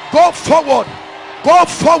 go forward, go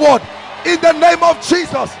forward. In the name of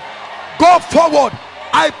Jesus, go forward.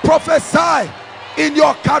 I prophesy in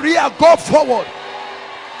your career, go forward.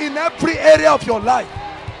 In every area of your life.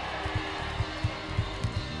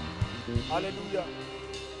 Hallelujah.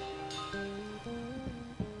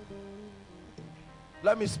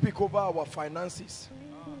 Let me speak over our finances.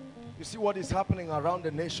 You see what is happening around the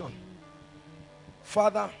nation.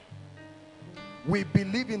 Father, we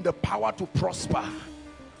believe in the power to prosper,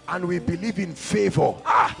 and we believe in favor.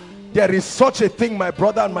 There is such a thing, my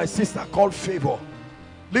brother and my sister, called favor.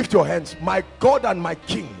 Lift your hands. My God and my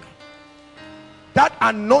King, that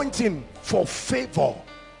anointing for favor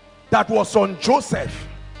that was on Joseph,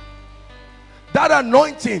 that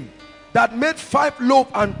anointing that made 5 loaves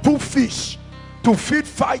and 2 fish to feed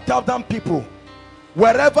 5,000 people,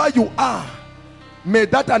 wherever you are, may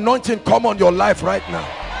that anointing come on your life right now.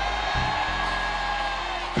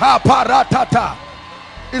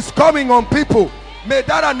 It's coming on people. May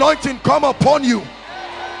that anointing come upon you.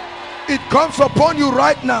 It comes upon you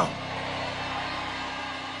right now.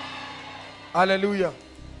 Hallelujah.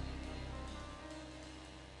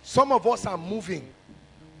 Some of us are moving,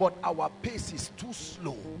 but our pace is too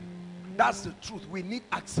slow. That's the truth. We need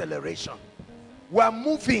acceleration. We're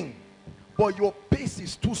moving, but your pace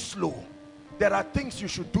is too slow. There are things you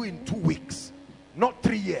should do in 2 weeks, not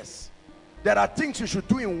 3 years. There are things you should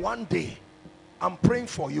do in 1 day. I'm praying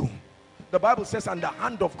for you. The Bible says, and the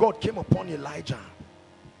hand of God came upon Elijah,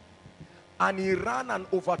 and he ran and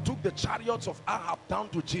overtook the chariots of Ahab down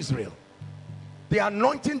to Jezreel. The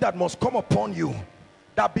anointing that must come upon you,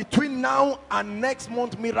 that between now and next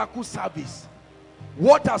month miracle service,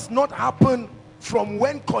 what has not happened from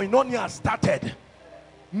when Koinonia started,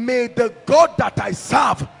 may the God that I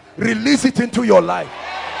serve release it into your life.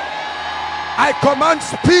 I command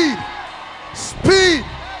speed, speed,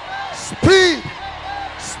 speed,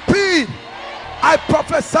 speed. I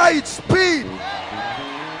prophesy it, speed.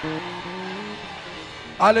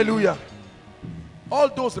 Hallelujah. All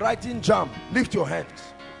those writing jam, lift your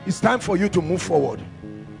hands. It's time for you to move forward.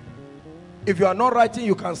 If you are not writing,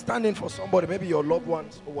 you can stand in for somebody, maybe your loved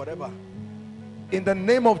ones or whatever. In the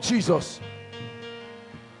name of Jesus.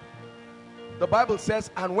 The Bible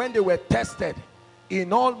says, and when they were tested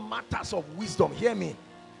in all matters of wisdom, hear me,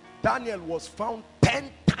 Daniel was found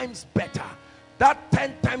 10 times better. That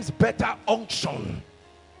 10 times better unction,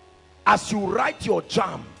 as you write your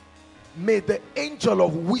jam, may the angel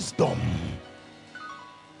of wisdom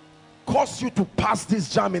cause you to pass this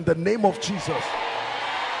jam in the name of Jesus.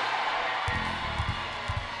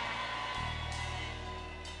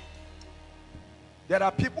 There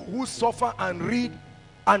are people who suffer and read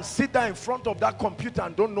and sit there in front of that computer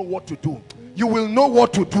and don't know what to do. You will know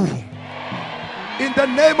what to do in the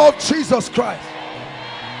name of Jesus Christ.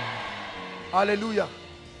 Hallelujah.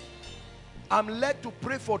 I'm led to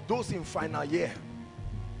pray for those in final year.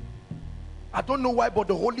 I don't know why, but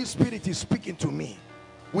the Holy Spirit is speaking to me.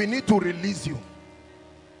 We need to release you.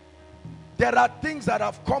 There are things that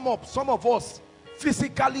have come up. Some of us,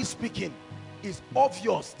 physically speaking, it's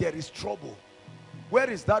obvious there is trouble. Where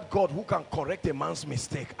is that God who can correct a man's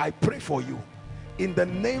mistake? I pray for you. In the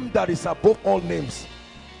name that is above all names,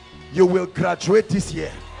 you will graduate this year.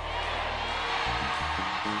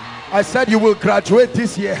 I said you will graduate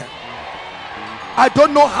this year. I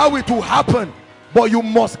don't know how it will happen, but you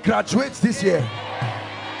must graduate this year.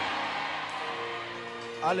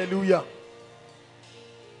 Hallelujah.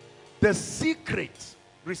 The secret,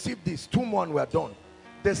 receive this, 2 more and we're done.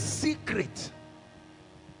 The secret,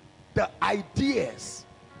 the ideas,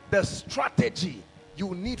 the strategy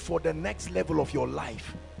you need for the next level of your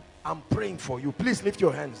life, I'm praying for you. Please lift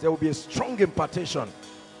your hands. There will be a strong impartation.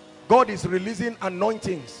 God is releasing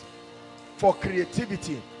anointings for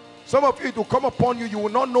creativity. Some of it will come upon you, you will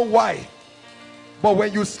not know why, but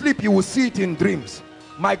when you sleep you will see it in dreams.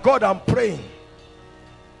 My God, I'm praying.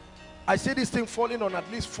 I see this thing falling on at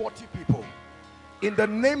least 40 people. In the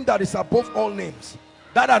name that is above all names,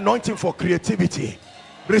 that anointing for creativity,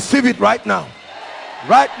 receive it right now.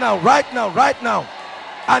 Right now, right now, right now.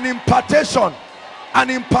 An impartation, an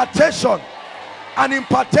impartation, an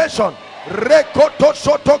impartation.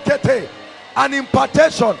 An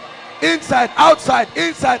impartation. Inside, outside,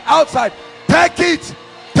 inside, outside. Take it,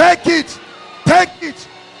 take it, take it.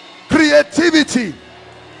 Creativity,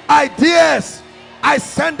 ideas, I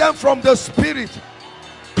send them from the Spirit.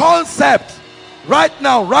 Concept, right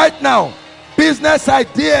now, right now. Business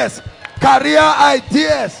ideas, career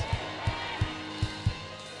ideas.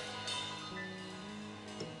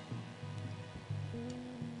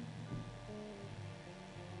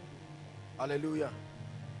 Hallelujah.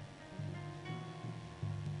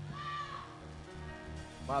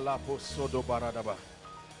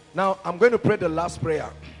 Now I'm going to pray the last prayer.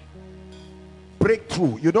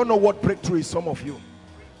 Breakthrough. You don't know what breakthrough is, some of you.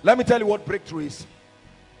 Let me tell you what breakthrough is.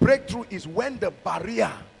 Breakthrough is when the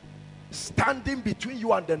barrier standing between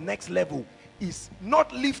you and the next level is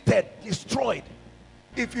not lifted, destroyed.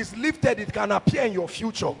 If it's lifted, it can appear in your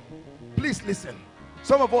future. Please listen.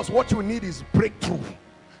 Some of us, what you need is breakthrough.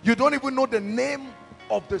 You don't even know the name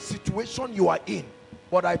of the situation you are in,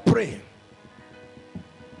 but I pray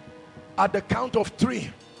at the count of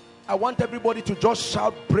 3, I want everybody to just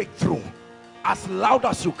shout breakthrough as loud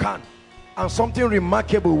as you can, and something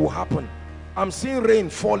remarkable will happen. I'm seeing rain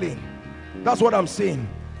falling. That's what I'm saying.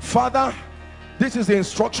 Father, this is the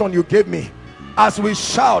instruction you gave me. As we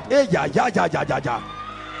shout, hey,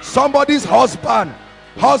 somebody's husband,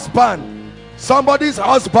 somebody's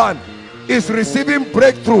husband is receiving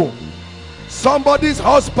breakthrough. Somebody's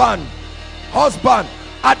husband,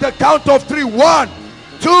 at the count of 3, 1,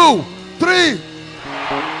 2, 3.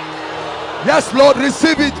 Yes, Lord,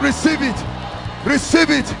 receive it, receive it, receive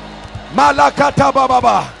it. Malakata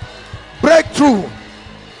bababa. Breakthrough,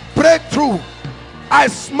 breakthrough. I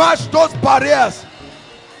smash those barriers.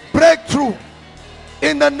 Breakthrough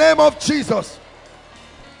in the name of Jesus.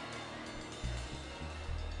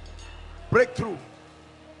 Breakthrough.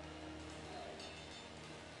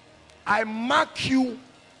 I mark you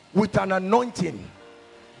with an anointing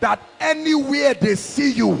that anywhere they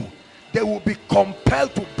see you, they will be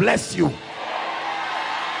compelled to bless you.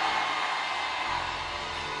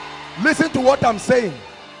 Listen to what I'm saying.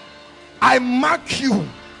 I mark you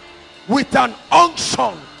with an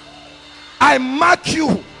unction. I mark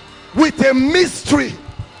you with a mystery,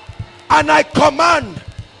 and I command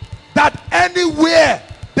that anywhere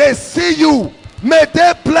they see you, may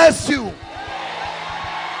they bless you.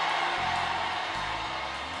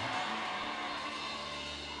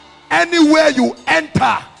 Anywhere you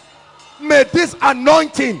enter, may this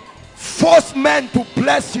anointing force men to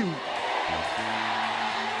bless you.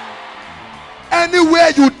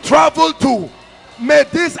 Anywhere you travel to, may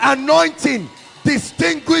this anointing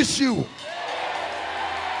distinguish you.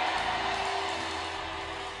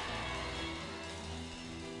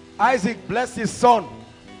 Isaac blessed his son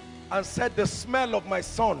and said, the smell of my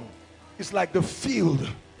son is like the field.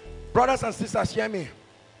 Brothers and sisters, hear me.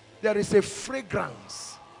 There is a fragrance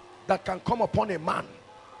that can come upon a man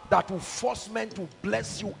that will force men to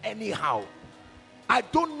bless you anyhow. I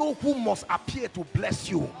don't know who must appear to bless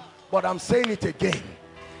you, but I'm saying it again.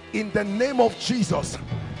 In the name of Jesus,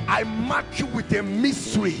 I mark you with a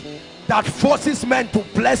mystery that forces men to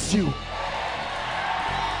bless you.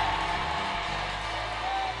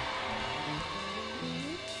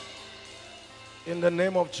 In the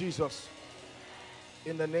name of Jesus.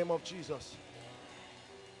 In the name of Jesus.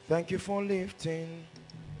 Thank you for lifting.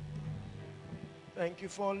 Thank you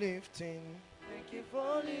for lifting. Thank you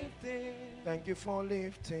for lifting. Thank you for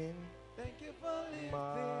lifting. Thank you for lifting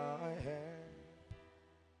my head.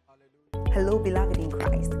 Hello, beloved in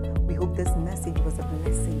Christ. We hope this message was a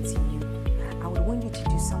blessing to you. I would want you to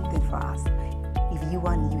do something for us. If you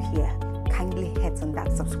are new here, kindly hit on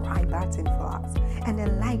that subscribe button for us and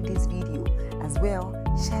then like this video as well.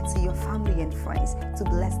 Share to your family and friends to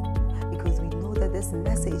bless them, because we know that this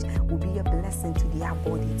message will be a blessing to their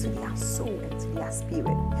body, to their soul, and to their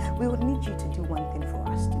spirit. We would need you to do one thing for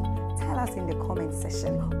us too. Tell us in the comment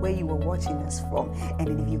section where you were watching us from, and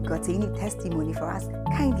then if you've got any testimony for us,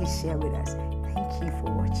 kindly share with us. Thank you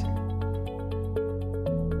for watching.